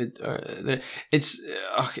 yeah.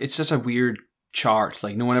 It's just a weird chart.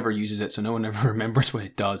 Like no one ever uses it, so no one ever remembers what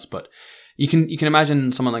it does. But you can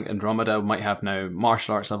imagine someone like Andromeda might have now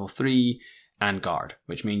martial arts level 3 and Guard,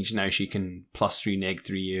 which means now she can +3 neg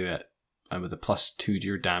 3 you and with a +2 to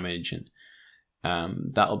your damage, and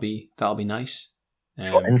that'll be nice.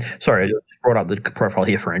 Sure. And sorry, I just brought up the profile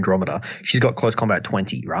here for Andromeda. She's got close combat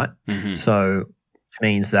 20, right? Mm-hmm. So it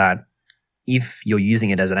means that if you're using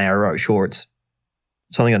it as an ARO, sure, it's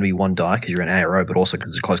only going to be 1 die because you're an ARO, but also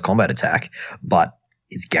because it's a close combat attack. But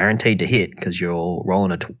it's guaranteed to hit because you're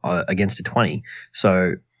rolling against a 20.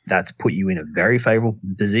 So that's put you in a very favorable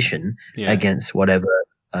position against whatever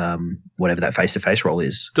that face-to-face roll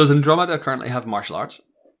is. Does Andromeda currently have martial arts?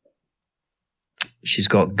 she's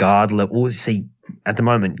got guard level. See, at the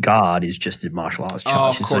moment, guard is just a martial arts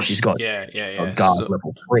charge. of course. So she's got guard So,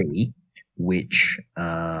 level 3, which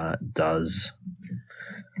does.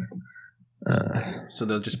 so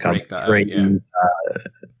they'll just break that 3, out. Yeah.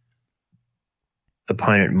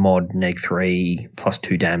 Opponent mod -3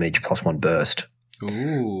 +2 damage +1 burst.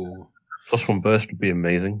 Ooh. +1 burst would be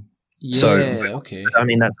amazing. Yeah. So, okay. I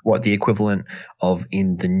mean, that's what the equivalent of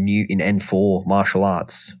in N4 martial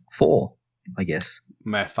arts 4, I guess.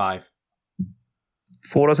 5.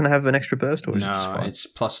 4 doesn't have an extra burst, or is it just No, 5? it's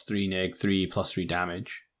 +3 -3 +3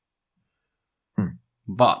 damage. Hmm.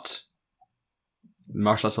 But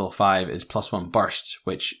martial arts level 5 is +1 burst,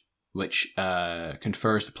 which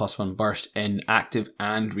confers the +1 burst in active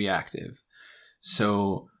and reactive.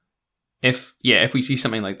 So if we see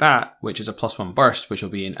something like that, which is a +1 burst, which will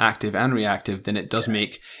be in active and reactive, then it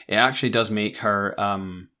actually does make her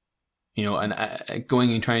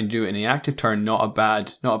going and trying to do it in the active turn not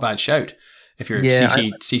a bad shout. If you're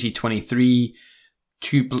CC 23,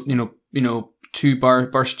 2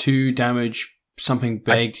 burst 2 damage, something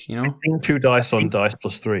big, I think 2 dice on dice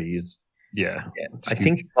 +3 is I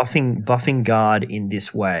think buffing guard in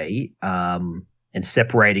this way, and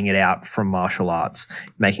separating it out from martial arts,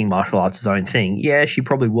 making martial arts its own thing. Yeah, she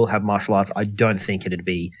probably will have martial arts. I don't think it'd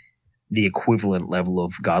be the equivalent level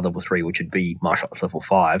of guard level 3, which would be martial arts level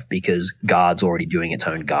 5, because guard's already doing its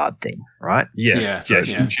own guard thing, right? Yeah.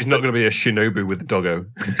 She's not going to be a shinobu with a doggo.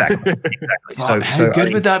 Exactly. How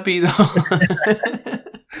good would that be, though?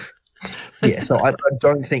 Yeah, so I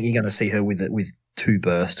don't think you're going to see her with 2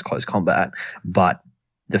 bursts close combat, but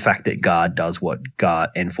the fact that guard does what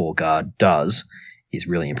N4 guard does is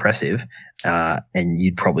really impressive, and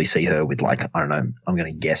you'd probably see her with, like, I don't know, I'm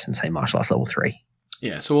going to guess and say martial arts level 3.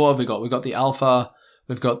 Yeah, so what have we got? We've got the Alpha,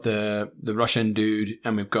 we've got the Russian dude,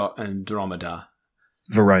 and we've got Andromeda.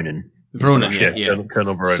 Veronin, yeah.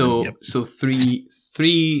 Colonel Veronin. So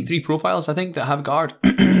three profiles, I think, that have guard.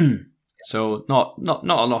 So not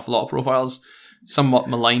an awful lot of profiles, somewhat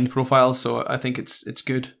maligned profiles. So I think it's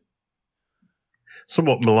good.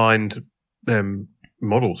 Somewhat maligned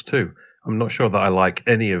models too. I'm not sure that I like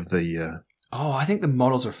any of the. I think the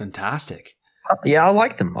models are fantastic. Yeah, I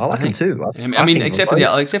like them. I like them too. I mean, except for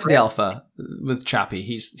the Alpha with Chappie,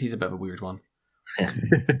 he's a bit of a weird one.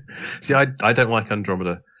 See, I don't like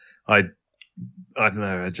Andromeda. I don't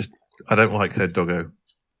know. I don't like her doggo.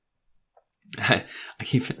 I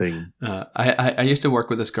keep thing. I used to work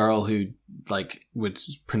with this girl who would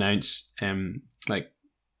pronounce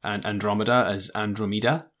Andromeda as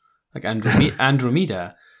Andromeda, like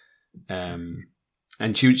Andromeda,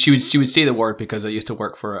 and she would say the word because I used to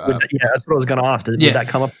work for. That's what I was going to ask. Would that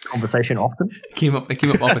come up in conversation often? It came up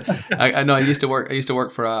often. I know. I used to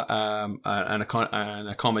work for an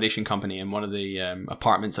accommodation company, and one of the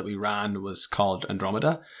apartments that we ran was called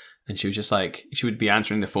Andromeda. And she was just like, she would be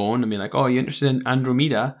answering the phone and be like, "Oh, are you interested in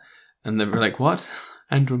Andromeda?" And they were like, "What?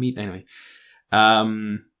 Andromeda?" Anyway,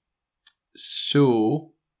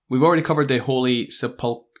 so we've already covered the Holy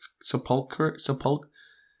Sepulchre.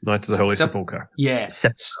 Night of the Holy Sepulchre. Yeah,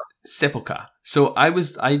 Sepulchre. So I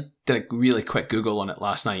did a really quick Google on it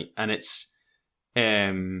last night, and it's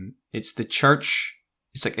the church.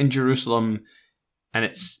 It's like in Jerusalem, and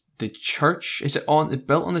it's the church. It's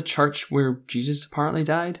built on the church where Jesus apparently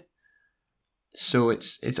died. So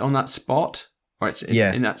it's on that spot, or it's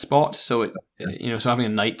in that spot. So so having a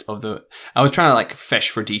night of the, I was trying to fish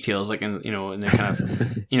for details, and then kind of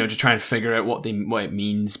to try and figure out what it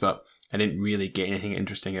means, but I didn't really get anything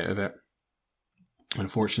interesting out of it,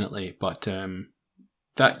 unfortunately. But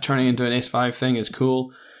that turning into an S5 thing is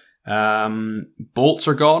cool. Bolts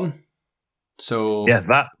are gone. So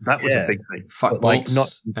that was a big thing. Fuck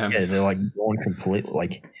bolts. They're gone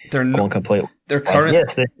completely. They're gone completely. They're current.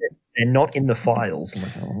 Yes, they're not in the files. I'm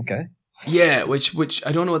like, oh, okay. Yeah, which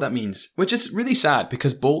I don't know what that means. Which is really sad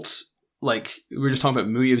because bolts, we were just talking about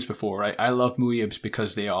Muibs before, right? I love Muibs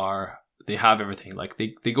because they have everything.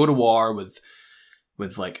 They go to war with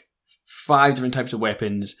 5 different types of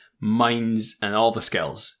weapons, mines, and all the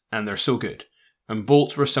skills, and they're so good. And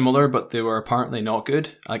bolts were similar, but they were apparently not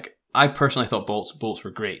good. I personally thought bolts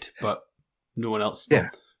were great, but no one else.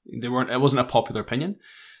 Yeah, they weren't. It wasn't a popular opinion.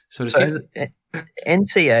 So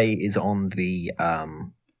NCA is on the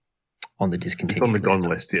discontinued. It's on the gone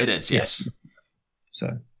list. Yeah, it is. Yes.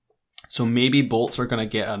 So maybe bolts are going to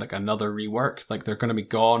get another rework. They're going to be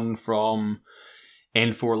gone from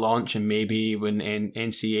N4 launch, and maybe when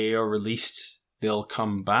NCA are released, they'll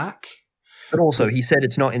come back. But also, he said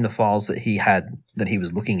it's not in the files that he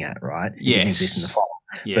was looking at, right? It didn't exist in the file.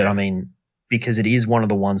 Yeah. But I mean, because it is one of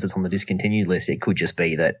the ones that's on the discontinued list, it could just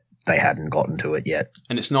be that they hadn't gotten to it yet.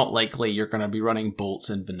 And it's not likely you're going to be running bolts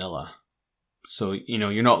in vanilla. So,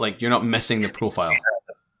 you're not missing the profile.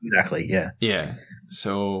 Exactly, yeah. Yeah.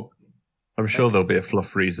 So I'm sure there'll be a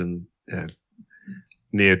fluff reason.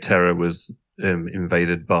 Neoterra was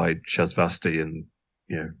invaded by Shasvasti, and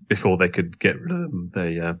before they could get rid of them,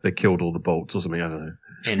 they killed all the bolts or something. I don't know.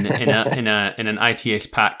 in an ITS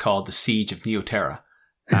pack called the Siege of Neoterra.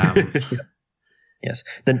 Yes,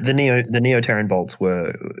 the Neoterran bolts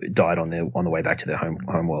died on the way back to their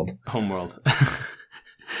home world. Homeworld.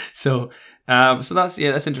 So that's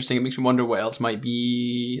interesting. It makes me wonder what else might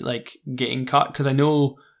be like getting cut, because I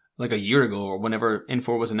know like a year ago or whenever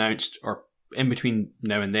N4 was announced, or in between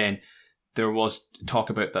now and then, there was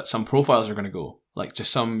talk about that some profiles are going to go. Like,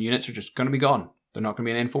 just some units are just going to be gone. They're not going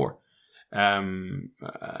to be in N4.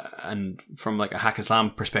 And from like a Hack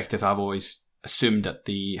Islam perspective, I've always assumed that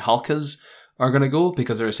the Halkas are going to go,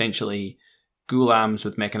 because they're essentially Ghulams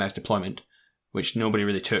with mechanized deployment, which nobody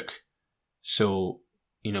really took. So,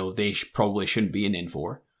 they probably shouldn't be in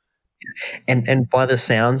N4. And by the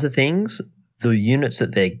sounds of things, the units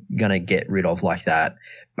that they're going to get rid of like that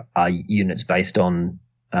are units based on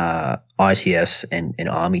ITS and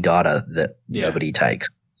army data that nobody takes.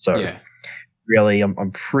 So really,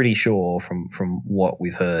 I'm pretty sure from what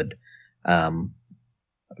we've heard, I'm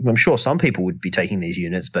sure some people would be taking these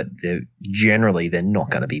units, but they're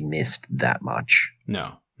not going to be missed that much.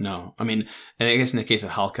 No. I mean, and I guess in the case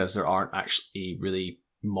of Halkas, there aren't actually really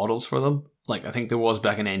models for them. Like, I think there was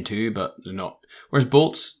back in N2, but they're not. Whereas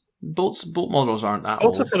bolt models aren't that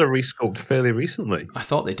old. Bolts have been resculpted fairly recently. I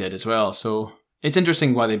thought they did as well. So it's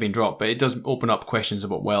interesting why they've been dropped, but it does open up questions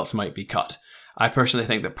about what else might be cut. I personally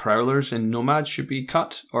think that Prowlers and Nomads should be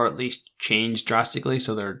cut, or at least changed drastically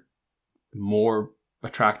so they're more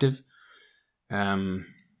attractive. I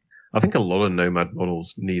think a lot of Nomad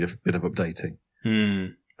models need a bit of updating.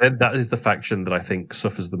 That is the faction that I think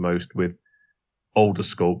suffers the most with older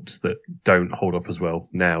sculpts that don't hold up as well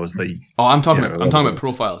now as they. Oh, I'm talking about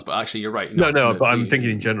profiles, but actually you're right. No, but I'm thinking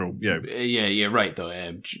in general. Yeah, right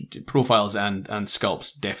though. Profiles and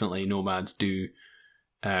sculpts, definitely Nomads do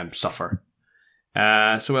suffer.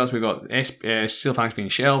 So what else we got? Steelfangs being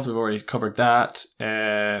shelved, we've already covered that.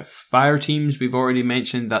 Fire teams, we've already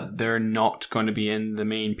mentioned that they're not going to be in the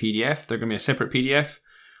main PDF. They're going to be a separate PDF.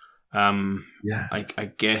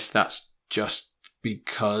 I guess that's just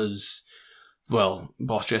because, well,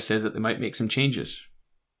 Bostria says that they might make some changes.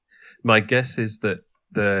 My guess is that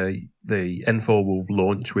the N4 will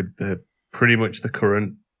launch with pretty much the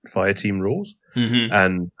current fire team rules,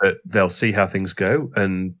 and that they'll see how things go,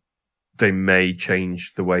 and they may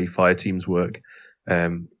change the way fire teams work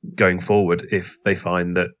going forward if they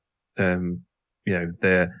find that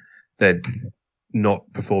they're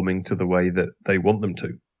not performing to the way that they want them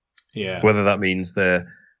to. Yeah. Whether that means they're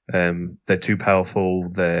too powerful,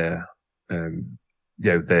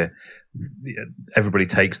 everybody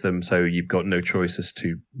takes them, so you've got no choice as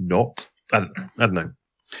to not. I don't know.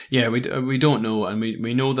 Yeah, we don't know, and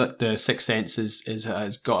we know that the Sixth Sense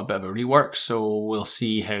has got a bit of a rework, so we'll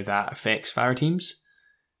see how that affects fire teams.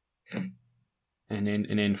 And in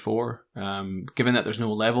N4, given that there's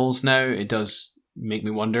no levels now, it does make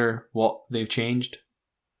me wonder what they've changed.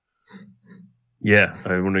 Yeah,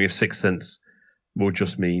 I'm wondering if Sixth Sense will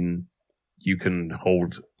just mean you can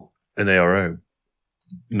hold an ARO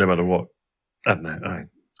no matter what. I don't know.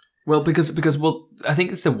 Well, because I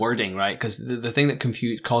think it's the wording, right? Because the thing that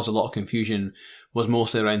caused a lot of confusion was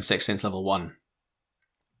mostly around Sixth Sense level 1.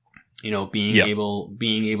 Being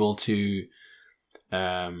able to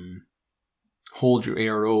hold your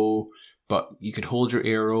ARO, but you could hold your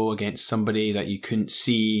ARO against somebody that you couldn't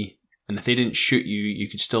see, and if they didn't shoot you, you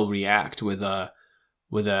could still react with an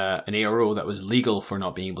ARO that was legal for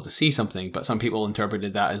not being able to see something. But some people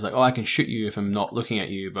interpreted that as like, oh, I can shoot you if I'm not looking at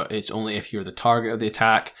you, but it's only if you're the target of the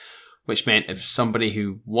attack, which meant if somebody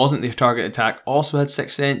who wasn't the target attack also had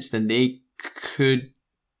Sixth Sense, then they could,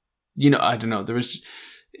 I don't know. There was just,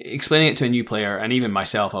 explaining it to a new player, and even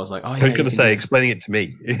myself, I was like, oh yeah. I was going to say, explaining it to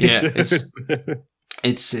me. Yeah,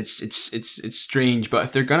 it's strange, but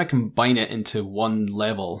if they're going to combine it into one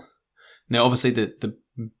level, now obviously the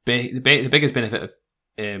biggest benefit of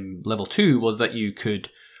level 2 was that you could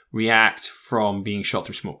react from being shot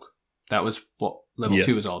through smoke. That was what level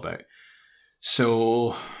 2 was all about.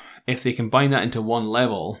 So if they combine that into one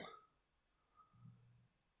level,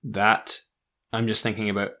 that I'm just thinking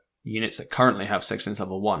about units that currently have Sixth Sense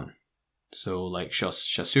level 1. So like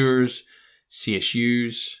Chasseurs,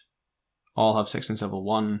 CSUs, all have Sixth Sense level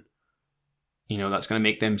 1. That's going to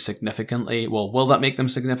make them significantly... Well, will that make them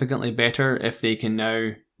significantly better if they can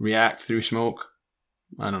now react through smoke?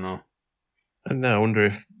 I don't know. And now I wonder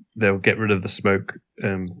if they'll get rid of the smoke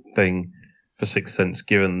thing for Sixth Sense,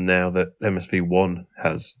 given now that MSV1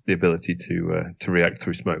 has the ability to react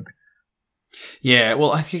through smoke. Yeah,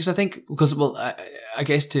 well, I think I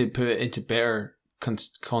guess to put it into better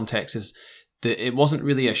context is that it wasn't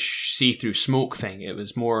really a see-through smoke thing. It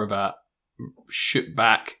was more of a shoot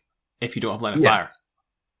back if you don't have line of fire.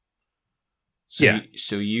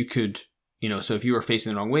 So you could, so if you were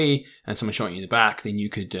facing the wrong way and someone shot you in the back, then you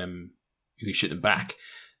could shoot them back.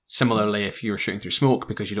 Similarly, if you're shooting through smoke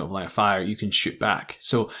because you don't have line of fire, you can shoot back.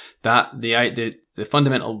 So that the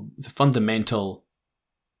fundamental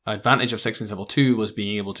advantage of Sixth Sense Level 2 was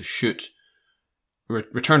being able to shoot,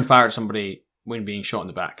 return fire to somebody when being shot in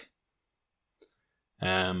the back.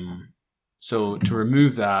 So to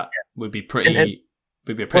remove that would be a pretty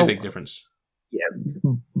big difference. Yeah,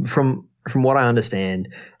 from what I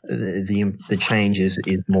understand, the change is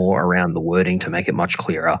more around the wording to make it much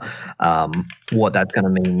clearer. What that's going to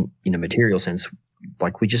mean in a material sense,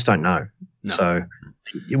 like we just don't know. No. So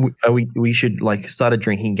we should start a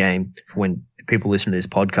drinking game for when people listen to this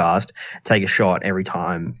podcast. Take a shot every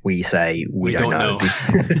time we say we don't know.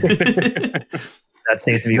 That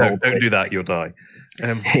seems to be don't do that. You'll die.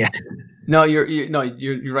 Yeah. No, you're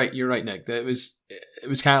right. You're right, Nick. It was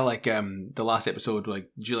kind of like the last episode. Like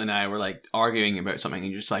Julie and I were like arguing about something,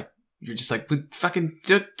 and you're just like, what's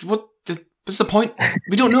the point?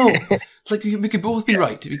 We don't know. Like we could both be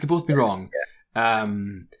right. We could both be wrong.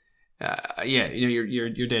 You're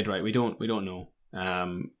dead right. We don't know.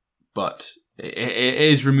 But it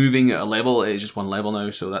is removing a level. It is just one level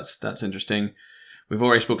now, so that's interesting. We've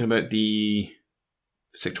already spoken about the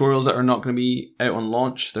sectorials that are not going to be out on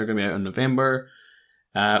launch. They're going to be out in November.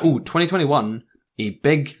 2021, a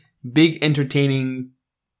big entertaining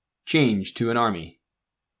change to an army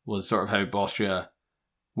was sort of how Bostria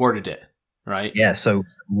worded it, right? Yeah, so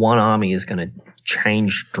one army is going to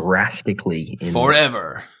change drastically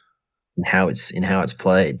forever in how it's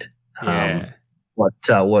played. Yeah. What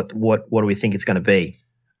do we think it's going to be?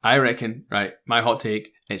 I reckon, right, my hot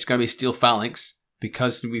take, it's going to be Steel Phalanx.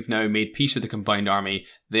 Because we've now made peace with the combined army,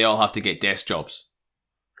 they all have to get desk jobs.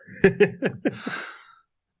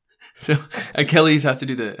 So Achilles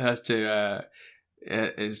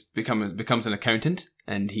becomes an accountant,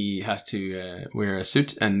 and he has to wear a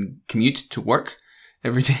suit and commute to work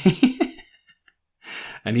every day.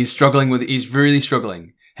 And he's really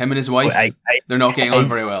struggling. Him and his wife, they're not getting on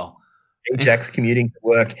very well. Ajax commuting to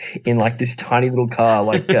work in this tiny little car,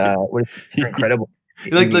 it's incredible.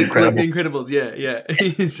 Like the Incredibles, yeah.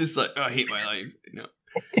 He's just like, I hate my life.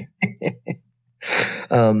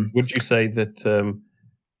 Would you say that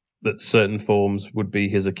that certain forms would be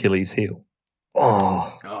his Achilles heel?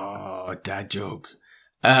 Oh, dad joke.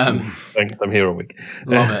 Thanks, I'm here all week.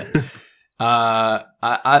 Love it. I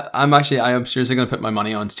am seriously going to put my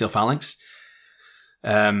money on Steel Phalanx,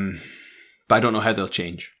 but I don't know how they'll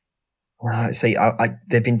change.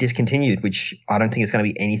 They've been discontinued, which I don't think it's going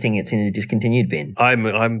to be anything that's in the discontinued bin.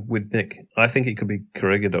 I'm with Nick. I think it could be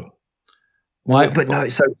Corregidor. Why? But no.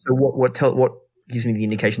 So what gives me the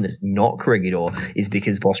indication that it's not Corregidor is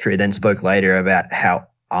because Bostria then spoke later about how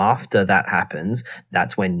after that happens,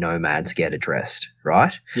 that's when nomads get addressed,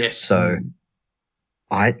 right? Yes. So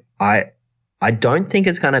I don't think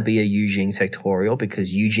it's going to be a Yujing sectorial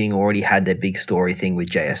because Yujing already had their big story thing with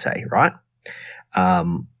JSA, right?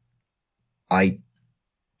 I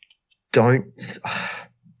don't.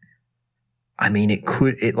 I mean,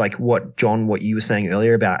 what you were saying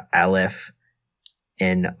earlier about Aleph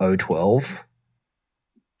and O12.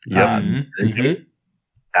 Yeah,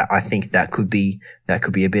 I think that could be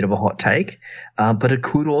a bit of a hot take, but it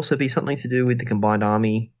could also be something to do with the combined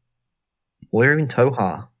army, or even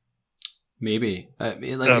Toha. Maybe.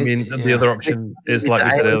 The other option is like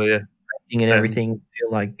we said earlier, and everything. I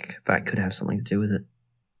feel like that could have something to do with it.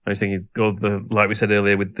 I was thinking, like we said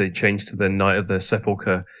earlier, with the change to the Knight of the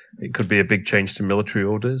Sepulchre, it could be a big change to military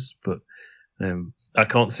orders, but I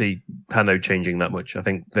can't see Pano changing that much. I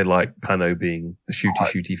think they like Pano being the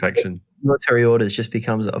shooty faction. Military orders just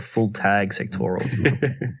becomes a full tag sectoral.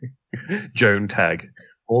 Joan tag.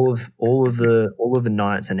 All of the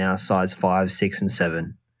knights are now size 5, 6, and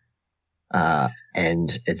 7,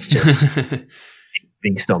 and it's just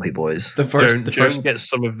big stompy boys. Joan gets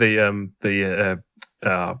some of the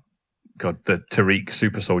Tariq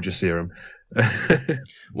super soldier serum.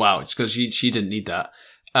 Wow, it's because she didn't need that.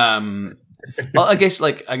 Well, I guess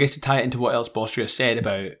to tie it into what else Bostria said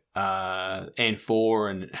about N4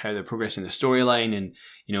 and how they're progressing the storyline, and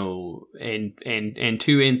N2,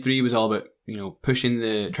 N3 was all about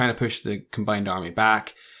trying to push the combined army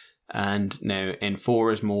back, and now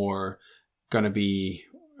N4 is more going to be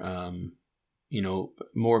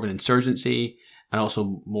more of an insurgency and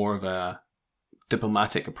also more of a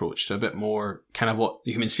diplomatic approach. So a bit more kind of what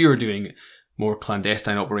the Human Sphere are doing, more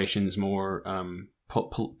clandestine operations, more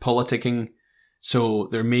politicking. So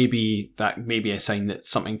there may be a sign that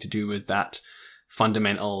something to do with that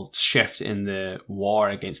fundamental shift in the war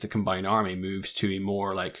against the combined army moves to a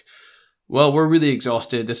more like, well, we're really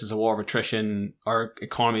exhausted. This is a war of attrition. Our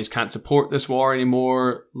economies can't support this war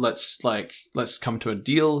anymore. Let's come to a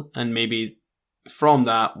deal. And maybe from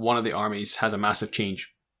that, one of the armies has a massive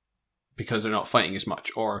change because they're not fighting as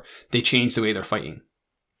much, or they change the way they're fighting.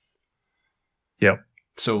 Yep.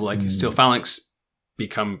 So like Steel Phalanx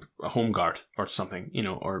become a home guard or something,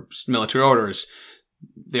 or military orders.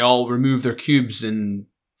 They all remove their cubes and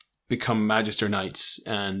become Magister Knights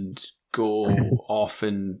and go off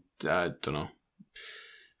and don't know.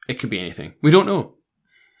 It could be anything. We don't know.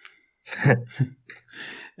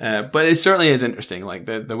 But it certainly is interesting. Like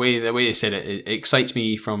the way they said it, it excites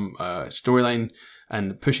me from storyline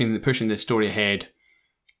and pushing the story ahead.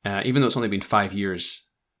 Even though it's only been 5 years,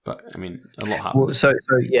 but I mean a lot happens. Well, so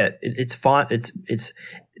yeah, it's fine. It's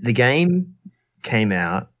the game came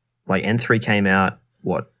out, like N3 came out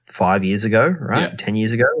 5 years ago, right? Yeah. 10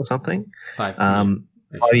 years ago or something. 5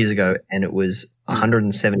 years ago, and it was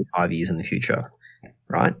 175 years in the future,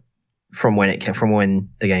 right? From when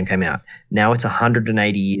the game came out. Now it's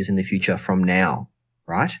 180 years in the future from now,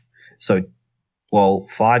 right? So,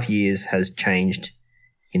 5 years has changed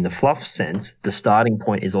in the fluff sense. The starting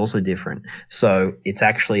point is also different. So it's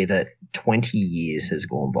actually that 20 years has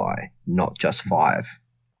gone by, not just 5.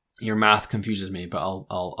 Your math confuses me, but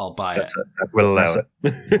I'll buy it. We'll allow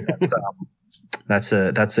it.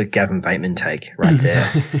 That's a Gavin Bateman take right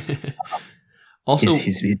there. Also,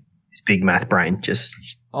 his big math brain just.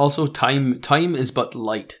 Also, time is but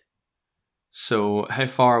light. So, how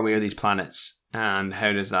far away are these planets, and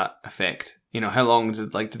how does that affect? How long does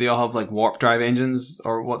do they all have warp drive engines,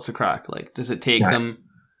 or what's the crack? Does it take them?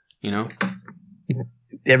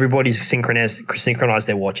 Everybody's synchronized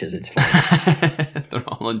their watches. It's fine.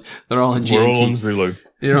 they're all in GMT. We're all on Zulu.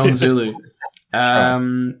 They're on Zulu.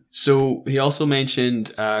 Right. So he also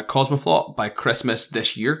mentioned Cosmoflot by Christmas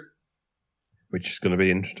this year, which is going to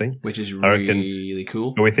be interesting. Which is really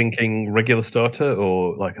cool. Are we thinking regular starter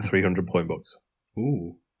or like a 300-point box?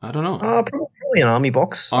 Ooh, I don't know. Probably an army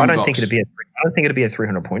box. I don't think it'd be a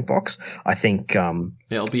 300-point box. I think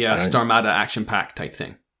it'll be a Starmada action pack type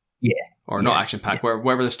thing. Yeah. Or not action pack,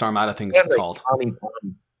 wherever the Starmada thing is called.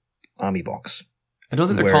 Army box. I don't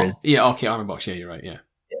think they're called. Yeah, okay, army box. Yeah, you're right. Yeah.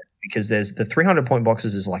 Because there's the 300-point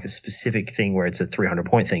boxes is like a specific thing where it's a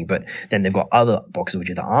 300-point thing, but then they've got other boxes which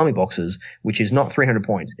are the army boxes, which is not 300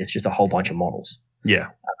 points. It's just a whole bunch of models. Yeah.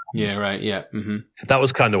 Yeah. Right. Yeah. Mm-hmm. That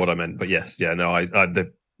was kind of what I meant, but yes, yeah, no,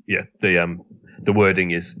 the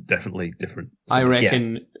wording is definitely different. So, I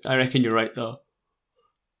reckon you're right though.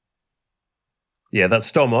 Yeah, that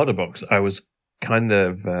Starmada box, I was kind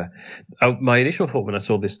of my initial thought when I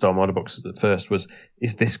saw this Starmada box at first was,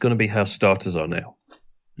 is this going to be how starters are now?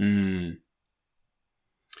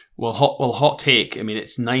 Well, hot take. I mean,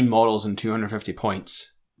 it's 9 models and 250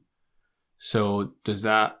 points. So does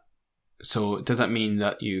that mean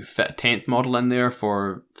that you fit a 10th model in there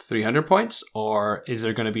for 300 points, or is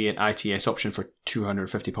there going to be an ITS option for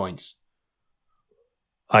 250 points?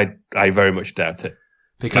 I very much doubt it.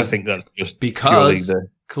 Because I think that's just because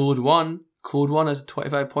Code 1 is a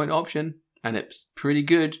 25-point option, and it's pretty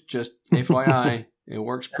good. Just FYI, it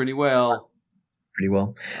works pretty well.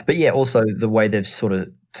 But yeah, also the way they've sort of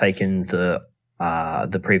taken the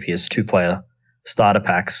previous 2-player starter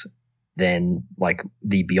packs, then like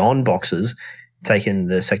the Beyond boxes, taken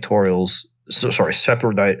the sectorials,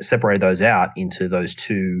 separate those out into those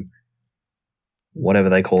 2, whatever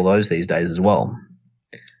they call those these days as well.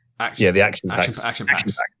 The action packs. Action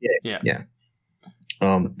packs. Yeah.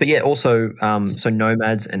 But yeah, also, so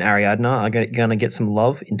Nomads and Ariadna are going to get some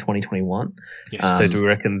love in 2021. Yes. So do we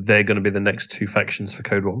reckon they're going to be the next 2 factions for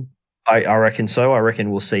Code 1? I reckon so. I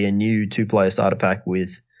reckon we'll see a new 2-player starter pack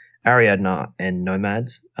with Ariadna and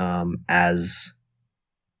Nomads as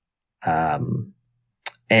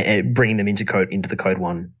and bringing them into the Code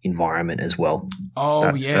 1 environment as well. Oh,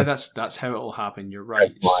 that's how it will happen. You're right.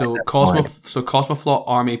 So Cosmoflot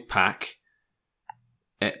Army Pack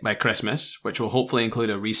by Christmas, which will hopefully include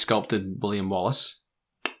a resculpted William Wallace.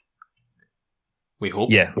 We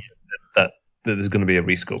hope. Yeah, that there's going to be a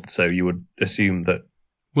resculpt, so you would assume that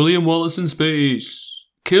William Wallace in space,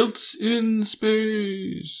 kilts in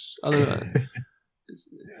space.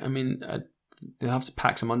 I mean, they'll have to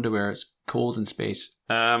pack some underwear. It's cold in space.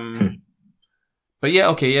 But yeah,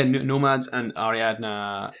 okay, yeah, Nomads and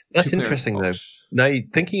Ariadna. That's interesting, though. Now,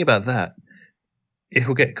 thinking about that, if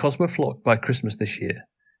we'll get Cosmoflot by Christmas this year,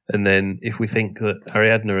 and then if we think that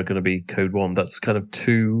Ariadna are going to be Code 1, that's kind of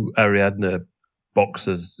 2 Ariadna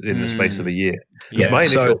boxes in the space of a year. Yeah.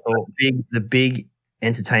 So the big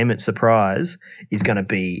entertainment surprise is going to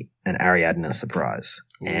be an Ariadna surprise,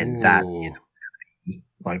 and that is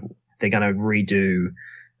like they're going to redo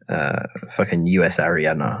fucking US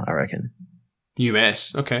Ariadna, I reckon.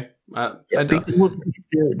 US, okay.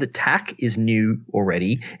 The TAC is new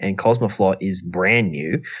already, and Cosmoflot is brand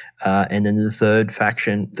new, and then the third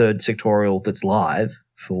sectorial that's live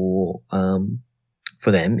for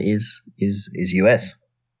them is US.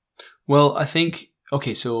 Well, I think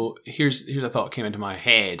so here's a thought came into my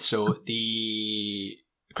head. So the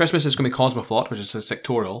Christmas is going to be Cosmoflot, which is a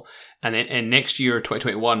sectorial, and then in next year,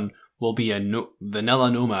 2021, will be Vanilla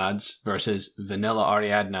Nomads versus Vanilla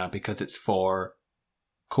Ariadna because it's for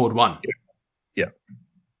Code 1. Yeah.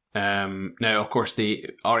 Now, of course, the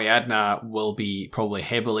Ariadna will be probably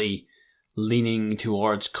heavily leaning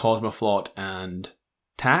towards Cosmoflot and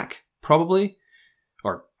TAC, probably,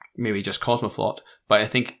 or maybe just Cosmoflot. But I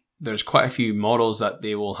think there's quite a few models that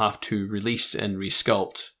they will have to release and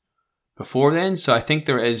resculpt before then. So I think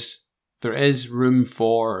there is room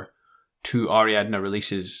for 2 Ariadna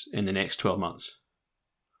releases in the next 12 months.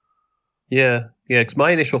 Yeah, because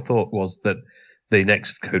my initial thought was that the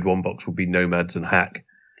next Code 1 box would be Nomads and Hack.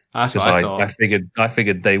 That's what I thought. I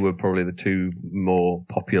figured they were probably the 2 more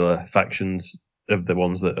popular factions of the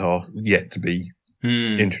ones that are yet to be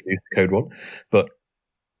introduced to Code 1. But,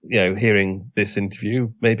 hearing this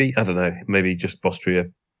interview, maybe, I don't know, maybe just Bostria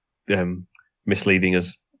misleading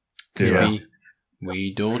us.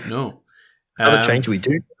 We don't know. Another change we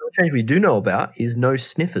do know about is no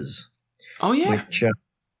sniffers. Oh, yeah. Which,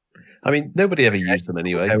 nobody ever used them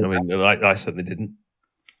anyway. I certainly didn't.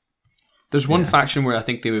 There's one faction where I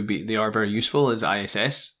think they are very useful is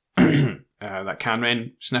ISS. That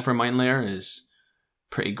Canren sniffer mine layer is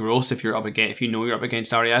pretty gross if you're up against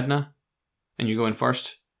Ariadna and you're going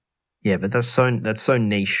first. Yeah, but that's so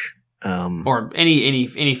niche. Or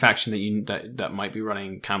any faction that might be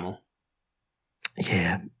running camo.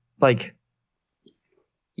 Yeah, like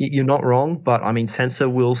you're not wrong, but Sensor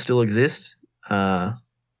will still exist.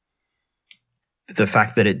 The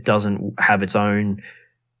fact that it doesn't have its own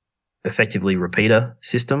effectively repeater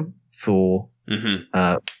system for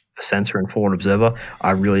Sensor and for an Observer,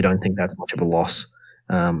 I really don't think that's much of a loss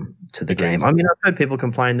to the game. I've heard people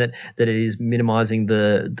complain that it is minimizing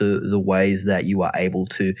the ways that you are able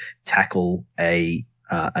to tackle a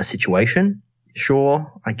situation.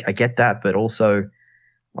 Sure, I get that, but also,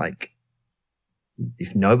 like,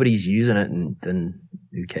 if nobody's using it, then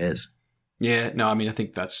who cares? Yeah, no, I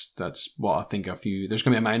think that's what I think there's going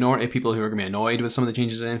to be a minority of people who are going to be annoyed with some of the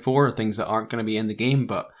changes in N4, things that aren't going to be in the game,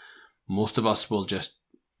 but most of us will just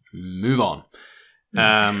move on.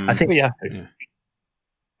 I think we have to. Yeah.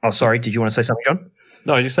 Oh, sorry, did you want to say something, John?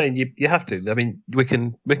 No, I was just saying you have to. We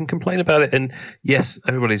can complain about it, and yes,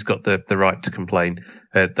 everybody's got the right to complain.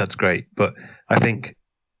 That's great, but I think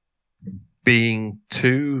being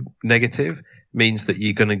too negative means that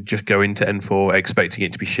you're going to just go into N4 expecting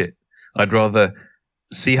it to be shit. I'd rather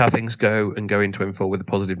see how things go and go into N4 with a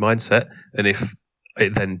positive mindset. And if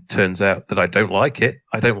it then turns out that I don't like it,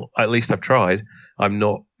 at least I've tried. I'm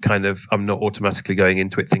not automatically going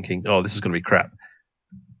into it thinking, oh, this is going to be crap.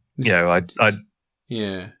 Yeah, you're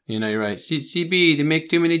right. CB, they make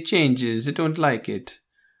too many changes. I don't like it.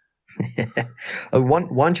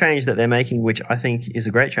 One change that they're making, which I think is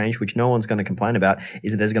a great change, which no one's going to complain about,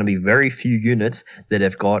 is that there's going to be very few units that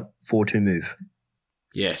have got 4-2 move.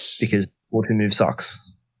 Yes. Because 4-2 move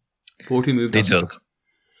sucks. 4-2 move does suck.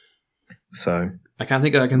 So I can't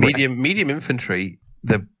think of medium infantry.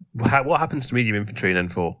 What happens to medium infantry in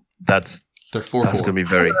N4? They're 4-4. That's going to be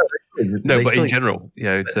very but in general,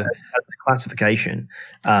 it's a classification.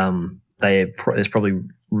 There's probably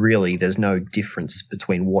really there's no difference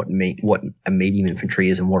between what a medium infantry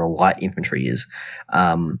is and what a light infantry is,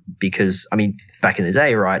 because back in the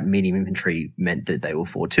day, right, medium infantry meant that they were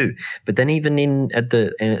 4-2, but then even at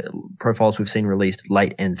the profiles we've seen released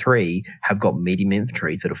late N3 have got medium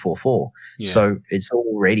infantry that are 4-4, so it's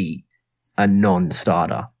already a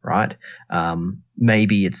non-starter, right?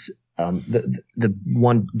 Maybe it's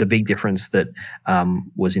the big difference that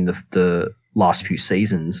was in the last few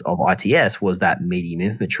seasons of ITS was that medium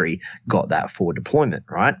infantry got that forward deployment,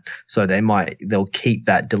 right? So they'll keep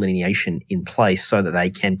that delineation in place so that they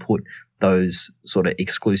can put those sort of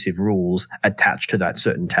exclusive rules attached to that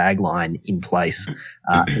certain tagline in place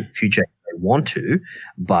in future if they want to.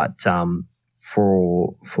 But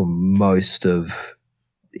for most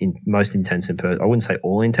intents and purposes, I wouldn't say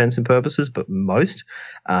all intents and purposes, but most,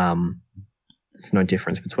 It's no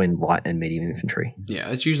difference between light and medium infantry. Yeah,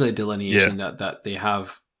 it's usually a delineation that they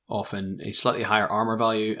have often a slightly higher armor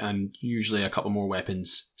value and usually a couple more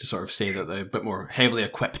weapons to sort of say that they're a bit more heavily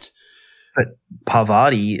equipped. But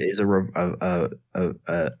Parvati is a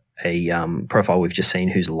profile we've just seen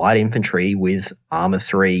who's light infantry with armor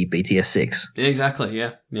 3, BTS 6. Exactly,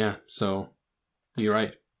 yeah. So you're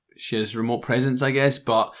right. She has remote presence, I guess,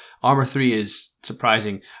 but armor 3 is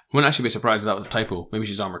surprising. I wouldn't actually be surprised if that was a typo. Maybe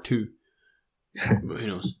she's armor 2. But who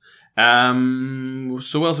knows?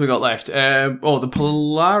 So what else have we got left? The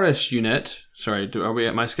Polaris unit. Sorry,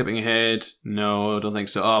 am I skipping ahead? No, I don't think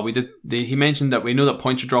so. Oh, we did. He mentioned that we know that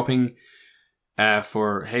points are dropping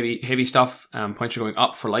for heavy stuff. Points are going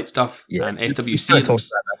up for light stuff. Yeah, and SWC. talked about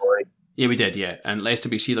that already. Yeah, we did. Yeah, and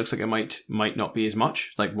SWC looks like it might not be as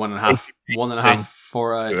much. Like 1.5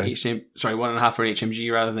 for a HM. Sorry, 1.5 for an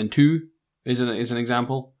HMG rather than 2 is an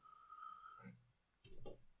example.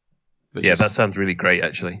 That sounds really great,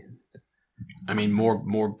 actually. I mean,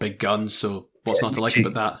 more big guns, so what's not to like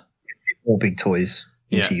about that? More big toys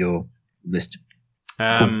into your list.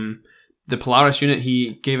 Cool. The Polaris unit,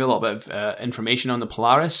 he gave a little bit of information on the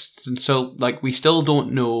Polaris, and so we still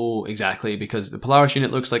don't know exactly, because the Polaris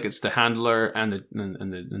unit looks like it's the handler and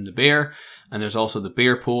the bear, and there's also the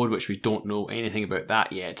bear pod, which we don't know anything about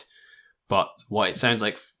that yet. But what it sounds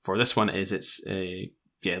like for this one is it's the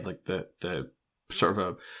sort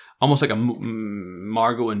of almost like a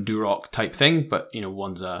Margot and Duroc type thing, but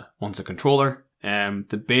one's a controller.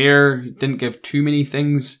 The bear didn't give too many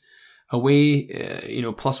things away.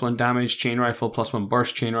 +1 damage chain rifle, +1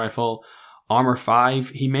 burst chain rifle, armor 5.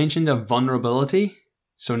 He mentioned a vulnerability,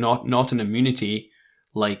 so not an immunity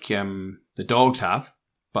like the dogs have,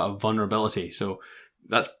 but a vulnerability. So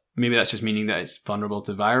that's just meaning that it's vulnerable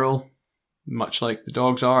to viral, much like the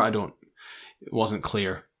dogs are. It wasn't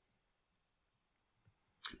clear.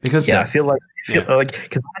 Because I feel like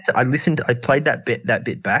because I played that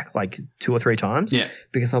bit back like 2 or 3 times. Yeah,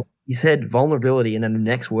 because he said vulnerability, and then the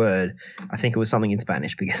next word, I think it was something in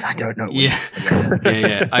Spanish, because I don't know. Yeah.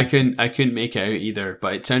 I couldn't make it out either,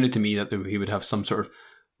 but it sounded to me that he would have some sort of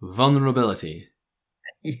vulnerability.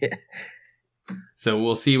 Yeah. So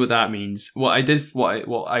we'll see what that means. What I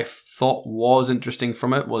thought was interesting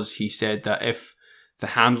from it was he said that if the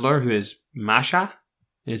handler, who is Masha,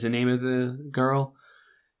 is the name of the girl.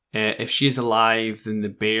 If she is alive, then the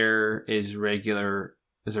bear is a regular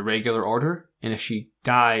order, and if she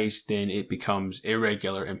dies, then it becomes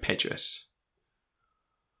irregular impetuous.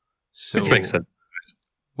 So, which makes sense.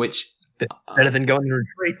 Which better than going to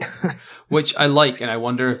retreat. Which I like, and I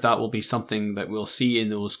wonder if that will be something that we'll see in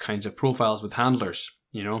those kinds of profiles with handlers.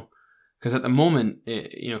 Because at the moment,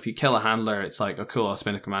 if you kill a handler, it's like, oh cool, I'll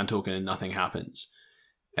spend a command token and nothing happens.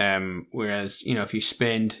 Whereas if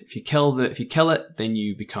you kill it, then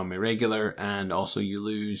you become irregular, and also you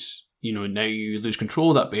lose now you lose control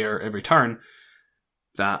of that bear every turn.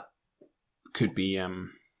 That could be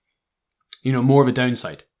more of a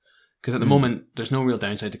downside, because at the moment there's no real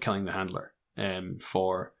downside to killing the handler.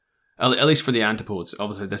 For at least for the antipodes.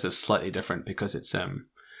 Obviously this is slightly different because it's a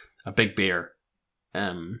big bear,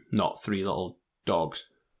 not 3 little dogs.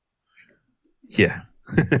 Yeah.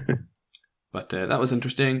 But that was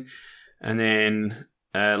interesting. And then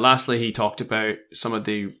lastly, he talked about some of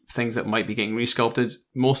the things that might be getting resculpted,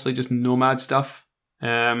 mostly just nomad stuff.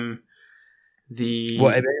 Some of the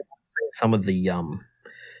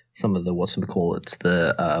whatchamacallits,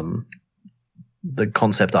 the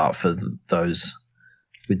concept art for those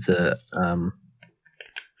with the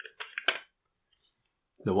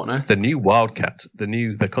what now? The new Wildcats.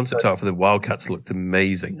 The concept art for the Wildcats looked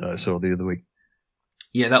amazing. I saw the other week.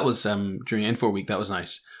 Yeah, that was during N4 week. That was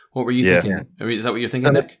nice. What were you thinking? Yeah. Is that what you're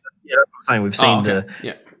thinking, Nick? Yeah, that's what I'm saying. We've seen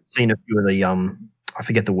seen a few of the I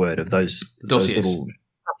forget the word of those dossiers. Those little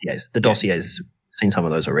dossiers. The dossiers. Seen some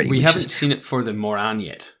of those already. We haven't seen it for the Moran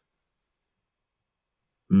yet.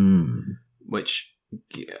 Which,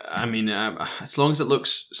 I mean, as long as it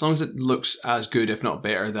looks as good, if not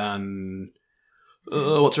better than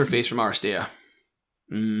what's her face from Aristea.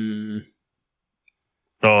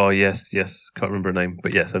 Oh, yes. Can't remember her name,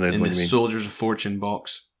 but yes, I know what you mean. In the Soldiers of Fortune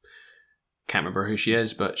box. Can't remember who she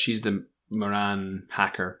is, but she's the Moran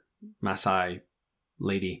hacker, Maasai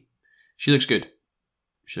lady. She looks good.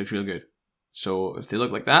 She looks real good. So if they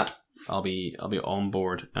look like that, I'll be on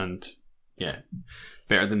board, and yeah,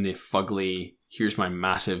 better than the fugly, here's my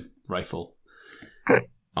massive rifle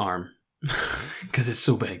arm, because it's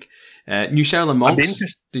so big. New Shaolin Monks.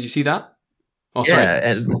 Did you see that? Oh, sorry.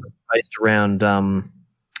 Yeah, based around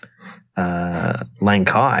Lang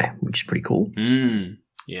Kai, which is pretty cool.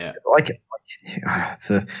 Yeah, I like it.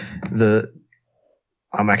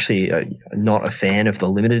 I'm actually not a fan of the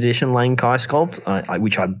limited edition Lane Kai sculpt,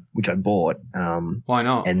 which I bought. Why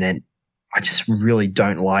not? And then I just really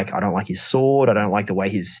don't like his sword. I don't like the way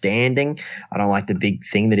he's standing. I don't like the big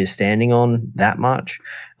thing that he's standing on that much.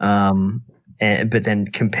 But then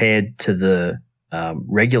compared to the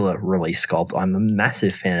regular release sculpt, I'm a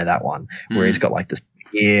massive fan of that one, where he's got like the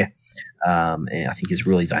spear. And I think is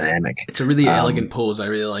really dynamic. It's a really elegant pose. I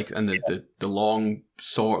really like, and the long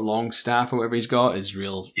sword, long staff, or whatever he's got, is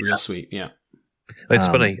real sweet. Yeah, it's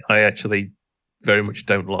funny. I actually very much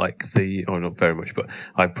don't like not very much, but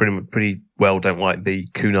I pretty well don't like the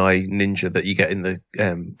kunai ninja that you get in the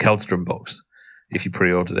Kaldstrom box if you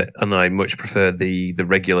pre-ordered it, and I much prefer the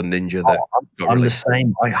regular ninja. I'm the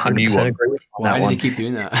same. I 100% agree with you on that one. Why do they keep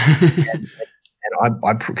doing that?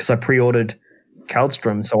 and because I pre-ordered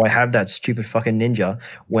Kaldstrom, so I have that stupid fucking ninja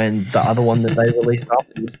when the other one that they released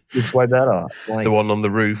after looks way better. Like, the one on the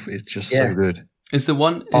roof is just so good. Is the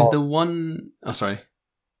one? Oh, sorry.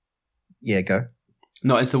 Yeah, go.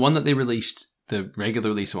 No, it's the one that they released. The regular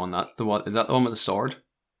release one. Is that the one with the sword?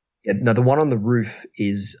 Yeah, no, the one on the roof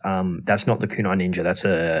is that's not the kunai ninja. That's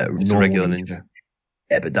a regular ninja.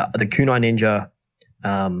 Yeah, but the kunai ninja,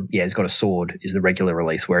 it's got a sword. Is the regular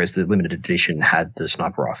release, whereas the limited edition had the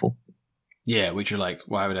sniper rifle. Yeah, which you're like,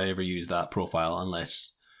 why would I ever use that profile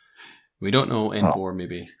unless we don't know N4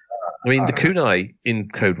 maybe. I mean, the kunai in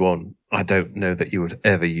Code 1, I don't know that you would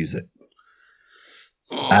ever use it.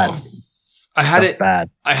 Bad. I had That's bad.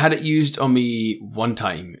 I had it used on me one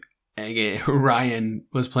time. Again, Ryan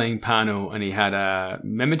was playing Pano and he had a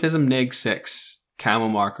Mimetism Neg 6 camo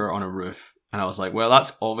marker on a roof. And I was like, well,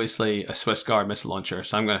 that's obviously a Swiss Guard missile launcher,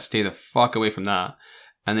 so I'm going to stay the fuck away from that.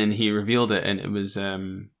 And then he revealed it and it was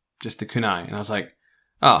just the kunai. And I was like,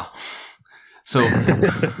 so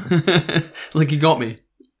like he got me.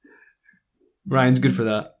 Ryan's good for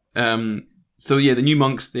that. So yeah, the new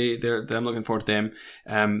monks, I'm looking forward to them.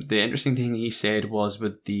 The interesting thing he said was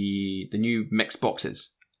with the new mixed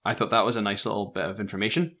boxes. I thought that was a nice little bit of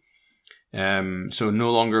information. So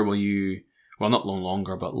no longer will you, well, not no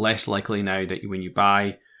longer, but less likely now that when you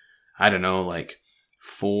buy, I don't know, like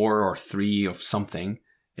 4 or 3 of something,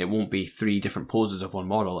 it won't be 3 different poses of one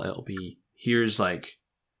model. It'll be, here's like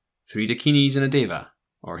 3 Dakinis and a Deva,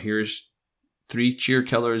 or here's 3 Cheer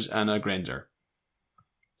Killers and a Grenzer.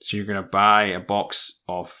 So you're going to buy a box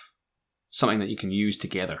of something that you can use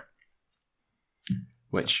together,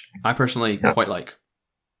 which I personally quite like.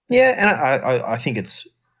 Yeah, and I think it's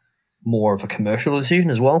more of a commercial decision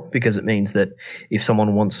as well, because it means that if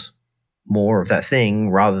someone wants more of that thing,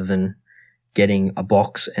 rather than getting a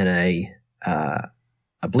box and a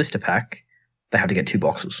blister pack, they have to get 2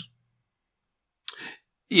 boxes.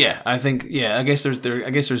 Yeah, I guess there's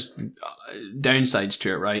downsides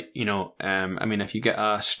to it, right? You know, I mean, if you get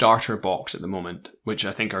a starter box at the moment, which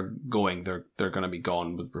I think are going, they're going to be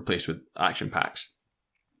gone, replaced with action packs.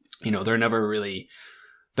 You know, they're never really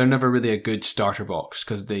a good starter box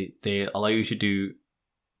because they allow you to do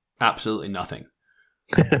absolutely nothing.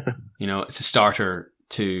 You know, it's a starter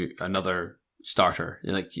to another starter.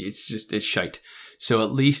 Like it's shite. So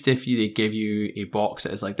at least if they give you a box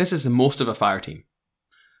that is like, this is the most of a fire team,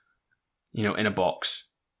 you know, in a box.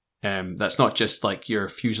 That's not just like your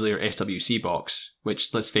Fusilier SWC box,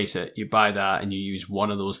 which, let's face it, you buy that and you use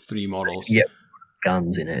one of those 3 models. Yep.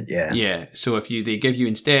 Guns in it, yeah. Yeah. So if they give you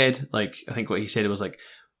instead, like, I think what he said, it was like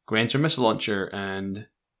Grenzer missile launcher and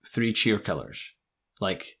 3 Cheer Killers.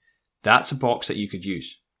 Like, that's a box that you could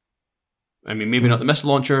use. I mean, maybe not the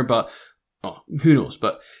missile launcher, but who knows?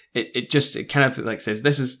 But it kind of like says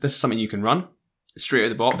this is something you can run straight out of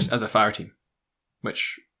the box as a fire team,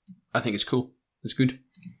 which I think is cool. It's good.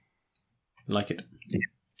 I like it. Yeah.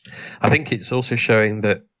 I think it's also showing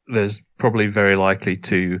that there's probably very likely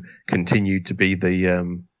to continue to be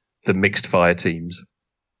the mixed fire teams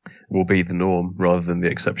will be the norm rather than the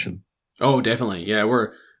exception. Oh, definitely. Yeah,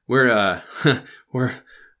 we're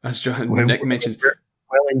as Nick mentioned,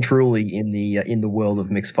 well and truly in the world of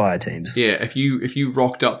mixed fire teams. Yeah, if you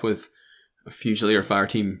rocked up with a Fusilier fire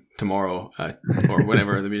team tomorrow or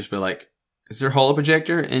whatever, they'd just be like, "Is there a holo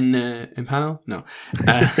projector in Pano?" No.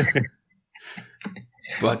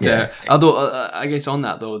 But yeah. Although I guess on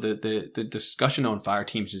that though, the discussion on fire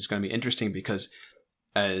teams is going to be interesting because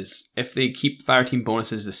as if they keep fire team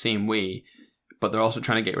bonuses the same way, but they're also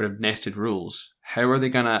trying to get rid of nested rules. How are they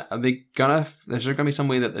gonna? Is there gonna be some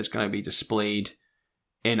way that it's gonna be displayed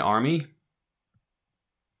in Army?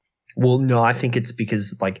 Well, no, I think it's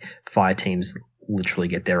because like fire teams literally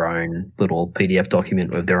get their own little PDF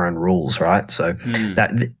document with their own rules, right? So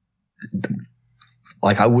that,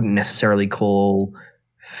 like, I wouldn't necessarily call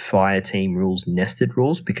Fireteam rules nested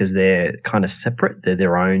rules because they're kind of separate. They're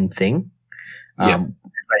their own thing. They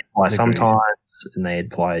apply sometimes, and they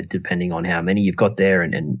apply depending on how many you've got there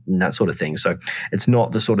and that sort of thing. So it's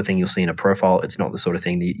not the sort of thing you'll see in a profile. It's not the sort of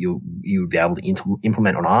thing that you would be able to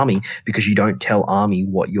implement on Army because you don't tell Army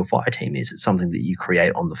what your fire team is. It's something that you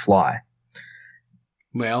create on the fly.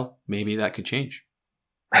 Well, maybe that could change.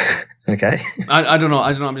 Okay. I don't know.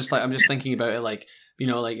 I'm just thinking about it like,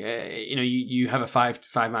 you have a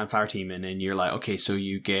five-man fire team, and then you're like, okay, so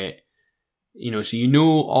you get, so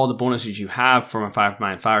all the bonuses you have from a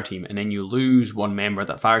 5-man fire team, and then you lose one member of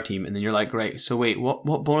that fire team, and then you're like, great, so wait, what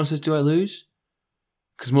bonuses do I lose?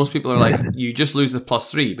 Because most people are like, you just lose the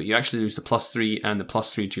 +3, but you actually lose the +3 and the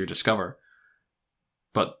 +3 to your Discover.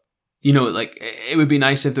 But, it would be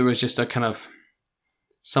nice if there was just a kind of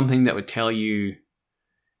something that would tell you,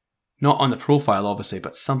 not on the profile, obviously,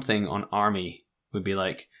 but something on Army would be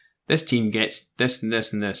like, this team gets this and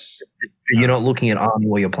this and this. You're not looking at Army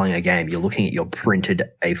while you're playing a game. You're looking at your printed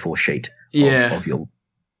A4 sheet of your.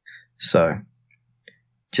 So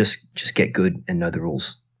just get good and know the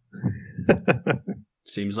rules.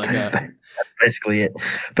 Seems like that's basically it.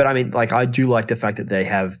 But I mean, I do like the fact that they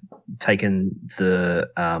have taken the.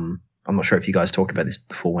 I'm not sure if you guys talked about this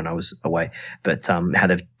before when I was away, but how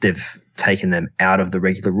they've taken them out of the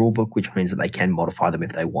regular rule book, which means that they can modify them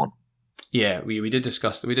if they want. Yeah, we did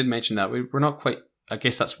discuss that. We did mention that. We're not quite. I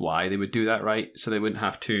guess that's why they would do that, right? So they wouldn't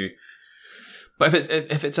have to. But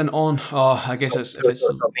if it's an on, I guess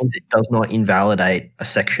that means it does not invalidate a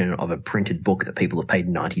section of a printed book that people have paid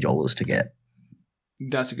 $90 to get.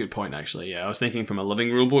 That's a good point, actually. Yeah, I was thinking from a living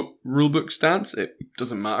rulebook stance, it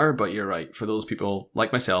doesn't matter. But you're right. For those people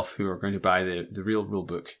like myself who are going to buy the real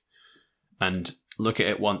rulebook and look at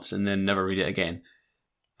it once and then never read it again.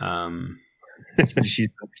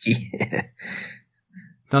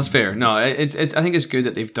 That's fair. No, it's. I think it's good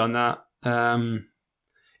that they've done that.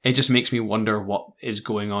 It just makes me wonder what is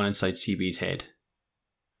going on inside CB's head.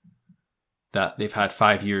 That they've had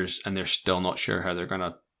 5 years and they're still not sure how they're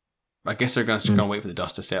gonna. I guess they're gonna wait for the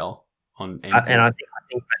dust to settle on. And I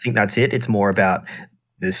think that's it. It's more about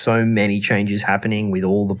there's so many changes happening with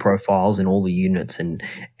all the profiles and all the units and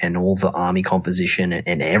all the Army composition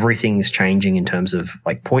and everything's changing in terms of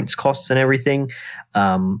points costs and everything.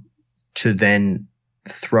 To then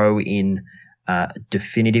throw in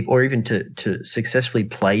definitive or even to successfully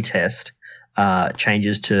play test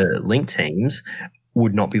changes to link teams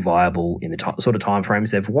would not be viable in the sort of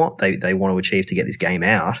timeframes they want to achieve to get this game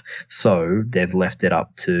out. So they've left it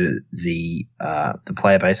up to the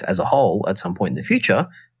player base as a whole at some point in the future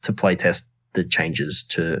to play test the changes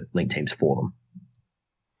to link teams for them.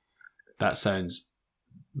 That sounds,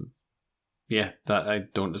 that I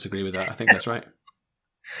don't disagree with that. I think that's right.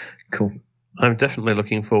 Cool. I'm definitely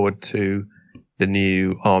looking forward to the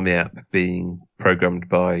new Army app being programmed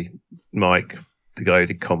by Mike, the guy who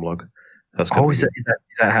did Comlog. Is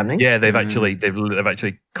that happening? Yeah, they've actually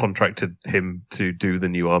contracted him to do the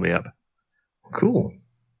new Army app. Cool.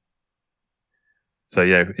 So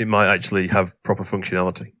yeah, it might actually have proper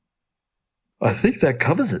functionality. I think that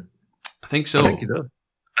covers it. I think so. I think it does.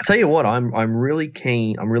 I tell you what, I'm really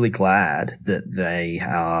keen. I'm really glad that they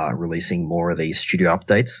are releasing more of these studio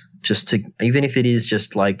updates. Just to, even if it is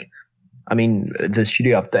just the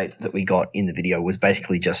studio update that we got in the video was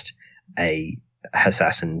basically just a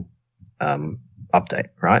Assassin update,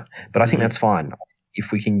 right? But I think that's fine.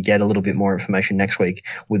 If we can get a little bit more information next week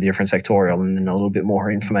with a different sectorial and then a little bit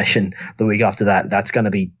more information the week after that, that's going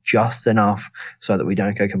to be just enough so that we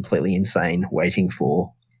don't go completely insane waiting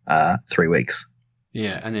for 3 weeks.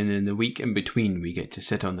 Yeah, and then in the week in between, we get to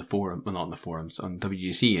sit on the forum, well, not on the forums, on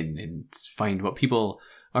WGC and find what people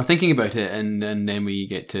are thinking about it, and then we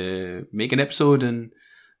get to make an episode and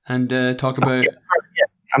talk about. Yeah.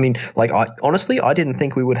 I mean, honestly, I didn't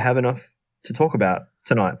think we would have enough to talk about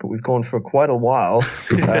tonight, but we've gone for quite a while.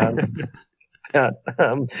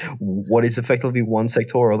 What is effectively one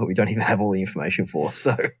sectorial that we don't even have all the information for.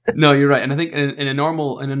 So no, you're right, and I think in a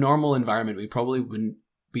normal environment, we probably wouldn't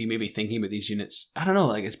be maybe thinking about these units. I don't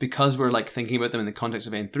know, it's because we're thinking about them in the context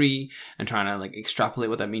of N3 and trying to extrapolate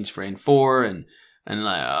what that means for N4 and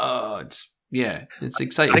it's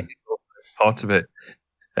exciting. I think part of it.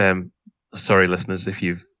 Sorry, listeners, if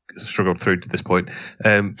you've struggled through to this point.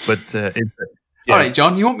 All right,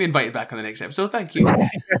 John, you won't be invited back on the next episode. Thank you. No,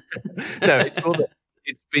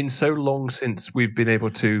 it's been so long since we've been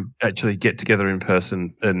able to actually get together in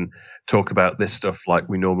person and talk about this stuff like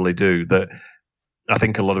we normally do that I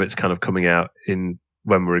think a lot of it's kind of coming out in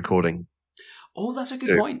when we're recording. Oh, that's a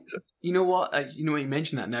good point. You know what? You know what, you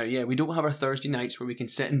mentioned that now. Yeah, we don't have our Thursday nights where we can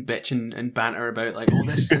sit and bitch and banter about like all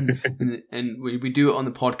this, and we do it on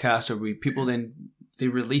the podcast, or people then they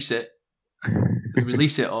release it. We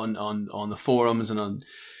release it on the forums and on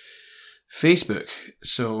Facebook.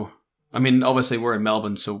 So, I mean, obviously we're in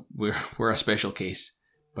Melbourne, so we're a special case.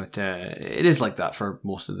 But it is like that for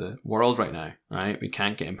most of the world right now, right? We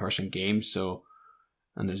can't get in-person games,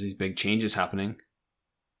 and there's these big changes happening.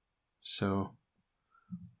 So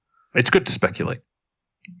it's good to speculate.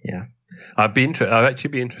 Yeah, I'd actually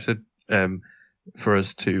be interested for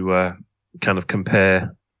us to kind of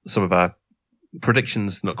compare some of our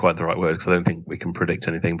predictions. Not quite the right word, because I don't think we can predict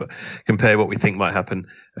anything, but compare what we think might happen,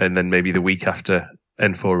 and then maybe the week after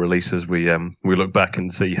N4 releases, we look back and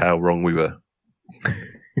see how wrong we were.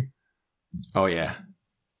 Oh yeah,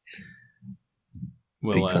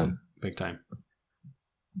 well, big time.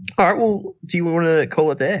 All right. Well, do you want to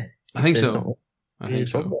call it there? I think so. I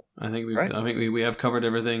think we have covered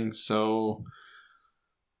everything. So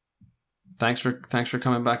thanks for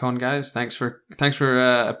coming back on, guys. Thanks for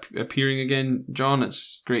appearing again, John.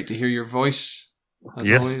 It's great to hear your voice.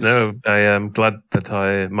 Yes, always. No, I am glad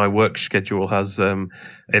that my work schedule has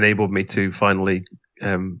enabled me to finally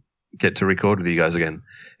get to record with you guys again.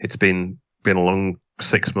 It's been a long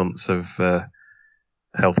 6 months of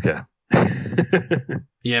healthcare.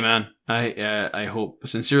 Yeah, man. I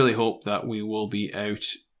sincerely hope that we will be out.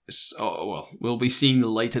 We'll be seeing the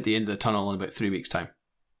light at the end of the tunnel in about 3 weeks' time.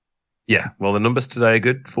 Yeah, well, the numbers today are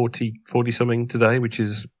good. 40 something today, which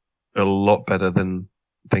is a lot better than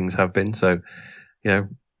things have been. So,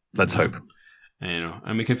 let's hope.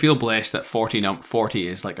 And we can feel blessed that 40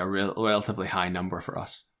 is like a relatively high number for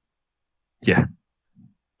us. Yeah.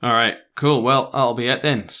 All right, cool. Well, that'll be it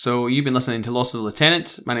then. So you've been listening to Lost of the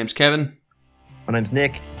Lieutenant. My name's Kevin. My name's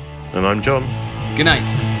Nick. And I'm John. Good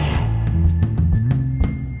night.